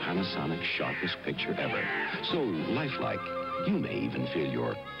bring you Panasonic's sharpest picture ever. So lifelike, you may even feel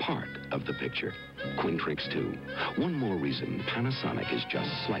you're part of the picture. Quintrix 2. One more reason Panasonic is just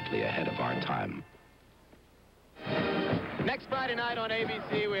slightly ahead of our time. Next Friday night on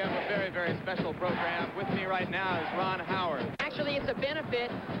ABC, we have a very, very special program. With me right now is Ron Howard. Actually, it's a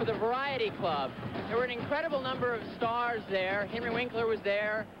benefit for the Variety Club. There were an incredible number of stars there. Henry Winkler was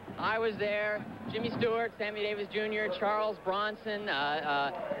there. I was there. Jimmy Stewart, Sammy Davis Jr., Charles Bronson,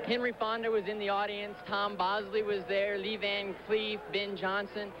 Henry Fonda was in the audience. Tom Bosley was there. Lee Van Cleef, Ben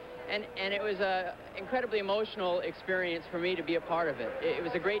Johnson. And it was an incredibly emotional experience for me to be a part of it. It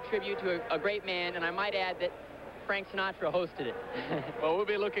was a great tribute to a great man, and I might add that Frank Sinatra hosted it. Well, we'll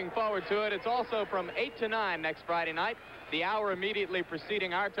be looking forward to it. It's also from 8 to 9 next Friday night, the hour immediately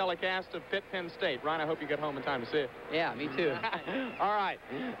preceding our telecast of Pitt-Penn State. Ron, I hope you get home in time to see it. Yeah, me too. All right,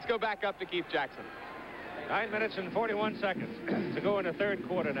 let's go back up to Keith Jackson. 9 minutes and 41 seconds to go in the third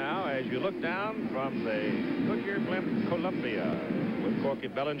quarter now as you look down from the Goodyear Blimp Columbia with Corky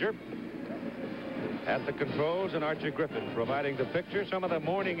Bellinger. At the controls, and Archie Griffin providing the picture. Some of the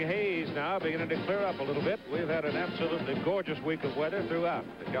morning haze now beginning to clear up a little bit. We've had an absolutely gorgeous week of weather throughout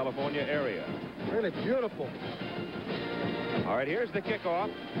the California area. Really beautiful. All right, here's the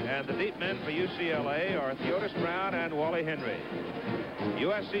kickoff, and the deep men for UCLA are Theodis Brown and Wally Henry.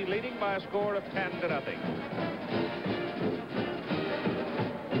 USC leading by a score of 10-0.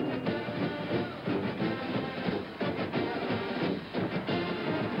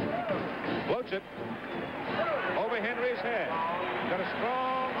 It over Henry's head. Got a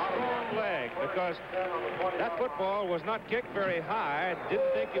strong leg because that football was not kicked very high.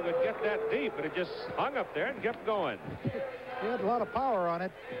 Didn't think it would get that deep, but it just hung up there and kept going. He had a lot of power on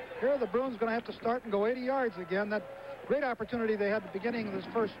it. Here the Bruins going to have to start and go 80 yards again. That great opportunity they had at the beginning of this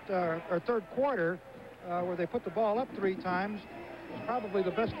first or third quarter where they put the ball up 3 times was probably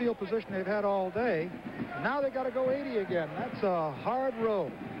the best field position they've had all day. Now they got to go 80 again. That's a hard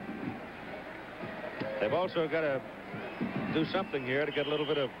road. They've also got to do something here to get a little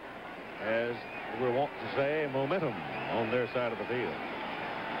bit of, as we're wont to say, momentum on their side of the field.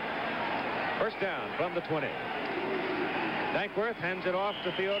 First down from the 20. Dankworth hands it off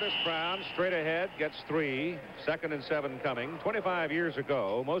to Theodis Brown. Straight ahead, gets 3. 2nd and 7 coming. 25 years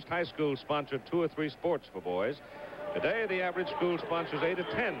ago, most high schools sponsored 2 or 3 sports for boys. Today, the average school sponsors 8 to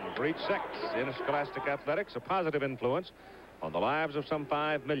 10 for each sex. Interscholastic athletics, a positive influence on the lives of some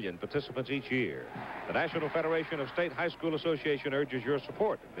 5 million participants each year. The National Federation of State High School Association urges your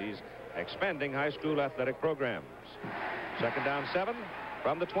support of these expanding high school athletic programs. 2nd down 7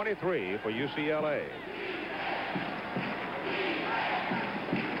 from the 23 for UCLA.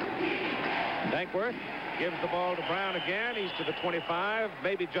 Dankworth gives the ball to Brown again. He's to the 25,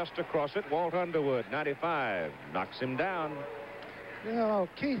 maybe just across it. Walt Underwood, 95, knocks him down. You know,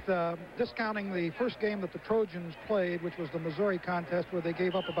 Keith, discounting the first game that the Trojans played, which was the Missouri contest where they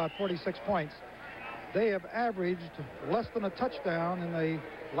gave up about 46 points, they have averaged less than a touchdown in the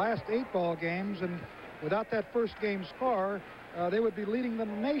last 8 ball games, and without that first game score, they would be leading the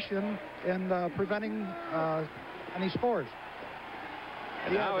nation in preventing any scores.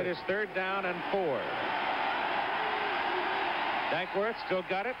 And now it is 3rd down and 4. Dankworth still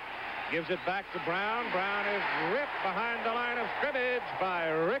got it. Gives it back to Brown. Brown is ripped behind the line of scrimmage by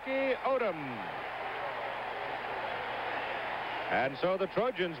Ricky Odom. And so the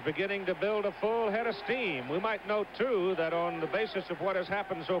Trojans beginning to build a full head of steam. We might note, too, that on the basis of what has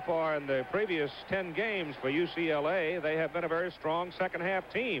happened so far in the previous 10 games for UCLA, they have been a very strong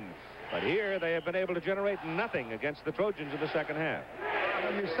second-half team. But here they have been able to generate nothing against the Trojans in the second half.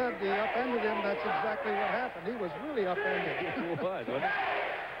 When you said they upended him, that's exactly what happened. He was really upended. He was, wasn't it?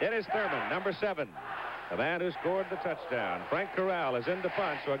 Dennis Thurman, number 7. The man who scored the touchdown. Frank Corral is in to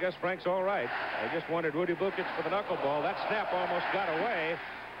punt, so I guess Frank's all right. I just wanted Rudy Bukic for the knuckleball. That snap almost got away.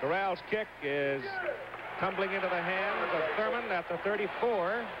 Corral's kick is tumbling into the hands of Thurman at the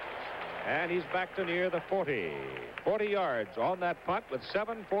 34. And he's back to near the 40. 40 yards on that punt with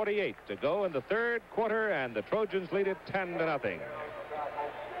 7:48 to go in the 3rd quarter, and the Trojans lead it 10-0.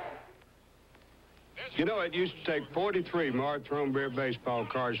 You know, it used to take 43 Mark Throne beer baseball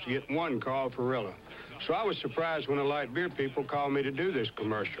cards to get one call for Rilla. So I was surprised when the light beer people called me to do this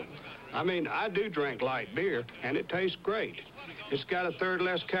commercial. I mean, I do drink light beer, and it tastes great. It's got 1/3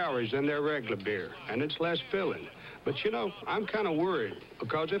 less calories than their regular beer, and it's less filling. But, you know, I'm kind of worried,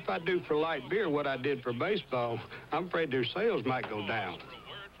 because if I do for light beer what I did for baseball, I'm afraid their sales might go down.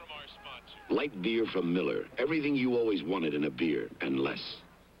 Light beer from Miller. Everything you always wanted in a beer, and less.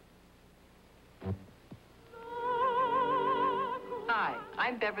 Hi,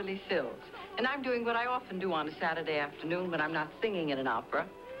 I'm Beverly Sills, and I'm doing what I often do on a Saturday afternoon when I'm not singing in an opera.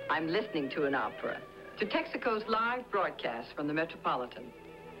 I'm listening to an opera, to Texaco's live broadcast from the Metropolitan.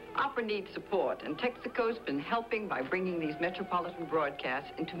 Opera needs support, and Texaco's been helping by bringing these Metropolitan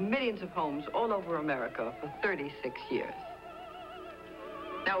broadcasts into millions of homes all over America for 36 years.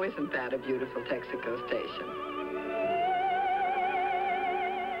 Now, isn't that a beautiful Texaco station?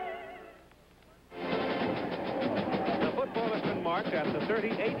 At the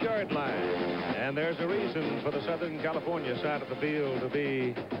 38-yard line. And there's a reason for the Southern California side of the field to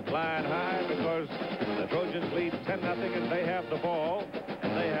be flying high, because the Trojans lead 10-0 and they have the ball.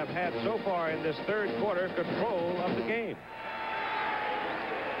 And they have had so far in this 3rd quarter control of the game.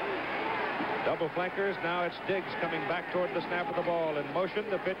 Double flankers. Now it's Diggs coming back toward the snap of the ball. In motion,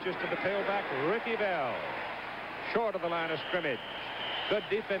 the pitch is to the tailback, Ricky Bell. Short of the line of scrimmage. Good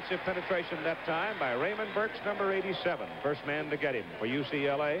defensive penetration that time by Raymond Burks, number 87. First man to get him for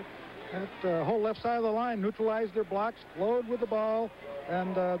UCLA. That whole left side of the line neutralized their blocks, flowed with the ball,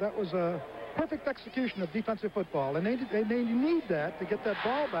 and that was a perfect execution of defensive football. And they need that to get that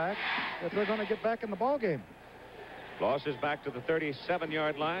ball back if they're going to get back in the ball game. Loss is back to the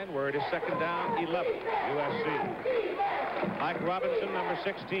 37-yard line, where it is 2nd down, 11, USC. Mike Robinson, number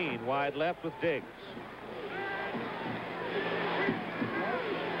 16, wide left with Diggs.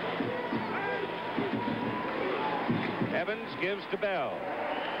 Evans gives to Bell.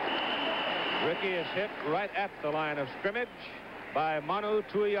 Ricky is hit right at the line of scrimmage by Manu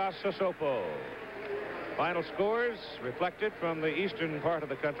Tuiasosopo. Final scores reflected from the eastern part of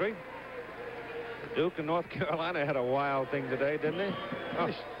the country. Duke and North Carolina had a wild thing today, didn't they? Oh.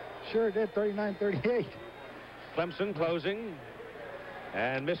 Sure did, 39-38. Clemson closing.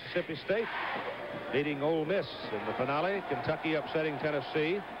 And Mississippi State beating Ole Miss in the finale. Kentucky upsetting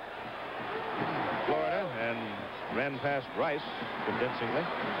Tennessee. Florida and ran past Rice convincingly.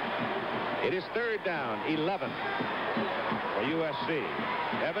 It is 3rd down, 11 for USC.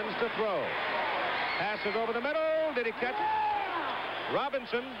 Evans to throw. Passes over the middle. Did he catch it?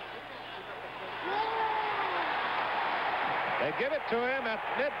 Robinson. They give it to him at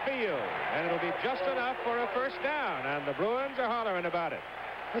midfield, and it'll be just enough for a 1st down, and the Bruins are hollering about it.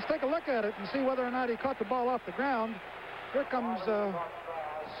 Let's take a look at it and see whether or not he caught the ball off the ground. Here comes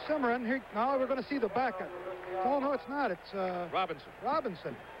Cimarron. Here, now we're going to see the back. Oh, no, it's not. It's Robinson.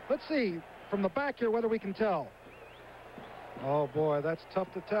 Robinson. Let's see from the back here whether we can tell. Oh, boy, that's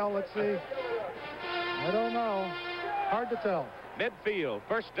tough to tell. Let's see. I don't know. Hard to tell. Midfield,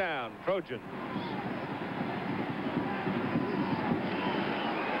 1st down, Trojans.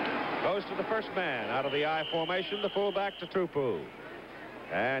 Goes to the first man out of the I formation, the fullback to Tupu.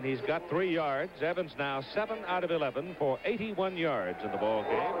 And he's got 3 yards. Evans now 7 out of 11 for 81 yards in the ball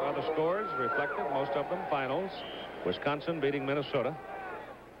game. Other scores reflected, most of them finals. Wisconsin beating Minnesota.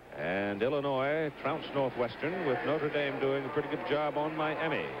 And Illinois trounced Northwestern, with Notre Dame doing a pretty good job on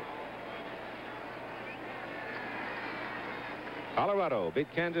Miami. Colorado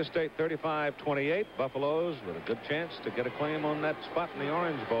beat Kansas State 35-28. Buffaloes with a good chance to get a claim on that spot in the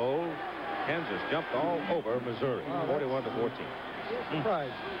Orange Bowl. Kansas jumped all over Missouri, 41-14.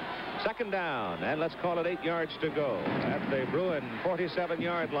 Surprise. Second down, and let's call it 8 yards to go at the Bruin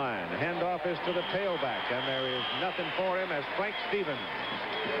 47-yard line. The handoff is to the tailback, and there is nothing for him as Frank Stevens,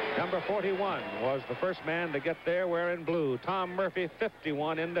 number 41, was the first man to get there wearing blue. Tom Murphy,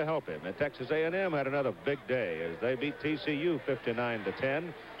 51, in to help him. And Texas A&M had another big day as they beat TCU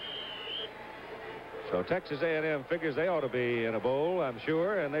 59-10. So Texas A&M figures they ought to be in a bowl, I'm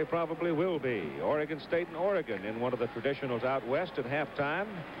sure, and they probably will be. Oregon State and Oregon in one of the traditionals out west at halftime.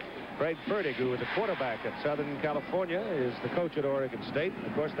 Craig Fertig, who is a quarterback at Southern California, is the coach at Oregon State. And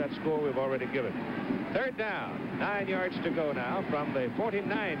of course, that score we've already given. Third down, 9 yards to go now from the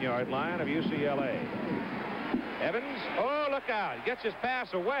 49-yard line of UCLA. Evans, oh, look out. Gets his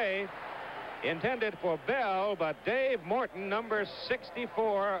pass away. Intended for Bell, but Dave Morton, number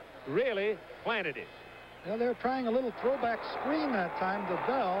 64, really planted it. Well, they're trying a little throwback screen that time to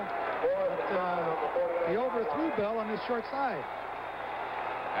Bell, but he overthrew Bell on his short side.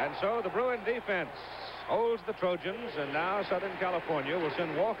 And so the Bruin defense holds the Trojans, and now Southern California will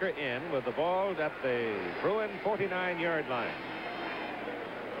send Walker in with the ball at the Bruin 49-yard line.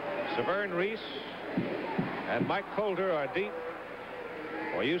 Severn Reese and Mike Coulter are deep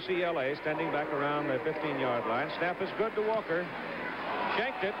for UCLA, standing back around the 15-yard line. Snap is good to Walker.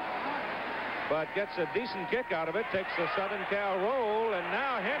 Shanked it, but gets a decent kick out of it. Takes a Southern Cal roll, and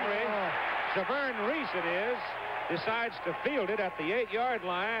now Henry, Severn Reese it is, decides to field it at the 8-yard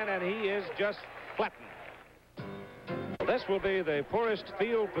line, and he is just flattened. This will be the poorest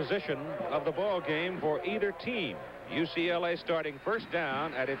field position of the ball game for either team. UCLA starting first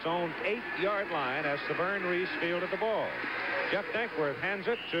down at its own 8-yard line as Severn Reese fielded the ball. Jeff Dankworth hands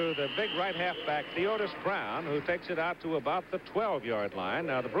it to the big right halfback, Theodis Brown, who takes it out to about the 12-yard line.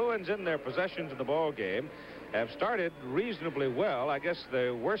 Now, the Bruins in their possessions in the ball game have started reasonably well. I guess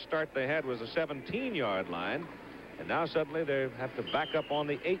the worst start they had was the 17-yard line. And now suddenly they have to back up on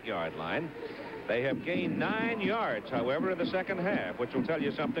the 8-yard line. They have gained 9 yards, however, in the second half, which will tell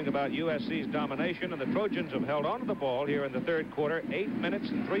you something about USC's domination. And the Trojans have held onto the ball here in the third quarter, 8 minutes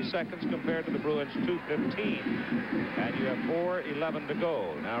and 3 seconds compared to the Bruins' 2:15. And you have 4:11 to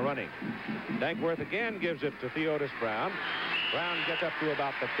go. Now running. Dankworth again gives it to Theodis Brown. Brown gets up to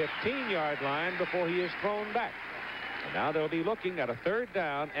about the 15-yard line before he is thrown back. And now they'll be looking at a 3rd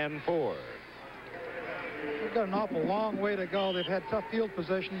down and 4. They've got an awful long way to go. They've had tough field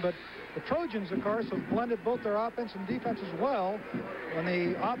position, but the Trojans, of course, have blended both their offense and defense as well. When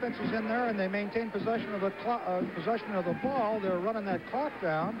the offense is in there and they maintain possession of the ball, they're running that clock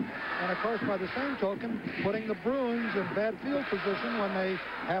down. And, of course, by the same token, putting the Bruins in bad field position when they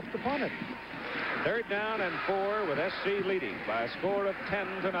have to punt it. 3rd down and 4 with SC leading by a score of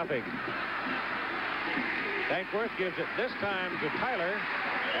 10-0. Dankworth gives it this time to Tyler.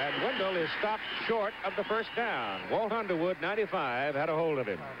 And Wendell is stopped short of the first down. Walt Underwood, 95, had a hold of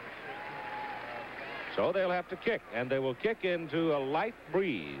him. So they'll have to kick, and they will kick into a light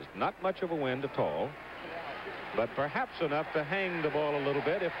breeze. Not much of a wind at all, but perhaps enough to hang the ball a little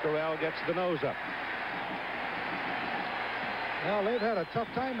bit if Corral gets the nose up. Well, they've had a tough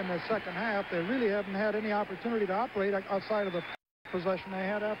time in the second half. They really haven't had any opportunity to operate outside of the possession they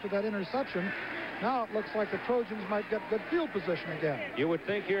had after that interception. Now it looks like the Trojans might get good field position again. You would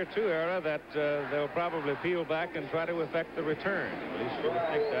think here, too, Era, that they'll probably peel back and try to effect the return. At least you would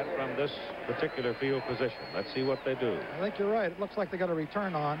think that from this particular field position. Let's see what they do. I think you're right. It looks like they got a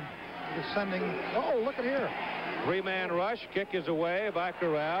return on. They're sending... Oh, look at here. 3-man rush. Kick is away by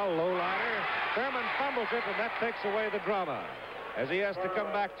Corral. Low liner. Thurman fumbles it, and that takes away the drama, as he has to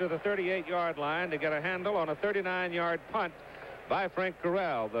come back to the 38-yard line to get a handle on a 39-yard punt by Frank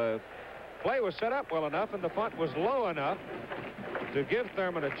Corral. The play was set up well enough, and the punt was low enough to give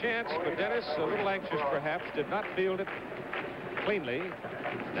Thurman a chance, but Dennis, a little anxious perhaps, did not field it cleanly.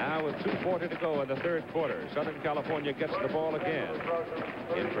 Now with 2:40 to go in the third quarter, Southern California gets the ball again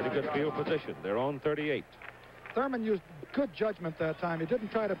in pretty good field position. They're on 38. Thurman used good judgment that time. He didn't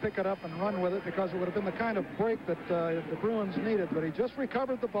try to pick it up and run with it because it would have been the kind of break that the Bruins needed, but he just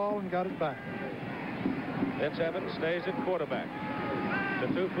recovered the ball and got it back. Fitz Evans stays at quarterback.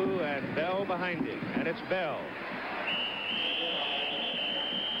 Tupu and Bell behind him, and it's Bell.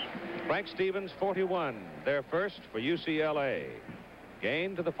 Frank Stevens, 41, their first for UCLA.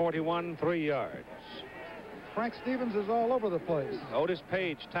 Gain to the 41, 3 yards. Frank Stevens is all over the place. Otis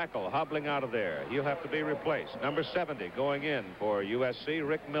Page, tackle, hobbling out of there. He'll have to be replaced. Number 70 going in for USC,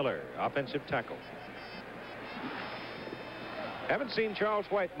 Rick Miller, offensive tackle. Haven't seen Charles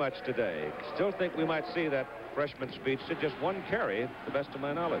White much today. Still think we might see that freshman speech to just 1 carry, to the best of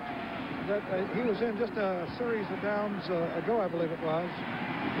my knowledge. He was in just a series of downs ago, I believe it was.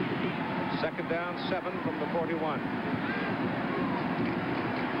 Second down, 7 from the 41.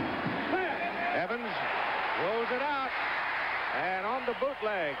 Evans rolls it out, and on the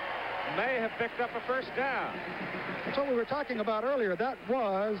bootleg, may have picked up a first down. That's what we were talking about earlier. That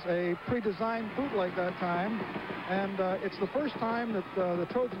was a pre-designed bootleg that time, and it's the first time that the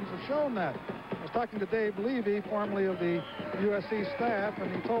Trojans have shown that. I was talking to Dave Levy, formerly of the USC staff,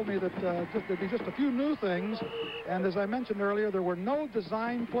 and he told me that there'd be just a few new things, and as I mentioned earlier, there were no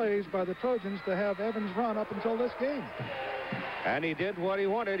design plays by the Trojans to have Evans run up until this game. And he did what he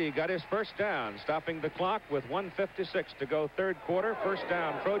wanted. He got his first down, stopping the clock with 1:56 to go, third quarter. First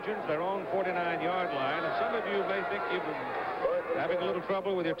down, Trojans, their own 49-yard line. And some of you may think you've been having a little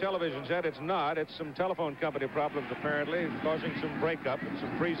trouble with your television set. It's not. It's some telephone company problems, apparently, causing some breakup and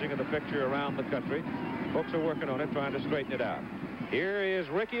some freezing of the picture around the country. Folks are working on it, trying to straighten it out. Here is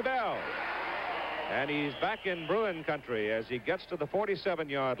Ricky Bell. And he's back in Bruin country as he gets to the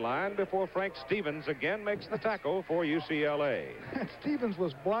 47-yard line before Frank Stevens again makes the tackle for UCLA. Stevens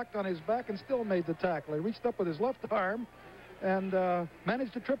was blocked on his back and still made the tackle. He reached up with his left arm and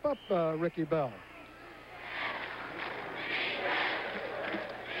managed to trip up Ricky Bell.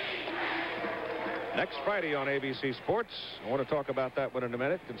 Next Friday on ABC Sports. I want to talk about that one in a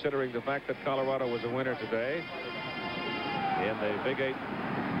minute, considering the fact that Colorado was a winner today in the Big 8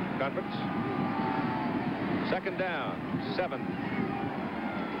 Conference. Second down, 7.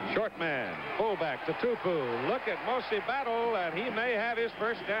 Short man, fullback to Tupu. Look at Mosi Battle, and he may have his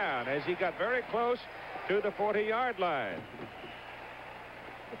first down as he got very close to the 40-yard line.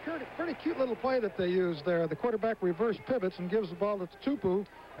 A pretty cute little play that they used there. The quarterback reverse pivots and gives the ball to Tupu,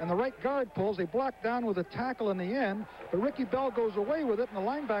 and the right guard pulls. They block down with a tackle in the end, but Ricky Bell goes away with it, and the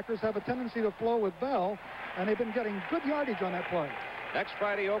linebackers have a tendency to flow with Bell, and they've been getting good yardage on that play. Next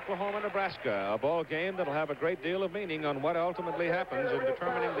Friday, Oklahoma, Nebraska, a ball game that'll have a great deal of meaning on what ultimately happens in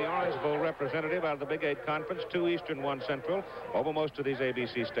determining the Orange Bowl representative out of the Big 8 Conference, 2 Eastern, 1 Central, over most of these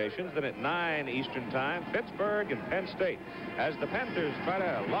ABC stations. Then at 9 Eastern time, Pittsburgh and Penn State, as the Panthers try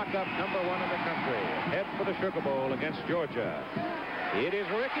to lock up #1 in the country, head for the Sugar Bowl against Georgia. It is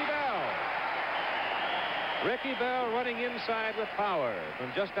Ricky Bell. Ricky Bell running inside with power.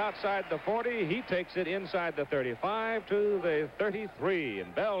 From just outside the 40, he takes it inside the 35 to the 33.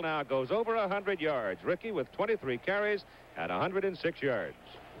 And Bell now goes over 100 yards. Ricky with 23 carries and 106 yards.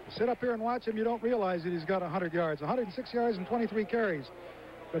 Sit up here and watch him, you don't realize that he's got 100 yards. 106 yards and 23 carries.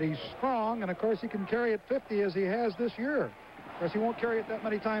 But he's strong, and of course he can carry it 50 as he has this year. Of course, he won't carry it that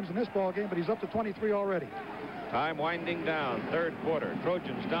many times in this ball game, but he's up to 23 already. Time winding down, third quarter.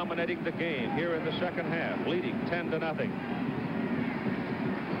 Trojans dominating the game here in the second half, leading 10-0.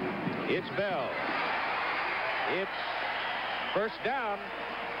 It's Bell. It's first down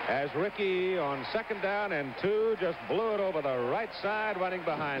as Ricky on second down and 2 just blew it over the right side, running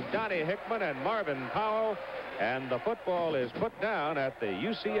behind Donnie Hickman and Marvin Powell. And the football is put down at the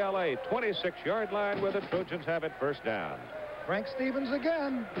UCLA 26-yard line where the Trojans have it first down. Frank Stevens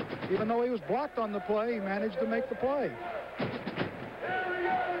again. Even though he was blocked on the play, he managed to make the play.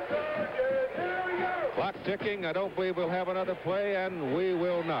 Clock ticking. I don't believe we'll have another play, and we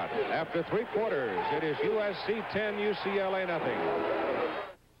will not. After 3 quarters, it is USC 10, UCLA nothing.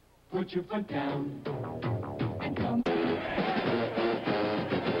 Put your foot down and come.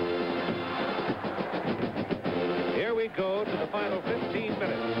 Here we go to the final 15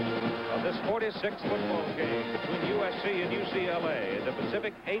 minutes of this 46th football game between USC and UCLA. The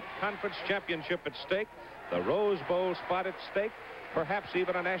Pacific 8 Conference Championship at stake, the Rose Bowl spot at stake, perhaps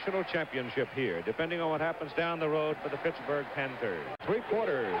even a national championship here, depending on what happens down the road for the Pittsburgh Panthers. 3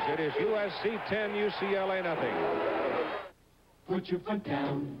 quarters, it is USC 10, UCLA nothing. Put your foot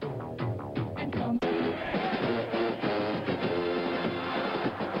down and come.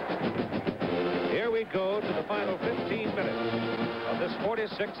 Here we go to the final 15 minutes of this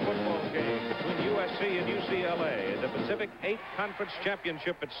 46th football game between USC and UCLA. The Pacific 8 Conference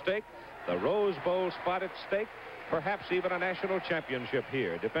Championship at stake, the Rose Bowl spot at stake, perhaps even a national championship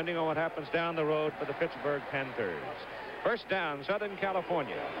here, depending on what happens down the road for the Pittsburgh Panthers. First down, Southern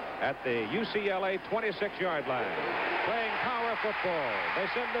California at the UCLA 26-yard line. Playing power football. They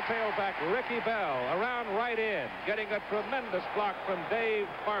send the tailback, Ricky Bell, around right in, getting a tremendous block from Dave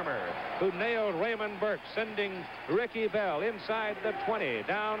Farmer, who nailed Raymond Burke, sending Ricky Bell inside the 20,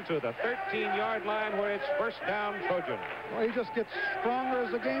 down to the 13-yard line where it's first down Trojan. Well, he just gets stronger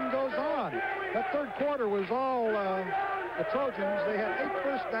as the game goes on. That third quarter was all the Trojans, they had 8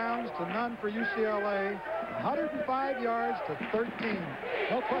 first downs to none for UCLA, 105 yards to 13.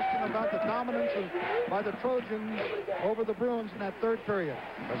 No question about the dominance by the Trojans over the Bruins in that third period.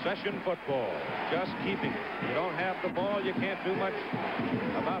 Possession football, just keeping it. You don't have the ball, you can't do much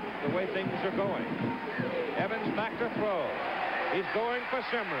about the way things are going. Evans back to throw. He's going for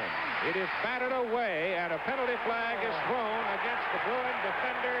Simran. It is batted away, and a penalty flag is thrown against the Bruin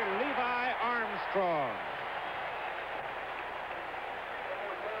defender, Levi Armstrong.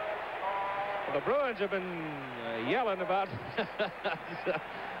 The Bruins have been yelling about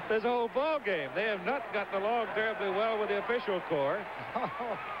this whole ball game. They have not gotten along terribly well with the official corps.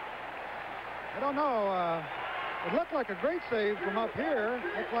 I don't know. It looked like a great save from up here.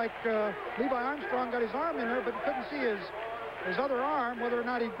 It looked like Levi Armstrong got his arm in there, but couldn't see his other arm, whether or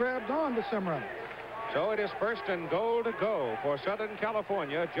not he grabbed on to Simran. So it is first and goal to go for Southern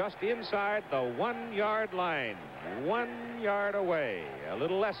California, just inside the 1 yard line. 1 yard away, a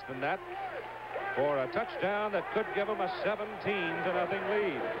little less than that, for a touchdown that could give them a 17-0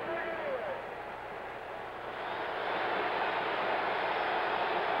 lead.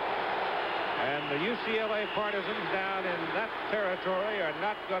 And the UCLA partisans down in that territory are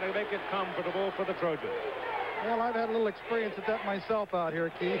not going to make it comfortable for the Trojans. Well, I've had a little experience at that myself out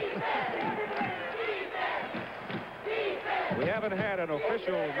here, Keith. We haven't had an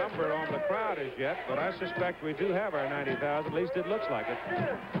official number on the crowd as yet, but I suspect we do have our 90,000. At least it looks like it.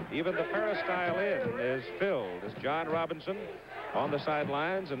 Even the Peristyle Inn is filled. It's John Robinson on the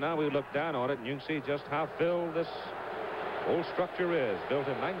sidelines, and now we look down on it, and you can see just how filled this old structure is. Built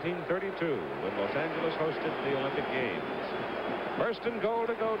in 1932 when Los Angeles hosted the Olympic Games. First and goal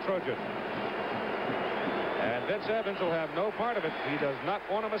to go, Trojan. And Vince Evans will have no part of it. He does not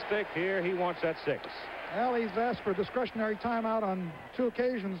want a mistake here. He wants that 6. Well, he's asked for a discretionary timeout on 2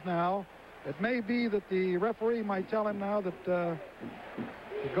 occasions now. It may be that the referee might tell him now that to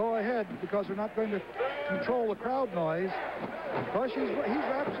go ahead because they're not going to control the crowd noise. Of course, he's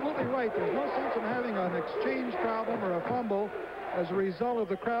absolutely right. There's no sense in having an exchange problem or a fumble as a result of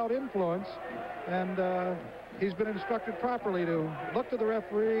the crowd influence. And he's been instructed properly to look to the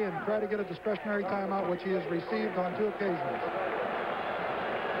referee and try to get a discretionary timeout, which he has received on 2 occasions.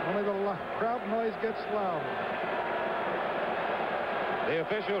 Only the crowd noise gets loud. The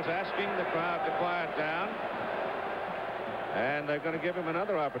officials asking the crowd to quiet down. And they're going to give him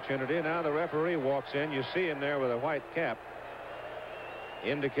another opportunity. Now the referee walks in. You see him there with a white cap,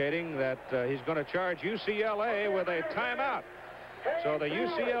 indicating that he's going to charge UCLA with a timeout. So the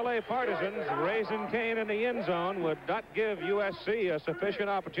UCLA partisans raising Cain in the end zone would not give USC a sufficient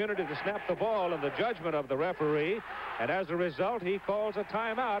opportunity to snap the ball in the judgment of the referee. And as a result, he calls a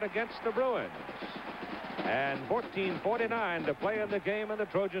timeout against the Bruins. And 14:49 to play in the game, and the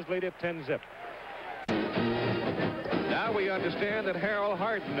Trojans lead it 10-0. Now we understand that Harold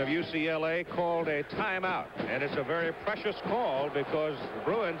Harden of UCLA called a timeout. And it's a very precious call because the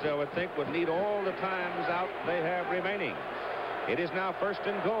Bruins, I would think, would need all the times out they have remaining. It is now first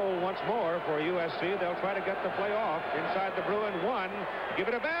and goal once more for USC. They'll try to get the play off inside the Bruin 1. Give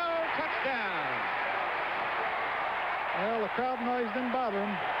it a bell. Touchdown. Well, the crowd noise didn't bother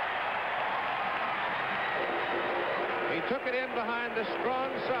him. He took it in behind the strong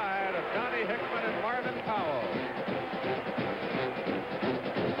side of Donnie Hickman and Marvin Powell.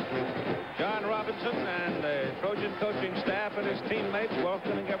 John Robinson and the Trojan coaching staff and his teammates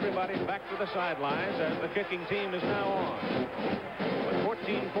welcoming everybody back to the sidelines as the kicking team is now on. With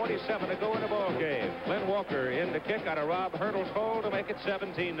 14:47 to go in the ball game. Glenn Walker in to kick out of Rob Hurdle's hole to make it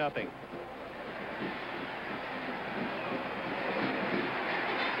 17-0.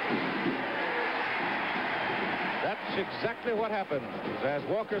 That's exactly what happened as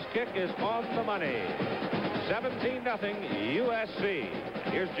Walker's kick is on the money. 17-0 USC.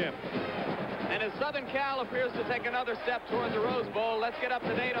 Here's Jim. And as Southern Cal appears to take another step toward the Rose Bowl, let's get up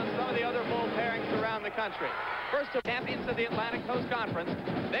to date on some of the other bowl pairings around the country. First, the champions of the Atlantic Coast Conference.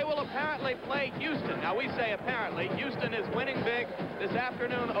 They will apparently play Houston. Now, we say apparently. Houston is winning big this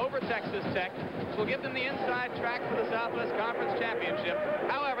afternoon over Texas Tech, which will give them the inside track for the Southwest Conference Championship.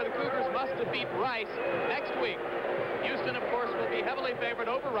 However, the Cougars must defeat Rice next week. Houston, of course, will be heavily favored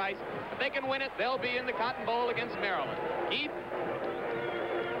over Rice. If they can win it, they'll be in the Cotton Bowl against Maryland. Keith?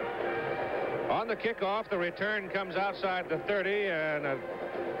 On the kickoff, the return comes outside the 30, and a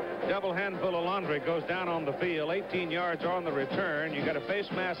double handful of laundry goes down on the field. 18 yards on the return. You got a face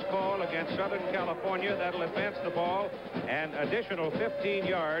mask call against Southern California. That'll advance the ball. An additional 15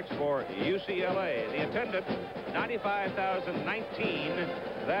 yards for UCLA. The attendance, 95,019.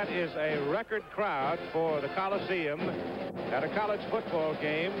 That is a record crowd for the Coliseum at a college football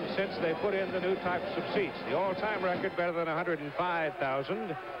game since they put in the new types of seats. The all-time record better than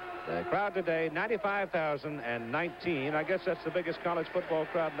 105,000. The crowd today, 95,019. I guess that's the biggest college football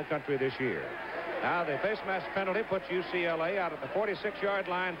crowd in the country this year. Now the face mask penalty puts UCLA out at the 46-yard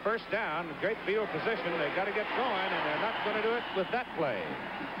line. First down, great field position. They've got to get going, and they're not going to do it with that play.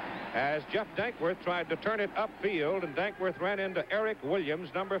 As Jeff Dankworth tried to turn it upfield, and Dankworth ran into Eric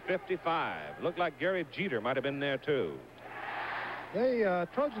Williams, number 55. Looked like Gary Jeter might have been there, too. The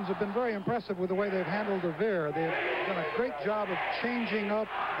Trojans have been very impressive with the way they've handled the veer. They've done a great job of changing up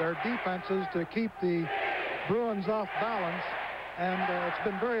their defenses to keep the Bruins off balance, and it's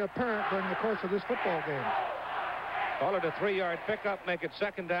been very apparent during the course of this football game. Call it a 3-yard pickup, make it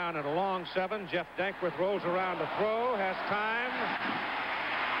second down and a long 7. Jeff Dankworth rolls around to throw, has time,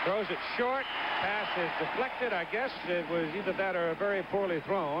 throws it short. Pass is deflected. I guess it was either that or very poorly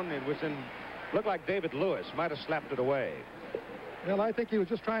thrown. It was looked like David Lewis might have slapped it away. Well, I think he was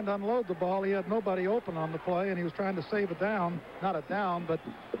just trying to unload the ball. He had nobody open on the play, and he was trying to save a down. Not a down, but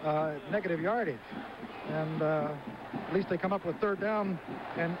negative yardage. And at least they come up with third down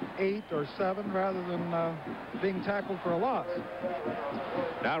and 8 or 7 rather than being tackled for a loss.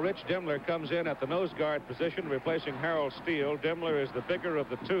 Now Rich Demler comes in at the nose guard position, replacing Harold Steele. Demler is the bigger of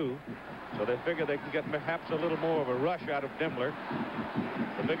the two, so they figure they can get perhaps a little more of a rush out of Demler,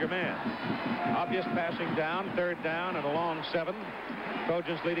 the bigger man. Obvious passing down, third down and a long 7.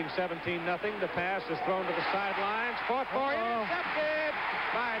 Trojans leading 17-0. The pass is thrown to the sidelines. Fought for, intercepted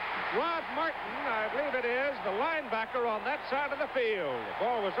by Rod Martin, I believe it is, the linebacker on that side of the field. The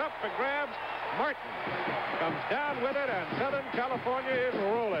ball was up for grabs. Martin comes down with it, and Southern California is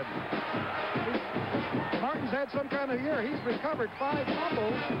rolling. Martin's had some kind of year. He's recovered 5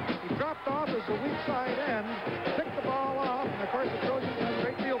 fumbles. He dropped off as a weak side end, picked the ball off, and of course the Trojans have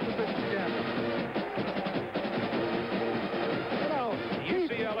great field position again.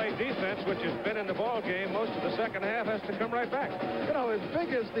 UCLA defense, which has been in the ball game most of the second half, has to come right back. You know, as big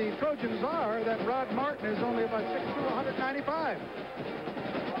as the Trojans are, that Rod Martin is only about 6'2", 195.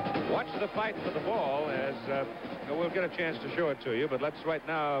 Watch the fight for the ball as we'll get a chance to show it to you, but let's right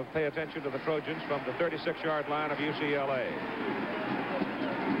now pay attention to the Trojans from the 36-yard line of UCLA.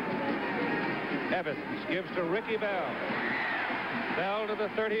 Evans gives to Ricky Bell. Bell to the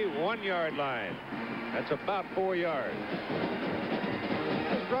 31-yard line. That's about 4 yards.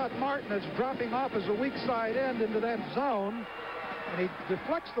 Rod Martin is dropping off as a weak side end into that zone, and he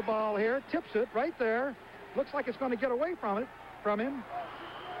deflects the ball here, tips it right there. Looks like it's going to get away from him.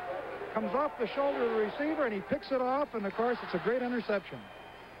 Comes off the shoulder of the receiver, and he picks it off, and of course it's a great interception.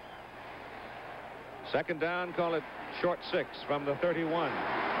 Second down, call it short 6 from the 31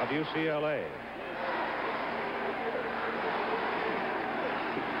 of UCLA.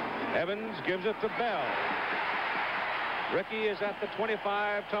 Evans gives it to Bell. Ricky is at the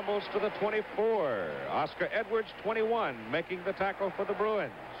 25, tumbles to the 24. Oscar Edwards, 21, making the tackle for the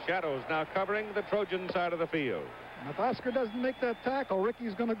Bruins. Shadows now covering the Trojan side of the field. And if Oscar doesn't make that tackle,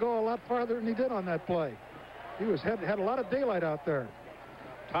 Ricky's going to go a lot farther than he did on that play. He had a lot of daylight out there.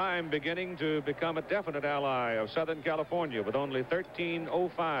 Time beginning to become a definite ally of Southern California with only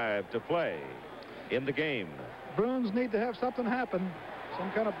 13:05 to play in the game. Bruins need to have something happen. Some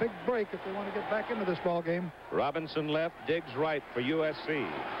kind of big break if they want to get back into this ball game. Robinson left, Diggs right for USC.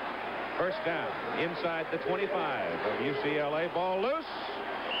 First down inside the 25 of UCLA. Ball loose.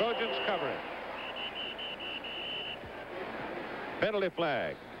 Trojans cover it. Penalty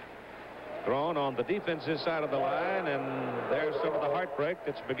flag thrown on the defensive side of the line, and there's some of the heartbreak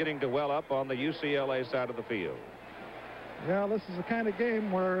that's beginning to well up on the UCLA side of the field. Yeah, this is the kind of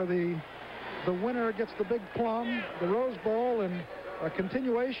game where the winner gets the big plum, the Rose Bowl, and a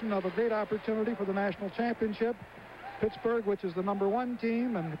continuation of a great opportunity for the national championship. Pittsburgh, which is the #1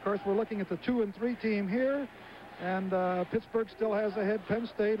 team, and of course we're looking at the 2 and 3 team here, and Pittsburgh still has ahead Penn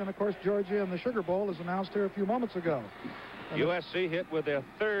State, and of course Georgia in the Sugar Bowl as announced here a few moments ago. And USC hit with their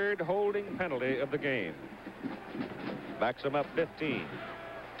 3rd holding penalty of the game. Backs them up 15.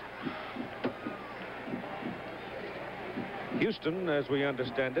 Houston, as we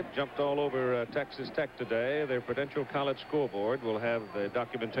understand it, jumped all over Texas Tech today. Their Prudential College scoreboard will have the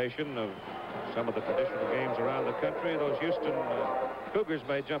documentation of some of the traditional games around the country. Those Houston Cougars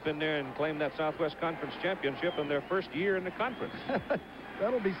may jump in there and claim that Southwest Conference championship in their first year in the conference.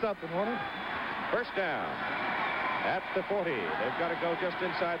 That'll be something, won't it? First down. at the 40. They've got to go just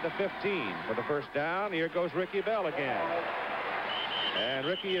inside the 15 for the first down. Here goes Ricky Bell again. And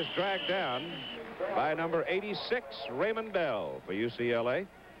Ricky is dragged down by number 86, Raymond Bell, for UCLA.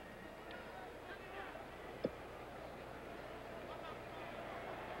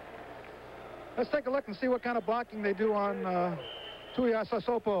 Let's take a look and see what kind of blocking they do on Tuia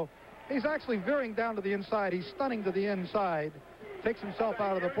Sasopo. He's actually veering down to the inside. He's stunning to the inside. Takes himself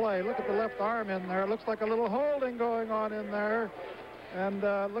out of the play. Look at the left arm in there. Looks like a little holding going on in there. And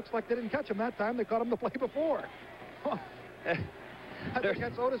looks like they didn't catch him that time. They caught him the play before. I think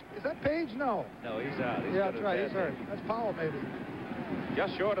that's Otis. Is that Page? No. No, he's out. Yeah, that's right. He's hurt. That's Powell, maybe.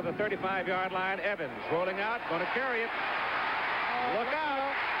 Just short of the 35-yard line. Evans rolling out. Going to carry it. Look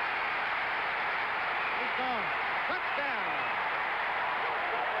out. He's gone. Touchdown.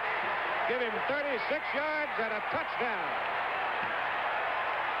 Give him 36 yards and a touchdown.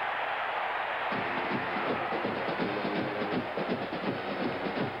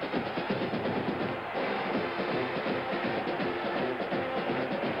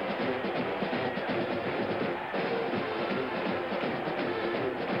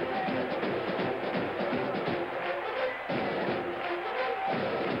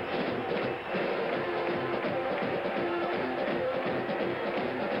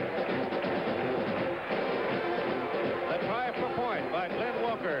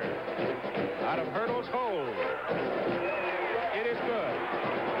 Out of Hurdle's hold. It is good.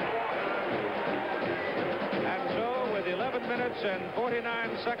 And so, with 11 minutes and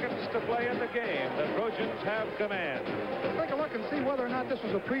 49 seconds to play in the game, the Trojans have command. Let's take a look and see whether or not this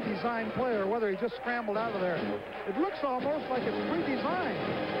was a pre-designed play or whether he just scrambled out of there. It looks almost like it's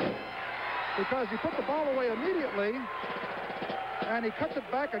pre-designed because he put the ball away immediately and he cuts it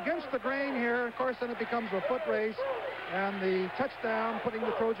back against the grain here. Of course, then it becomes a foot race. And the touchdown putting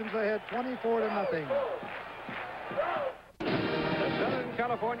the Trojans ahead 24-0. The Southern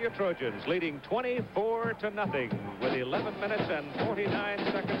California Trojans leading 24-0 with 11 minutes and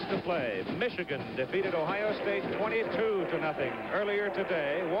 49 seconds to play. Michigan defeated Ohio State 22-0 earlier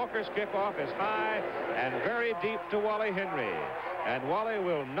today. Walker's kickoff is high and very deep to Wally Henry. And Wally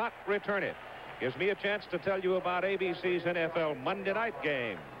will not return it. Gives me a chance to tell you about ABC's NFL Monday night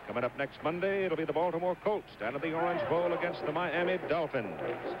game. Coming up next Monday, it'll be the Baltimore Colts down at the Orange Bowl against the Miami Dolphins.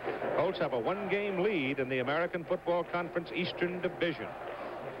 Colts have a one-game lead in the American Football Conference Eastern Division.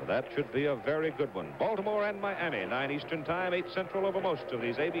 So that should be a very good one. Baltimore and Miami, 9 Eastern time, 8 Central over most of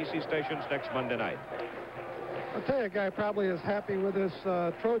these ABC stations next Monday night. I'll tell you, a guy probably is happy with this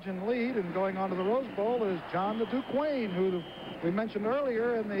Trojan lead and going on to the Rose Bowl is John the Duke Wayne, who we mentioned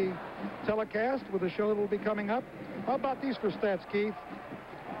earlier in the telecast with the show that will be coming up. How about these for stats, Keith?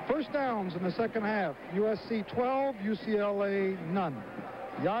 First downs in the second half, USC 12, UCLA none.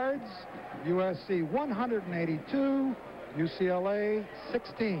 Yards, USC 182, UCLA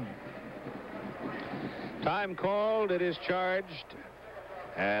 16. Time called, it is charged,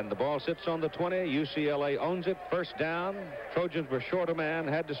 and the ball sits on the 20. UCLA owns it, first down. Trojans were short a man,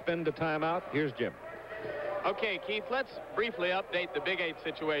 had to spend a timeout. Here's Jim. Okay, Keith, let's briefly update the Big 8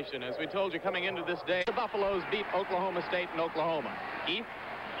 situation. As we told you coming into this day, the Buffaloes beat Oklahoma State and Oklahoma. Keith?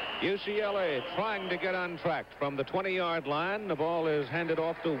 UCLA trying to get on track from the 20-yard line. The ball is handed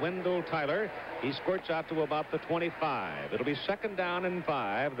off to Wendell Tyler. He squirts out to about the 25. It'll be second down and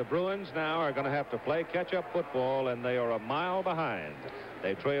 5. The Bruins now are going to have to play catch-up football, and they are a mile behind.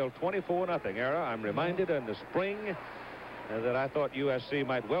 They trail 24-0. Era, I'm reminded in the spring that I thought USC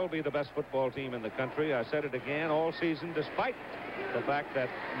might well be the best football team in the country. I said it again all season, despite the fact that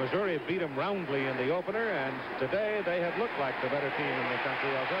Missouri beat them roundly in the opener, and today they have looked like the better team in the country,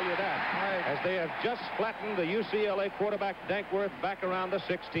 I'll tell you that. As they have just flattened the UCLA quarterback Dankworth back around the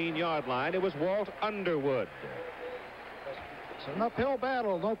 16-yard line. It was Walt Underwood. It's an uphill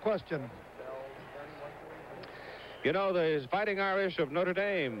battle, no question. You know, the Fighting Irish of Notre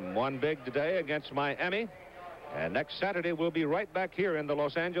Dame won big today against Miami. And next Saturday, we'll be right back here in the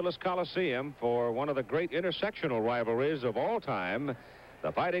Los Angeles Coliseum for one of the great intersectional rivalries of all time,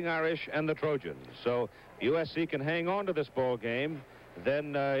 the Fighting Irish and the Trojans. So USC can hang on to this ball game,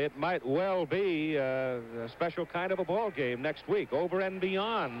 then it might well be a special kind of a ball game next week, over and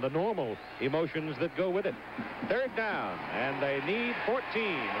beyond the normal emotions that go with it. Third down, and they need 14.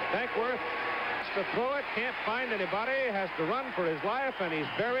 Dankworth to throw it, can't find anybody, has to run for his life, and he's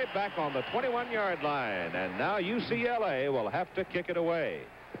buried back on the 21-yard line. And now UCLA will have to kick it away.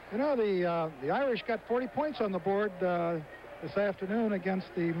 You know, the Irish got 40 points on the board this afternoon against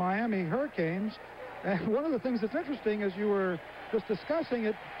the Miami Hurricanes. And one of the things that's interesting, as you were just discussing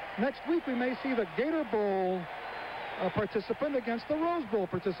it, next week we may see the Gator Bowl participant against the Rose Bowl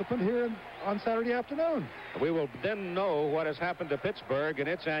participant here on Saturday afternoon. We will then know what has happened to Pittsburgh in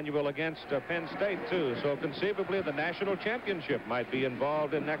its annual against Penn State, too. So conceivably, the national championship might be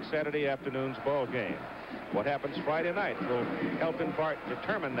involved in next Saturday afternoon's ball game. What happens Friday night will help in part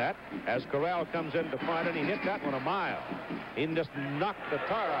determine that. As Corral comes in to find it, he hit that one a mile. He just knocked the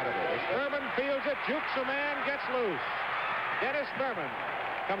tar out of it. As Thurman fields it, jukes a man, gets loose. Dennis Thurman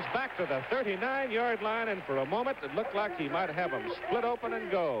comes back to the 39-yard line, and for a moment it looked like he might have him split open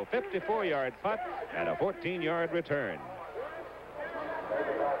and go. 54-yard punt and a 14-yard return.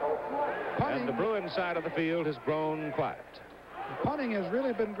 And the Bruins side of the field has grown quiet. Punting has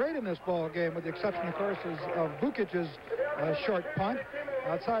really been great in this ball game, with the exception, of course, of Vukic's short punt.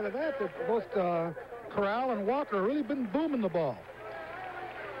 Outside of that, both Corral and Walker have really been booming the ball.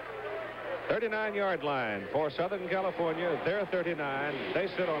 39-yard line for Southern California. They're 39. They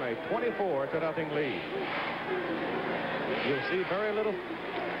sit on a 24-0 lead. You'll see very little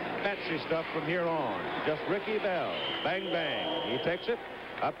fancy stuff from here on. Just Ricky Bell. Bang, bang. He takes it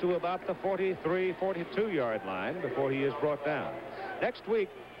up to about the 43, 42-yard line before he is brought down. Next week,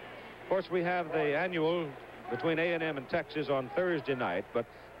 of course, we have the annual between A&M and Texas on Thursday night. But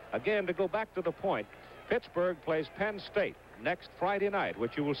again, to go back to the point, Pittsburgh plays Penn State next Friday night,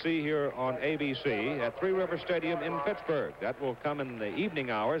 which you will see here on ABC at Three River Stadium in Pittsburgh. That will come in the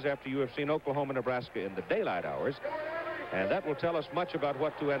evening hours after you have seen Oklahoma, Nebraska in the daylight hours. And that will tell us much about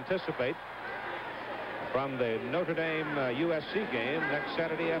what to anticipate from the Notre Dame USC game next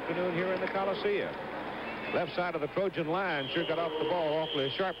Saturday afternoon here in the Coliseum. Left side of the Trojan line sure got off the ball awfully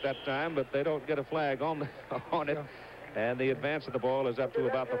sharp that time, but they don't get a flag on it. And the advance of the ball is up to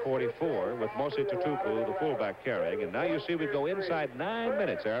about the 44 with Mosi Tutupu, the fullback, carrying. And now you see we go inside 9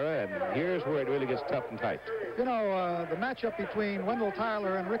 minutes, Ara, and here's where it really gets tough and tight. You know, the matchup between Wendell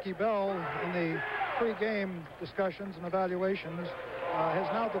Tyler and Ricky Bell in the pre-game discussions and evaluations has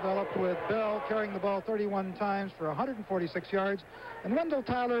now developed, with Bell carrying the ball 31 times for 146 yards, and Wendell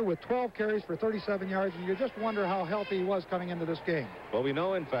Tyler with 12 carries for 37 yards, and you just wonder how healthy he was coming into this game. Well, we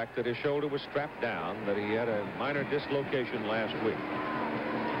know, in fact, that his shoulder was strapped down, that he had a minor dislocation last week.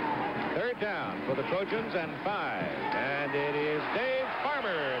 Third down for the Trojans and 5, and it is Dave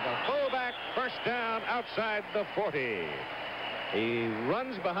Farmer, the fullback, first down outside the 40. He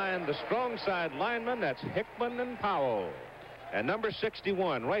runs behind the strong side linemen. That's Hickman and Powell. And number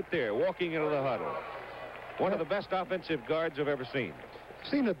 61 right there walking into the huddle. One of the best offensive guards I've ever seen.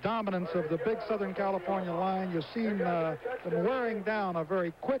 Seen the dominance of the big Southern California line. You've seen them wearing down a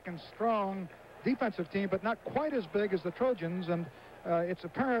very quick and strong defensive team, but not quite as big as the Trojans. And it's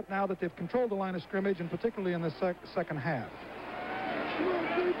apparent now that they've controlled the line of scrimmage, and particularly in the second half.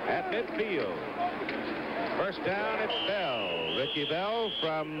 At midfield. First down, it's Bell. Ricky Bell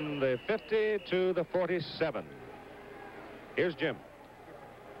from the 50 to the 47. Here's Jim.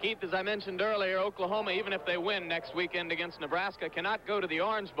 Keith, as I mentioned earlier, Oklahoma, even if they win next weekend against Nebraska, cannot go to the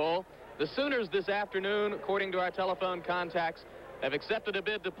Orange Bowl. The Sooners this afternoon, according to our telephone contacts, have accepted a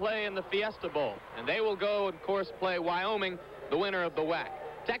bid to play in the Fiesta Bowl. And they will go, of course, play Wyoming, the winner of the WAC.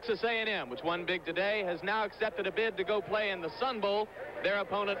 Texas A&M, which won big today, has now accepted a bid to go play in the Sun Bowl. Their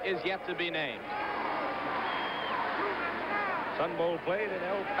opponent is yet to be named. Sun Bowl played in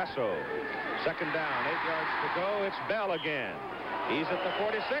El Paso. Second down, 8 yards to go. It's Bell again. He's at the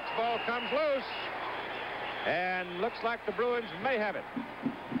 46. Ball comes loose. And looks like the Bruins may have it.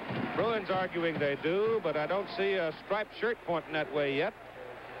 Bruins arguing they do, but I don't see a striped shirt pointing that way yet.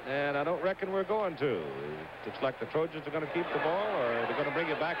 And I don't reckon we're going to. Looks like the Trojans are going to keep the ball, or they're going to bring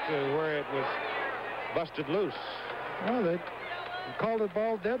it back to where it was busted loose. Well, they called it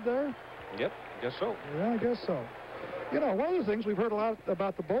ball dead there? Yep, guess so. Yeah, I guess so. You know, one of the things we've heard a lot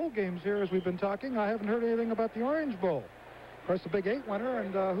about the bowl games here as we've been talking, I haven't heard anything about the Orange Bowl. Of course, the Big 8 winner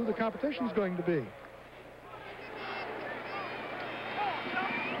and who the competition is going to be.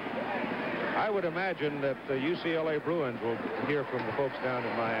 I would imagine that the UCLA Bruins will hear from the folks down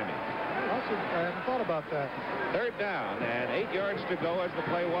in Miami. I haven't thought about that. Third down and 8 yards to go as the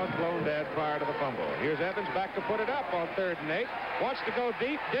play was blown dead prior to the fumble. Here's Evans back to put it up on 3rd and 8. Wants to go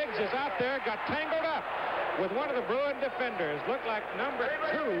deep. Diggs is out there, got tangled up with one of the Bruin defenders. Looked like number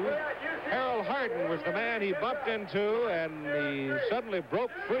 2, Harold Harden, was the man he bumped into, and he suddenly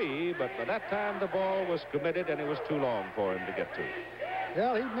broke free, but by that time the ball was committed and it was too long for him to get to.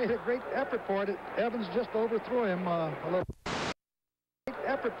 Well, he made a great effort for it. Evans just overthrew him a little.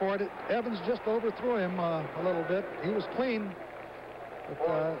 Evans just overthrew him a little bit. He was clean.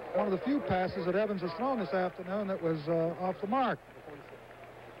 But one of the few passes that Evans has thrown this afternoon that was off the mark.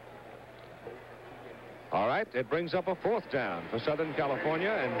 All right, it brings up a 4th down for Southern California,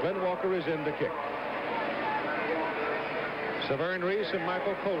 and Glenn Walker is in to kick. Severn Reese and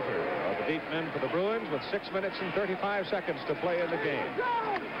Michael Coulter are the deep men for the Bruins with 6 minutes and 35 seconds to play in the game.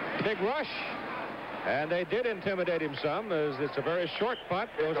 Big rush. And they did intimidate him some, as it's a very short punt,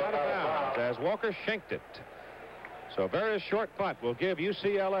 goes out of bounds as Walker shanked it. So a very short punt will give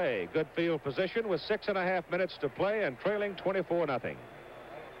UCLA good field position with 6.5 minutes to play and trailing 24-0.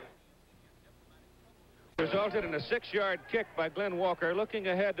 Resulted in a 6-yard kick by Glenn Walker. Looking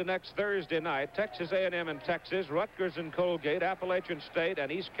ahead to next Thursday night, Texas A&M and Texas, Rutgers and Colgate, Appalachian State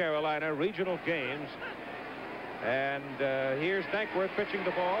and East Carolina regional games. And here's Dankworth pitching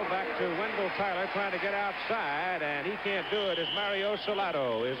the ball back to Wendell Tyler, trying to get outside, and he can't do it as Mario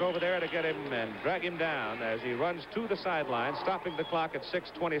Salato is over there to get him and drag him down as he runs to the sideline, stopping the clock at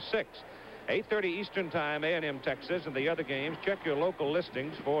 6:26. 8:30 Eastern Time, A&M Texas, and the other games. Check your local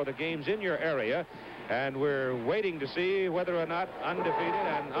listings for the games in your area. And we're waiting to see whether or not undefeated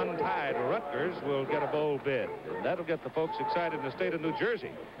and untied Rutgers will get a bowl bid. And that'll get the folks excited in the state of New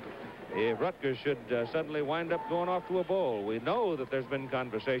Jersey. If Rutgers should suddenly wind up going off to a bowl. We know that there's been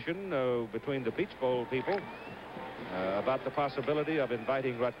conversation between the Peach Bowl people about the possibility of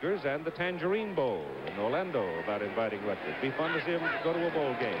inviting Rutgers, and the Tangerine Bowl in Orlando about inviting Rutgers. Be fun to see them go to a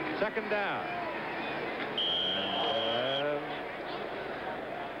bowl game. Second down. And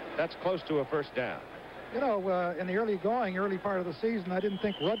that's close to a first down. You know, in the early part of the season, I didn't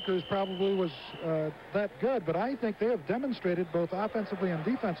think Rutgers probably was that good, but I think they have demonstrated both offensively and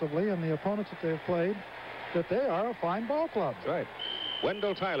defensively in the opponents that they've played that they are a fine ball club. That's right.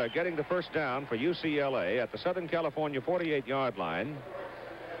 Wendell Tyler getting the first down for UCLA at the Southern California 48-yard line.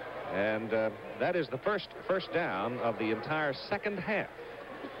 And that is the first down of the entire second half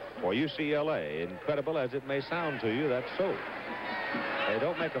for UCLA. Incredible as it may sound to you, that's so. They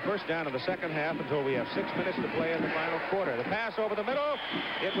don't make a first down in the second half until we have 6 minutes to play in the final quarter. The pass over the middle.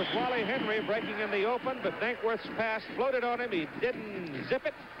 It was Wally Henry breaking in the open, but Dankworth's pass floated on him. He didn't zip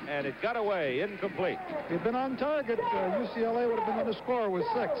it, and it got away, incomplete. If he'd been on target, UCLA would have been on the score with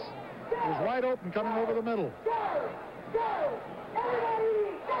 6. It was wide open coming over the middle.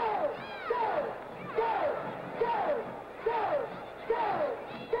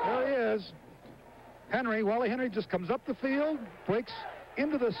 There he is. Wally Henry just comes up the field, breaks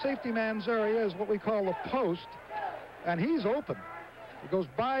into the safety man's area, is what we call the post, and he's open. He goes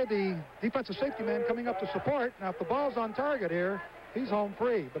by the defensive safety man coming up to support. Now, if the ball's on target here, he's home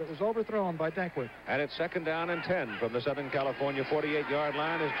free, but it was overthrown by Dankworth. And it's second down and 10 from the Southern California 48-yard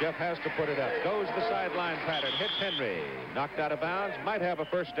line as Jeff has to put it up. Goes the sideline pattern, hits Henry. Knocked out of bounds, might have a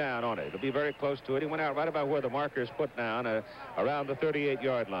first down on it. It'll be very close to it. He went out right about where the markers put down, around the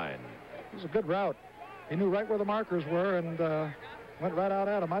 38-yard line. It was a good route. He knew right where the markers were and went right out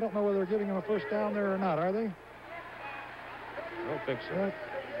at him. I don't know whether they're giving him a first down there or not, are they? I don't think so.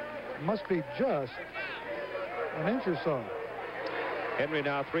 It must be just an inch or so. Henry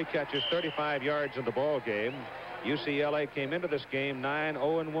now 3 catches, 35 yards in the ball game. UCLA came into this game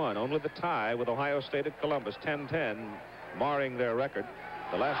 9-0-1. Only the tie with Ohio State at Columbus, 10-10, marring their record.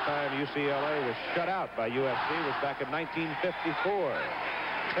 The last time UCLA was shut out by USC was back in 1954.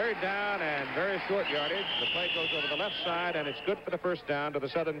 Third down and very short yardage. The play goes over the left side, and it's good for the first down to the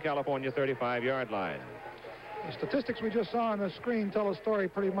Southern California 35-yard line. The statistics we just saw on the screen tell a story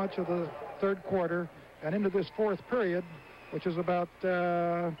pretty much of the third quarter and into this fourth period, which is about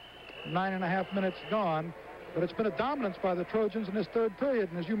 9.5 minutes gone. But it's been a dominance by the Trojans in this third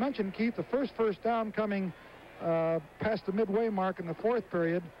period. And as you mentioned, Keith, the first down coming past the midway mark in the fourth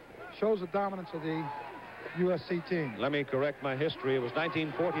period shows the dominance of the USC team. Let me correct my history. It was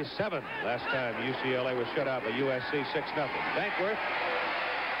 1947 last time UCLA was shut out by USC 6-0. Dankworth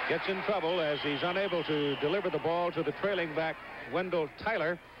gets in trouble as he's unable to deliver the ball to the trailing back Wendell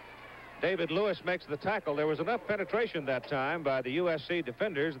Tyler. David Lewis makes the tackle. There was enough penetration that time by the USC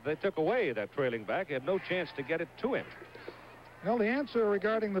defenders that they took away that trailing back. He had no chance to get it to him. Well, the answer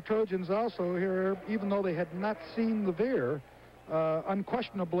regarding the Trojans also here, even though they had not seen the veer,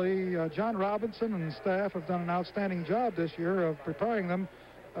 unquestionably, John Robinson and staff have done an outstanding job this year of preparing them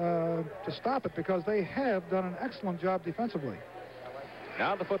to stop it, because they have done an excellent job defensively.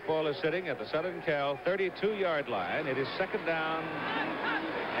 Now the football is sitting at the Southern Cal 32-yard line. It is second down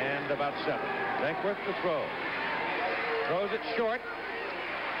and about 7. Dankworth to throw. Throws it short.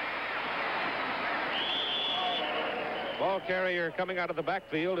 Ball carrier coming out of the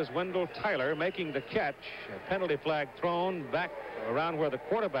backfield is Wendell Tyler, making the catch. A penalty flag thrown back around where the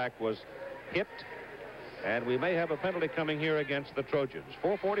quarterback was hit. And we may have a penalty coming here against the Trojans.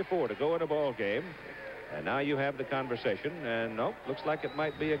 4:44 to go in a ball game. And now you have the conversation. And nope, looks like it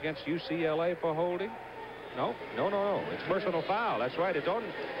might be against UCLA for holding. No. It's personal foul. That's right. It's on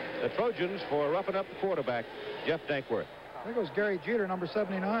the Trojans for roughing up the quarterback, Jeff Dankworth. I think it was Gary Jeter, number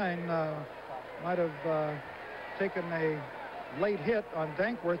 79, might have taken a late hit on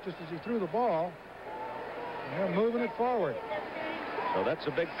Dankworth just as he threw the ball. And they're moving it forward. So that's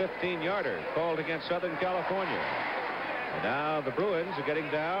a big 15-yarder called against Southern California. And now the Bruins are getting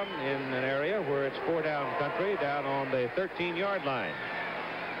down in an area where it's 4-down country, down on the 13-yard line.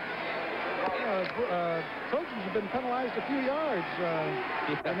 Trojans have been penalized a few yards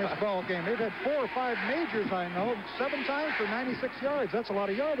in this ball game. They've had 4 or 5 majors, I know, 7 times for 96 yards. That's a lot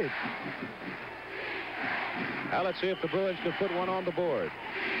of yardage. Now let's see if the Bruins can put one on the board.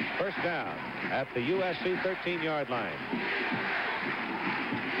 First down at the USC 13-yard line.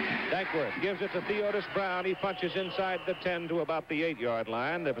 Dankworth gives it to Theodis Brown. He punches inside the 10 to about the 8-yard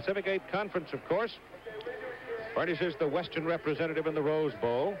line. The Pacific 8 Conference, of course, furnishes the Western representative in the Rose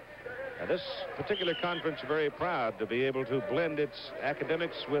Bowl. And this particular conference is very proud to be able to blend its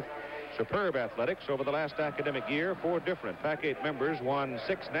academics with superb athletics. Over the last academic year, 4 different Pac-8 members won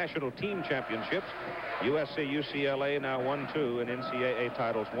 6 national team championships. USC, UCLA now won 2, and NCAA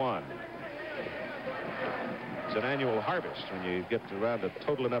titles 1. It's an annual harvest when you get around to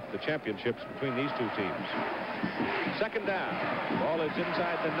totaling up the championships between these 2 teams. Second down. Ball is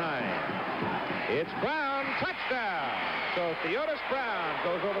inside the 9. It's Brown. Touchdown. So Theodis Brown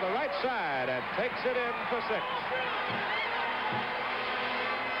goes over the right side and takes it in for 6.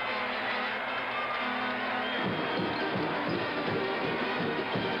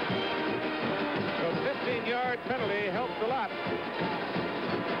 So the 15-yard penalty helped a lot.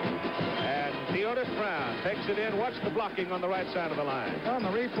 And Theodis Brown takes it in. Watch the blocking on the right side of the line. On the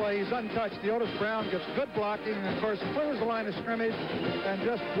replay, he's untouched. Theodis Brown gets good blocking and, of course, clears the line of scrimmage and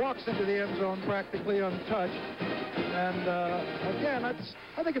just walks into the end zone practically untouched. And again,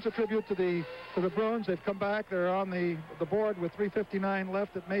 I think it's a tribute to the Bruins. They've come back. They're on the board with 3:59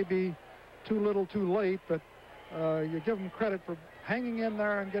 left. It may be too little, too late, but you give them credit for hanging in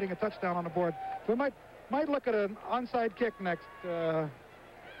there and getting a touchdown on the board. We might look at an onside kick next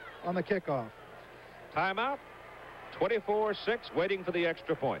on the kickoff. Timeout. 24-6, waiting for the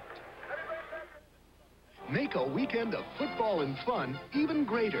extra point. Make a weekend of football and fun even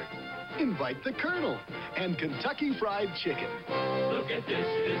greater. Invite the Colonel and Kentucky Fried Chicken. Look at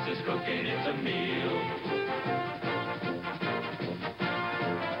this is cooking, it's a meal.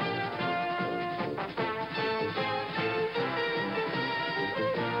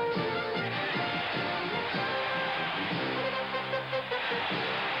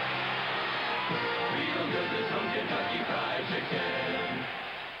 Real good is from Kentucky Fried Chicken.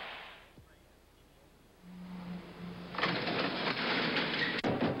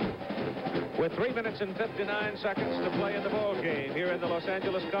 With 3 minutes and 59 seconds to play in the ball game here in the Los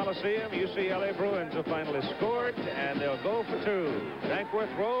Angeles Coliseum, UCLA Bruins have finally scored, and they'll go for 2.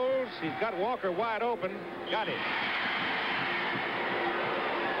 Dankworth rolls. He's got Walker wide open. Got him.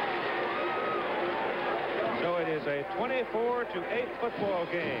 So it is a 24-8 football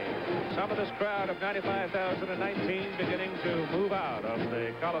game. Some of this crowd of 95,019 beginning to move out of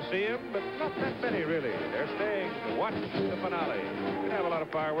the Coliseum, but not that many really. They're staying to watch the finale. We're gonna have a lot of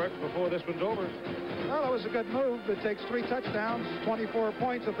fireworks before this one's over. Well, that was a good move. It takes 3 touchdowns, 24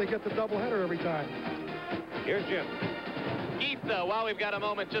 points if they get the doubleheader every time. Here's Jim. Keith, while we've got a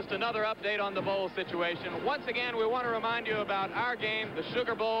moment, just another update on the bowl situation. Once again, we want to remind you about our game, the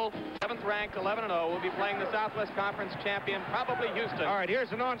Sugar Bowl, 7th ranked, 11-0. We'll be playing the Southwest Conference champion, probably Houston. All right,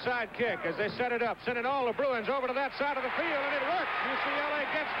 here's an onside kick as they set it up, sending all the Bruins over to that side of the field, and it worked. UCLA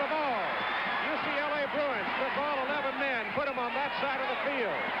gets the ball. UCLA Bruins took all 11 men, put them on that side of the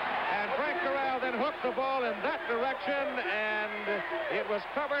field. And Frank Corral then hooked the ball in that direction, and it was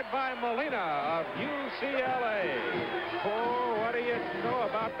covered by Molina of UCLA. Oh, what do you know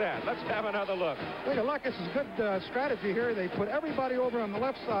about that? Let's have another look. Look at Luck. This is good strategy here. They put everybody over on the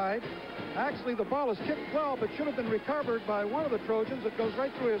left side. Actually, the ball is kicked well, but should have been recovered by one of the Trojans. It goes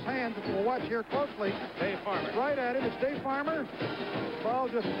right through his hands. We'll watch here closely. Dave Farmer. Right at him. It's Dave Farmer. Ball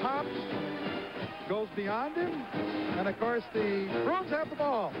just pops, goes beyond him, and of course the Bruins have the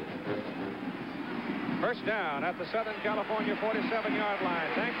ball. First down at the Southern California 47-yard line.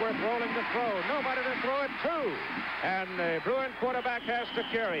 Dankworth rolling to throw. Nobody to throw it to. And the Bruin quarterback has to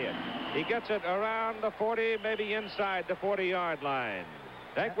carry it. He gets it around the 40, maybe inside the 40-yard line.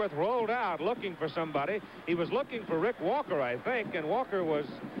 Dankworth rolled out looking for somebody. He was looking for Rick Walker, I think, and Walker was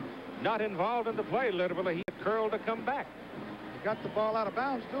not involved in the play, literally. He curled to come back. He got the ball out of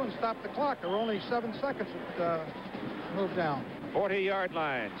bounds, too, and stopped the clock. There were only 7 seconds to move down. 40-yard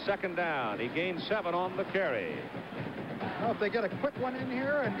line, second down. He gained 7 on the carry. Well, if they get a quick one in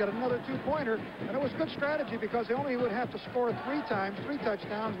here and get another two-pointer, and it was good strategy because they only would have to score 3 times, 3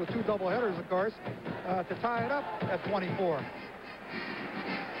 touchdowns with 2 doubleheaders, of course, to tie it up at 24.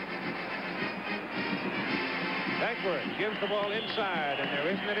 Dankworth gives the ball inside, and there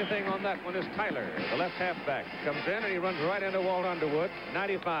isn't anything on that one as Tyler, the left halfback, comes in, and he runs right into Walt Underwood,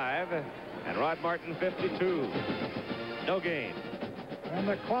 95, and Rod Martin, 52. No gain. And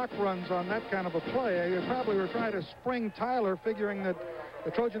the clock runs on that kind of a play. You probably were trying to spring Tyler, figuring that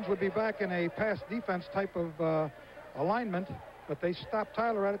the Trojans would be back in a pass defense type of alignment, but they stopped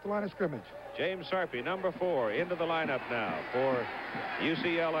Tyler right at the line of scrimmage. James Sarpy, number 4, into the lineup now for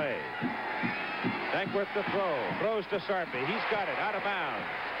UCLA. Dankworth to throw. Throws to Sarpy. He's got it out of bounds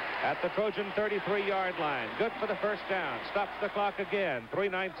at the Trojan 33-yard line. Good for the first down. Stops the clock again.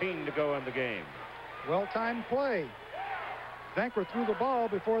 3:19 to go in the game. Well-timed play. Dankworth threw the ball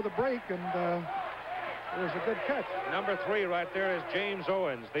before the break, and it was a good catch. Number 3 right there is James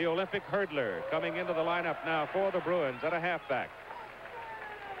Owens, the Olympic hurdler, coming into the lineup now for the Bruins at a halfback.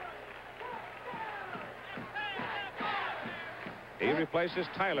 He replaces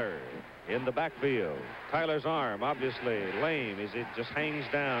Tyler in the backfield. Tyler's arm obviously lame as it just hangs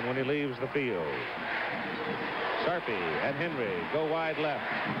down when he leaves the field. Sarpy and Henry go wide left.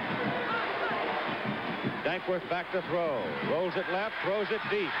 Dankworth back to throw. Rolls it left, throws it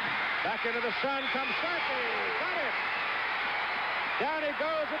deep. Back into the sun comes Sarpy. Got it. Down he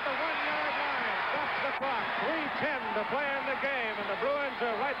goes at the 1-yard line. Stops the clock. 3:10 to play in the game, and the Bruins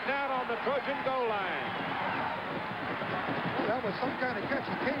are right down on the Trojan goal line. That was some kind of catch.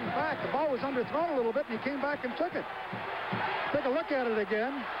 He came back. The ball was underthrown a little bit, and he came back and took it. Take a look at it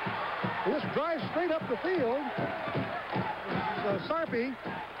again. He just drives straight up the field. Sarpy.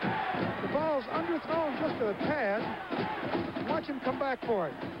 The ball's underthrown just a tad. Watch him come back for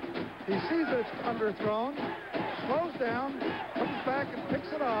it. He sees that it's underthrown, slows down, comes back and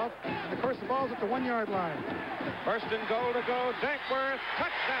picks it off. And, of course, the ball's at the 1-yard line. First and goal to go. Dankworth,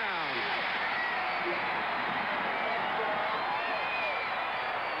 touchdown.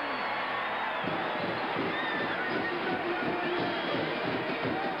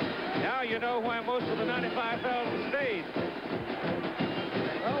 Now you know why most of the 95,000 stayed.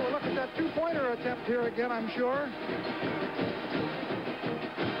 Well, we'll look at that two-pointer attempt here again, I'm sure.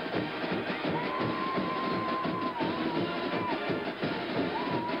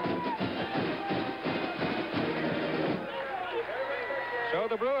 So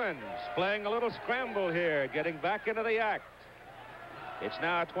the Bruins playing a little scramble here, getting back into the act. It's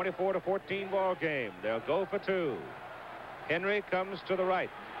now a 24-14 ball game. They'll go for 2. Henry comes to the right.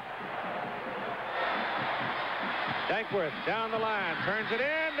 Dankworth down the line, turns it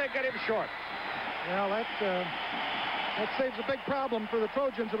in, they get him short. Well, that saves a big problem for the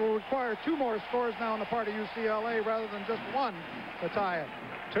Trojans. It will require 2 more scores now on the part of UCLA rather than just 1 to tie it.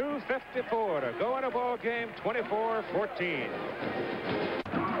 2:54 to go in a ball game, 24-14.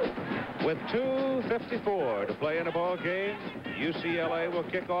 With 2:54 to play in a ball game, UCLA will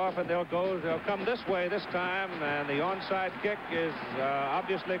kick off, and they'll come this way this time, and the onside kick is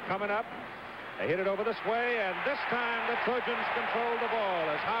obviously coming up. They hit it over this way, and this time the Trojans controlled the ball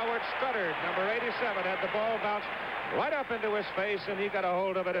as Howard Studdard, number 87, had the ball bounce right up into his face, and he got a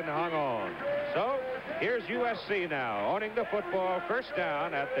hold of it and hung on. So here's USC now owning the football, first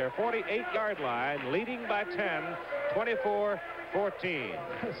down at their 48-yard line, leading by 10, 24-14.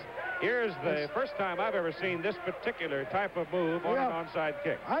 Here's the first time I've ever seen this particular type of move on an onside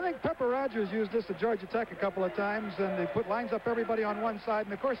kick. I think Pepper Rogers used this at Georgia Tech a couple of times, and they lines up everybody on one side,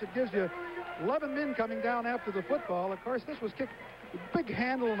 and of course it gives you 11 men coming down after the football. Of course, this was kicked, big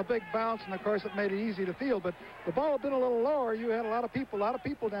handle and a big bounce, and of course it made it easy to field. But the ball had been a little lower. You had a lot of people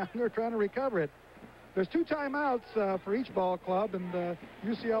down there trying to recover it. There's 2 timeouts for each ball club, and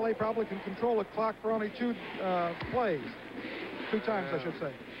UCLA probably can control the clock for only 2 plays. 2 times, I should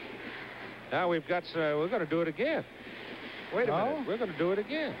say. Now we're going to do it again. Wait a minute. We're going to do it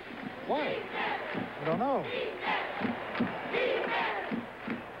again. Why? I don't know.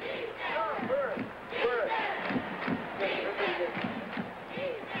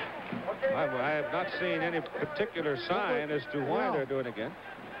 I have not seen any particular sign as to why they're doing it again.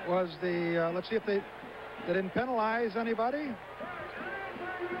 Was let's see if they didn't penalize anybody.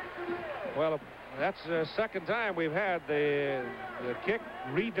 Well, that's the second time we've had the kick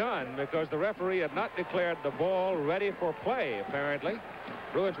redone because the referee had not declared the ball ready for play, apparently.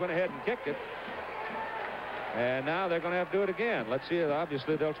 Bruins went ahead and kicked it. And now they're going to have to do it again. Let's see.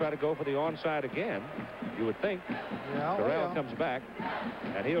 Obviously, they'll try to go for the onside again, you would think. Yeah, Terrell comes back,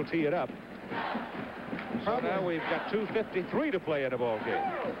 and he'll tee it up. So now we've got 2:53 to play in a ball game.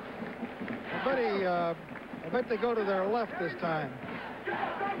 Buddy, I bet they go to their left this time.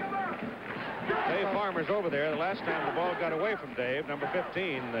 Dave Farmer's over there. The last time the ball got away from Dave, number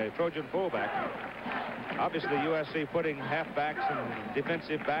 15, the Trojan fullback. Obviously, USC putting halfbacks and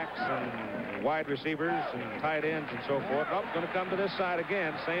defensive backs and wide receivers and tight ends and so forth. Oh, going to come to this side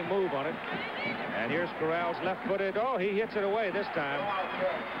again. Same move on it. And here's Corral's left-footed. Oh, he hits it away this time.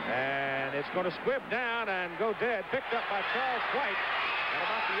 And it's going to squib down and go dead. Picked up by Charles White at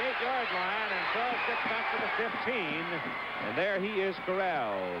about the 8-yard line, and Charles gets back to the 15, and there he is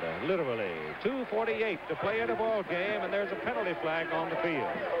corralled, literally. 2:48 to play in a ball game, and there's a penalty flag on the field.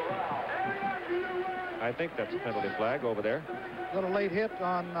 I think that's a penalty flag over there. Little late hit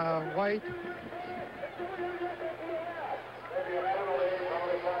on White.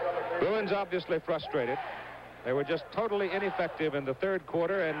 Bruins obviously frustrated. They were just totally ineffective in the third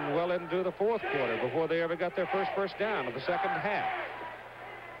quarter and well into the fourth quarter before they ever got their first down of the second half.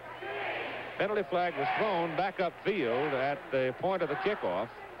 Penalty flag was thrown back upfield at the point of the kickoff.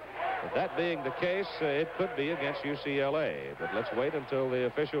 But that being the case, it could be against UCLA. But let's wait until the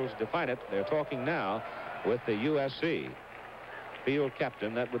officials define it. They're talking now with the USC field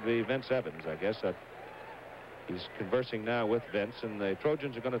captain. That would be Vince Evans, I guess. He's conversing now with Vince, and the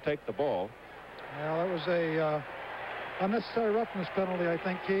Trojans are going to take the ball. Well, that was a unnecessary roughness penalty, I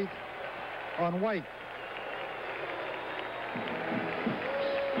think, Keith, on White.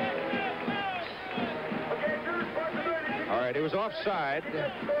 All right, it was offside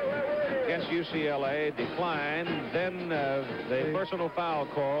against UCLA, declined. Then the personal foul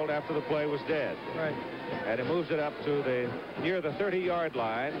called after the play was dead. Right. And it moves it up to near the 30-yard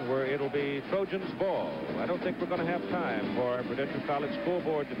line, where it'll be Trojans' ball. I don't think we're going to have time for our Prudential College School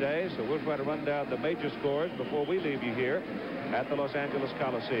Board today, so we'll try to run down the major scores before we leave you here at the Los Angeles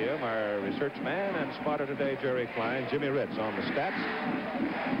Coliseum. Our research man and spotter today, Jerry Klein, Jimmy Ritz on the stats.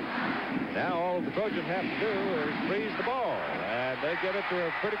 Now all the Trojans have to do is freeze the ball, and they give it to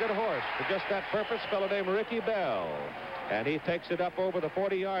a pretty good horse for just that purpose, a fellow named Ricky Bell. And he takes it up over the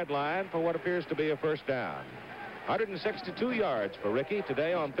 40-yard line for what appears to be a first down. 162 yards for Ricky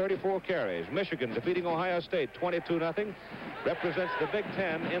today on 34 carries. Michigan defeating Ohio State 22-0. Represents the Big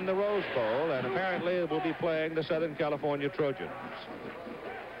Ten in the Rose Bowl, and apparently will be playing the Southern California Trojans.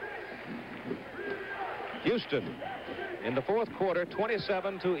 Houston in the fourth quarter,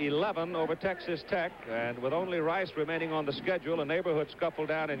 27-11 over Texas Tech, and with only Rice remaining on the schedule, a neighborhood scuffle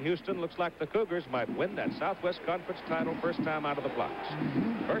down in Houston. Looks like the Cougars might win that Southwest Conference title first time out of the blocks.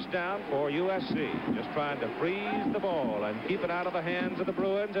 First down for USC, just trying to freeze the ball and keep it out of the hands of the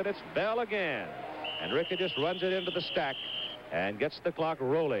Bruins, and it's Bell again. And Ricky just runs it into the stack and gets the clock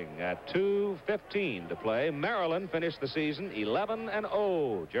rolling at 2:15 to play. Maryland finished the season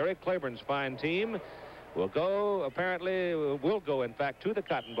 11-0. Jerry Claiborne's fine team will go, in fact, to the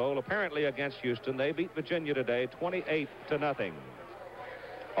Cotton Bowl, apparently against Houston. They beat Virginia today, 28-0.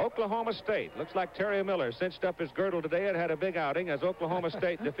 Oklahoma State. Looks like Terry Miller cinched up his girdle today and had a big outing as Oklahoma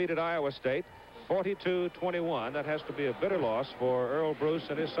State defeated Iowa State 42-21. That has to be a bitter loss for Earl Bruce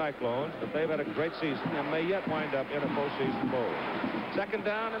and his Cyclones, but they've had a great season and may yet wind up in a postseason bowl. Second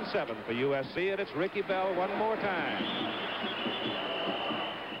down and 7 for USC, and it's Ricky Bell one more time.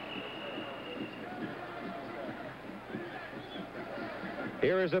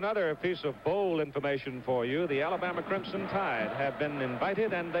 Here is another piece of bowl information for you. The Alabama Crimson Tide have been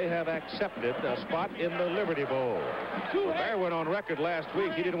invited, and they have accepted a spot in the Liberty Bowl. Well, Bear went on record last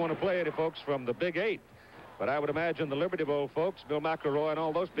week. He didn't want to play any folks from the Big Eight. But I would imagine the Liberty Bowl folks, Bill McElroy and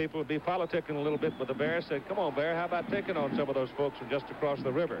all those people, would be politicking a little bit with the Bears, saying, come on, Bear, how about taking on some of those folks from just across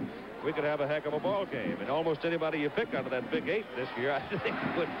the river? We could have a heck of a ball game. And almost anybody you pick out of that Big Eight this year, I think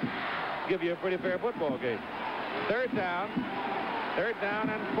would give you a pretty fair football game. Third down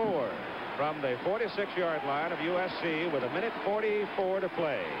and 4 from the 46-yard line of USC with 1:44 to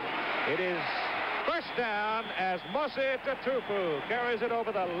play. It is first down as Mosi Tatupu carries it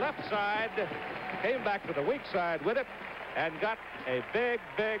over the left side, came back to the weak side with it, and got a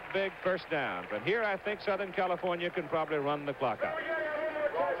big first down. From here, I think Southern California can probably run the clock out.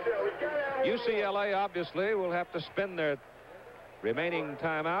 UCLA, obviously, will have to spend their remaining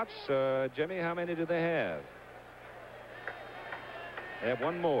timeouts. Jimmy, how many do they have? They have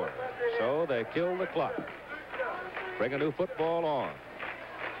one more, so they kill the clock. Bring a new football on.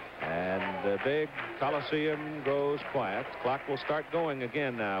 And the big Coliseum grows quiet. Clock will start going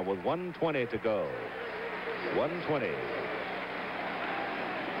again now with 1:20 to go. 1:20.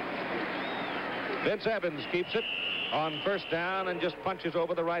 Vince Evans keeps it on first down and just punches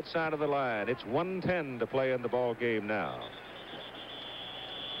over the right side of the line. It's 1:10 to play in the ball game now.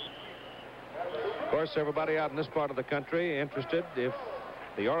 Of course, everybody out in this part of the country interested if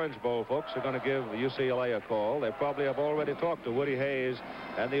The Orange Bowl folks are going to give the UCLA a call. They probably have already talked to Woody Hayes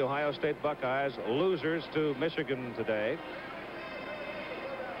and the Ohio State Buckeyes, losers to Michigan today.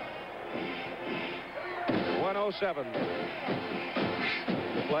 1:07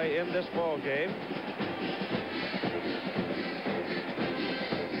 to play in this ball game.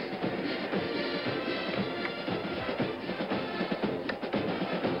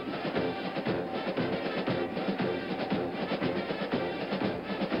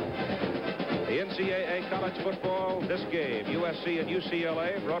 NCAA college football, this game, USC and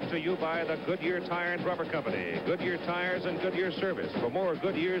UCLA, brought to you by the Goodyear Tire and Rubber Company. Goodyear Tires and Goodyear Service for more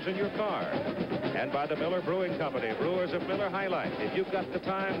good years in your car. And by the Miller Brewing Company, brewers of Miller High Life. If you've got the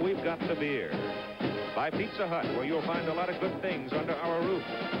time, we've got the beer. By Pizza Hut, where you'll find a lot of good things under our roof.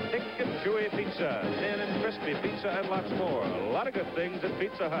 Thick and chewy pizza, thin and crispy pizza, and lots more. A lot of good things at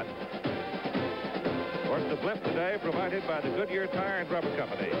Pizza Hut. Of course, the blimp today provided by the Goodyear Tire and Rubber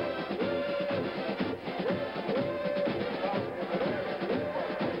Company.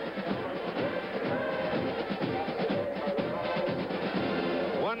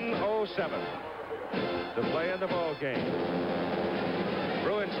 To play in the ball game.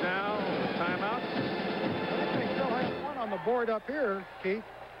 Bruins now, timeout. I think they still have one on the board up here, Keith.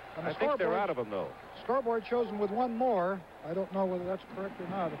 I think they're out of them, though. Scoreboard shows them with one more. I don't know whether that's correct or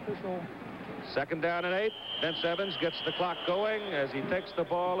not. Official. 2nd down and 8. Vince Evans gets the clock going as he takes the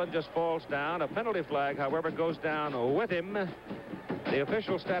ball and just falls down. A penalty flag, however, goes down with him. The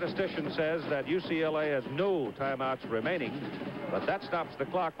official statistician says that UCLA has no timeouts remaining, but that stops the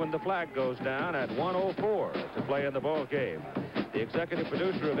clock when the flag goes down at 1:04 to play in the ball game. The executive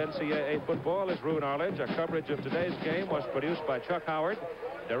producer of NCAA football is Rune Arledge. Our coverage of today's game was produced by Chuck Howard,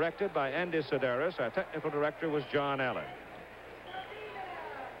 directed by Andy Sedaris. Our technical director was John Allen.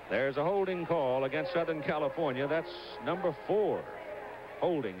 There's a holding call against Southern California. That's number 4.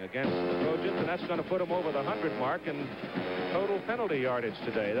 Holding against the Trojans, and that's going to put them over the 100 mark in total penalty yardage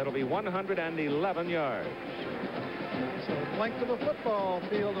today. That'll be 111 yards. So length of the football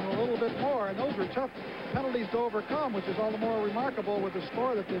field and a little bit more, and those are tough penalties to overcome, which is all the more remarkable with the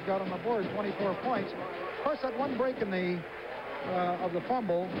score that they've got on the board, 24 points. Of course, that one break in the of the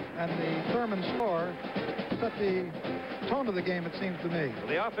fumble and the Thurman score set the tone of the game, it seems to me.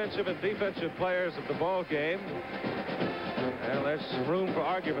 The offensive and defensive players of the ball game. Well, there's room for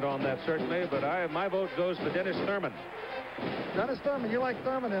argument on that, certainly, but my vote goes to Dennis Thurman. Dennis Thurman, you like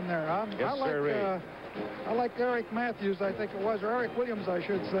Thurman in there, huh? Yes, sir. I like Eric Matthews, I think it was, or Eric Williams, I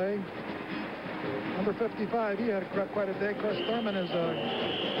should say. Number 55, he had quite a day. Of course, Thurman is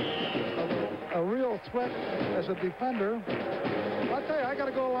a real threat as a defender. I'll tell you, I got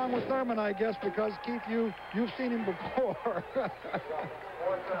to go along with Thurman, I guess, because, Keith, you've seen him before.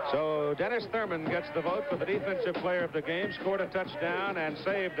 So Dennis Thurman gets the vote for the defensive player of the game, scored a touchdown and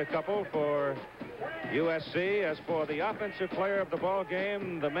saved a couple for USC. As for the offensive player of the ball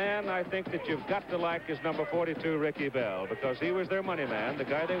game, the man I think that you've got to like is number 42, Ricky Bell, because he was their money man, the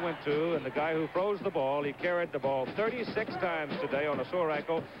guy they went to, and the guy who froze the ball. He carried the ball 36 times today on a sore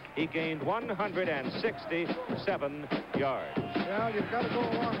ankle. He gained 167 yards. Yeah, you've got to go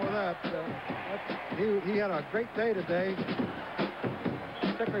along with that. He had a great day today,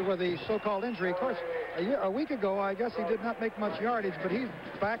 particularly with the so-called injury. Of course, a week ago, I guess he did not make much yardage, but he's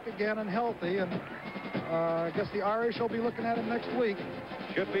back again and healthy, and I guess the Irish will be looking at him next week.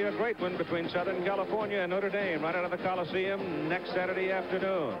 Should be a great one between Southern California and Notre Dame right out of the Coliseum next Saturday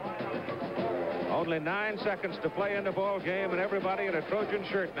afternoon. Only 9 seconds to play in the ball game, and everybody in a Trojan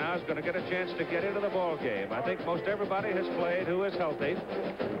shirt now is going to get a chance to get into the ball game. I think most everybody has played who is healthy,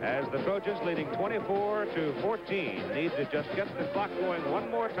 as the Trojans, leading 24-14, need to just get the clock going one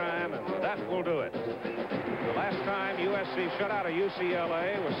more time, and that will do it. The last time USC shut out a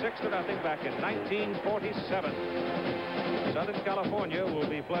UCLA was 6-0 back in 1947. Southern California will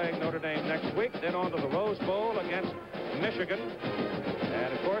be playing Notre Dame next week, then on to the Rose Bowl against Michigan.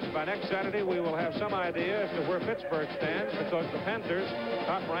 And, of course, by next Saturday, we will have some idea as to where Pittsburgh stands, because the Panthers,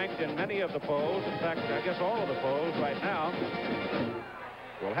 top-ranked in many of the polls, in fact, I guess all of the polls right now,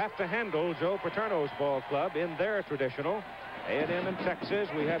 will have to handle Joe Paterno's ball club in their traditional A&M in Texas.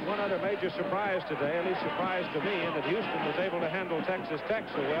 We had one other major surprise today, at least surprise to me, in that Houston was able to handle Texas Tech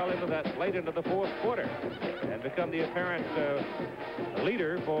so well late into the fourth quarter and become the apparent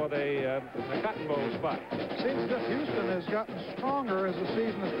leader for the Cotton Bowl spot. Seems that Houston has gotten stronger as the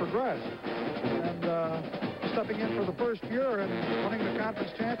season has progressed, and stepping in for the first year and winning the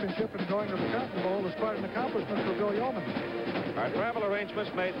conference championship and going to the Cotton Bowl is quite an accomplishment for Bill Yeoman. Our travel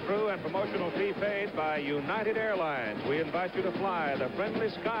arrangements made through and promotional fee paid by United Airlines. We invite you to fly the friendly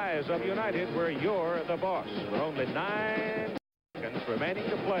skies of United, where you're the boss. For only $9 seconds remaining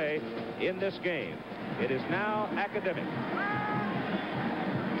to play in this game. It is now academic.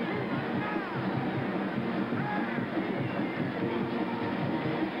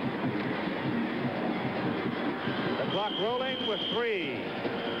 The clock rolling with 3,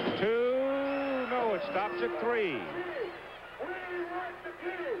 2, no, it stops at 3.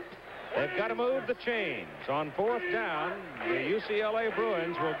 They've got to move the chains. On 4th down, the UCLA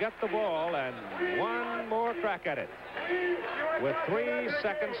Bruins will get the ball and one more crack at it with 3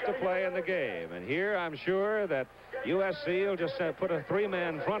 seconds to play in the game. And here I'm sure that USC will just put a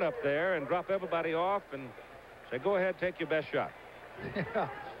 3-man front up there and drop everybody off and say, go ahead, take your best shot. Yeah.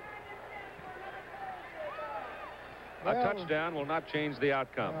 A touchdown will not change the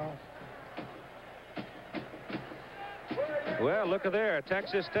outcome. Well, look at there.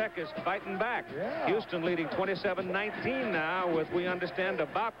 Texas Tech is fighting back. Yeah. Houston leading 27-19 now with, we understand,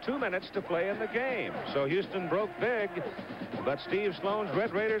 about 2 minutes to play in the game. So Houston broke big, but Steve Sloan's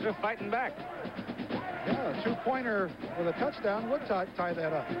Red Raiders are fighting back. Yeah, a 2-pointer with a touchdown would tie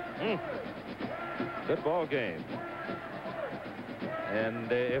that up. Good ball game.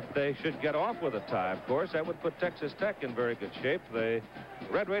 And if they should get off with a tie, of course, that would put Texas Tech in very good shape. The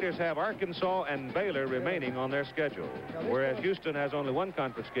Red Raiders have Arkansas and Baylor remaining on their schedule, whereas Houston has only 1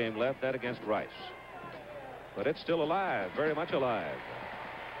 conference game left, that against Rice. But it's still alive, very much alive.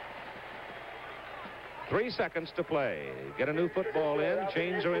 3 seconds to play. Get a new football in.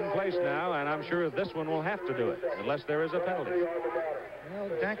 Chains are in place now, and I'm sure this one will have to do it, unless there is a penalty. Well,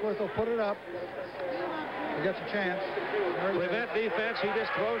 Dankworth will put it up. He gets a chance. Prevent defense. He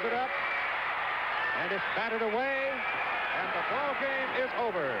just throws it up, and it's batted away, and the ball game is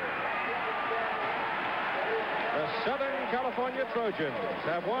over. The Southern California Trojans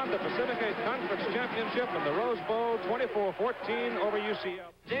have won the Pacific 8 Conference Championship in the Rose Bowl 24-14 over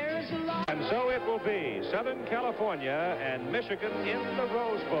UCLA. And so it will be Southern California and Michigan in the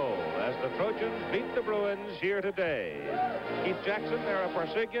Rose Bowl as the Trojans beat the Bruins here today. Keith Jackson, Ara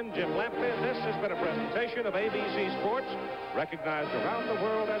Parsigian, Jim Lampley. This has been a presentation of ABC Sports, recognized around the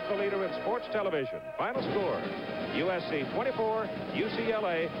world as the leader in sports television. Final score, USC 24,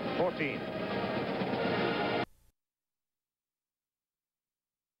 UCLA 14.